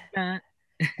 Yes.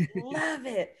 Love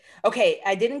it. Okay,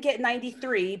 I didn't get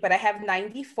 93, but I have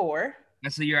 94.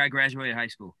 That's the year I graduated high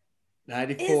school.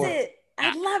 94. Is it?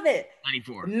 I love it.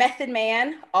 94. Method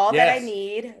Man, All That I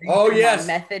Need. Oh, yes.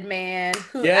 Method Man.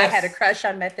 I had a crush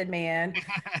on Method Man.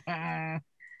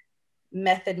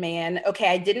 Method Man. Okay,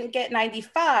 I didn't get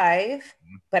 95,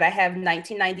 but I have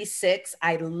 1996.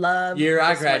 I love year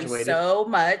I graduated so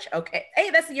much. Okay.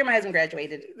 Hey, that's the year my husband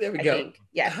graduated. There we go. Think.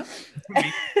 Yeah.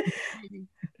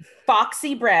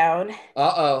 Foxy Brown.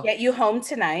 Get You Home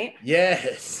Tonight.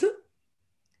 Yes.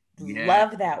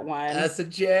 Love that one. That's a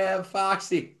jam,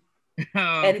 Foxy.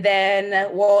 And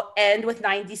then we'll end with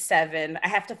 97. I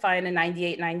have to find a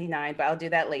 98, 99, but I'll do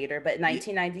that later. But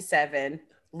 1997,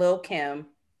 Lil' Kim,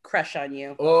 Crush on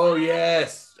You. Oh,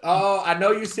 yes. Oh, I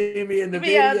know you see me in the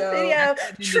video.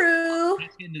 True.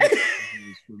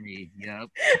 For me. Yep.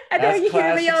 I know you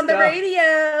hear me on the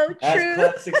radio. True.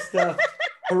 That's classic stuff.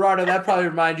 Gerardo, that probably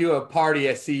reminds you of a party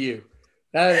at CU.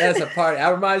 That's a party. That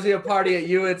reminds me of a party at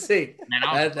UNC. Man,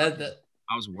 I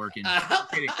was working.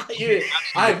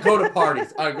 I go to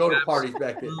parties. I go to parties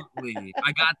back then. Absolutely.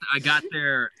 I got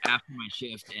there after my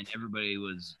shift, and everybody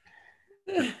was.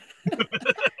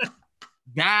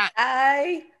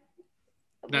 I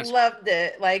loved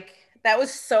it. Like, that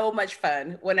was so much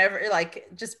fun. Whenever, like,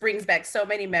 it just brings back so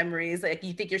many memories. Like,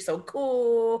 you think you're so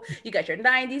cool. You got your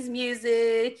 90s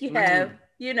music. You have,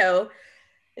 it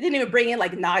didn't even bring in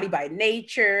like Naughty by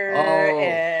Nature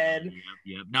and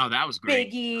yep. No, that was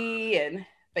great. Biggie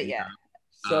but yeah.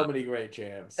 So many great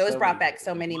jams. Those brought back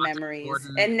so many memories.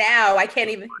 Jordan. And now I can't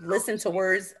even listen to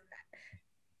words.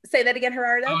 Say that again,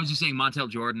 Gerardo. I was just saying Montel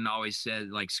Jordan always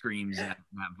said, like, screams that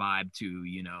vibe to,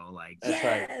 like. That's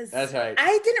right. That's right.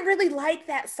 I didn't really like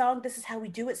that song, This Is How We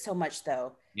Do It, so much,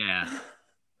 though. Yeah.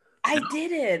 I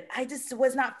didn't. I just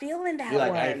was not feeling that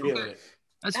one. I ain't feeling it.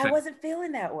 I wasn't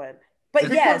feeling that one. But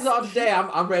if it comes on today,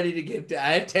 I'm ready to get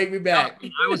that. Take me back.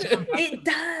 It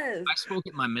does. I spoke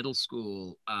at my middle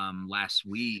school last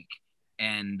week,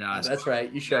 and that's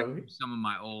right. You showed me some of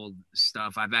my old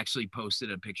stuff. I've actually posted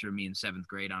a picture of me in 7th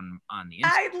grade on the Instagram.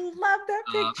 I love that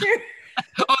picture.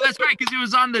 Oh, that's right, because it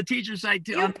was on the teacher site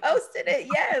too. You posted it,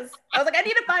 yes. I was like, I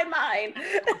need to find mine.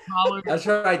 That's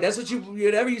right. That's what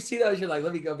whenever you see those, you're like,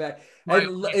 let me go back. Right.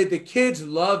 And the kids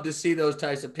love to see those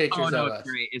types of pictures of us.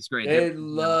 It's great. They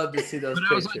love to see those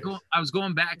pictures. I was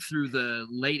going back through the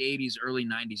late 80s, early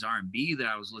 90s R&B that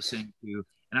I was listening to,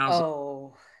 and I was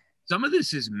like, some of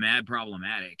this is mad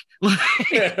problematic.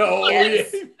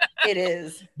 Yes, it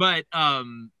is. But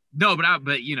no, but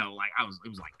it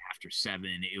was like After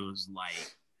 7. It was like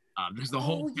there's the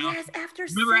whole After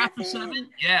 7. Remember After 7?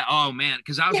 Yeah. Oh man,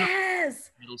 because I was in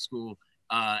middle school.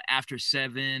 After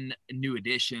 7, New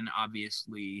Edition,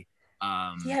 obviously.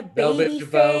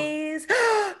 Babyface.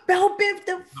 Belle Biv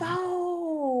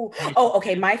DeVoe. Oh,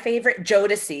 okay. My favorite,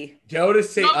 Jodeci.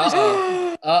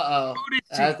 Uh-oh.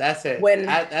 That's it. When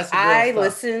I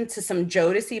listen to some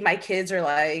Jodeci, my kids are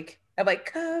like, I'm like,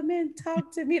 come and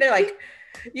talk to me. They're like,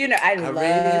 I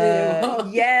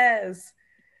love. Yes.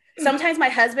 Sometimes my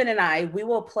husband and we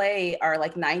will play our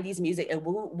like 90s music and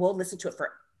we'll listen to it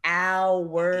for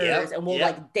hours, and we'll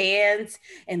like dance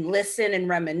and listen and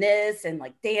reminisce and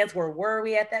like dance. Where were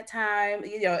we at that time?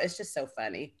 You know, it's just so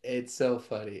funny. It's so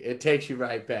funny. It takes you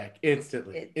right back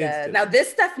instantly. Now this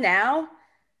stuff now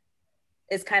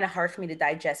is kind of hard for me to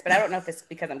digest, but I don't know if it's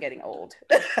because I'm getting old.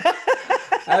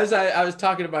 I was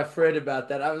talking to my friend about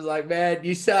that. I was like, man,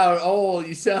 you sound old.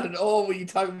 You sounded old when you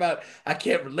talking about, I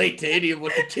can't relate to any of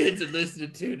what the kids are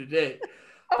listening to today.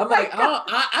 I'm like,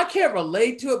 I can't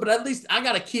relate to it, but at least I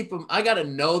got to keep them. I got to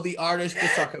know the artist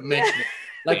just so I can mention it.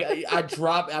 Like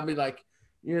I mean, like,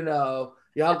 you know,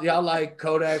 y'all like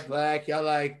Kodak Black. Y'all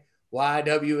like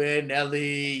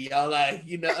YWNLE. Y'all like,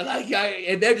 you know, like,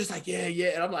 and they're just like, yeah.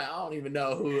 And I'm like, I don't even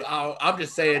know who. I'm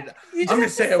just saying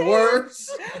words.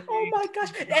 Oh my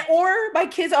gosh. Or my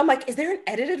kids, I'm like, is there an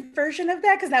edited version of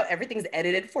that? Because now everything's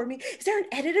edited for me. Is there an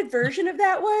edited version of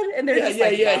that one? And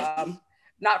they're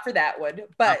not for that one.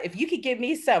 But if you could give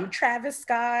me some Travis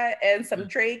Scott and some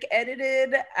Drake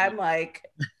edited, I'm like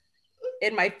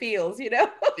in my feels, you know?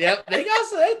 Yep. They got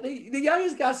some, the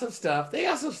youngest got some stuff. They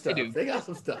got some stuff. They got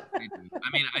some stuff. They do. I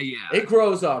mean, it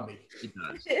grows on me. It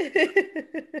does.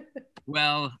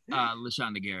 Well,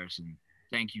 LaChanda Garrison,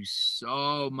 thank you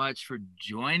so much for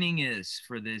joining us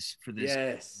for this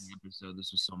episode.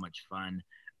 This was so much fun.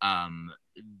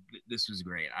 This was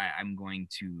great. I'm going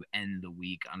to end the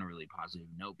week on a really positive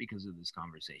note because of this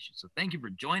conversation. So thank you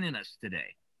for joining us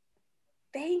today.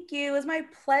 Thank you. It was my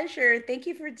pleasure. Thank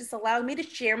you for just allowing me to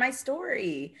share my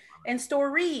story and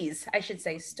stories. I should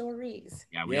say stories.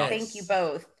 Yeah, thank you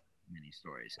both. Many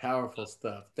stories. Powerful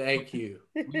stuff. Thank you.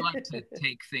 We like to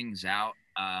take things out.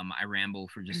 I ramble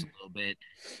for just a little bit,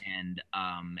 and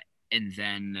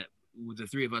then the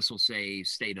three of us will say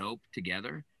 "stay dope"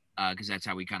 together. Because that's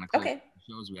how we kind of close the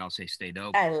shows. We all say "stay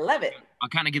dope." I love it. I'll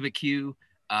kind of give a cue,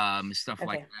 stuff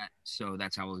like that. So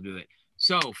that's how we'll do it.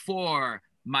 So for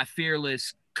my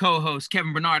fearless co-host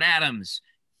Kevin Bernard Adams,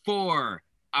 for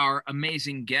our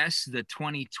amazing guest, the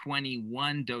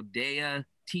 2021 DODEA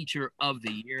Teacher of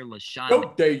the Year,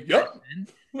 LaChanda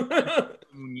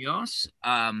Munoz,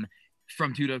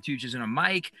 from Two Dope Teachers and a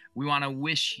Mic, we want to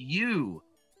wish you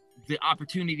the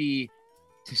opportunity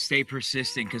to stay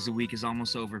persistent, because the week is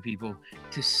almost over, people.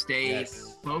 To stay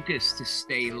focused, to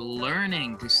stay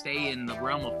learning, to stay in the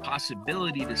realm of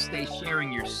possibility, to stay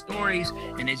sharing your stories.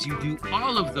 And as you do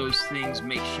all of those things,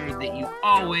 make sure that you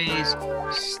always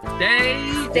stay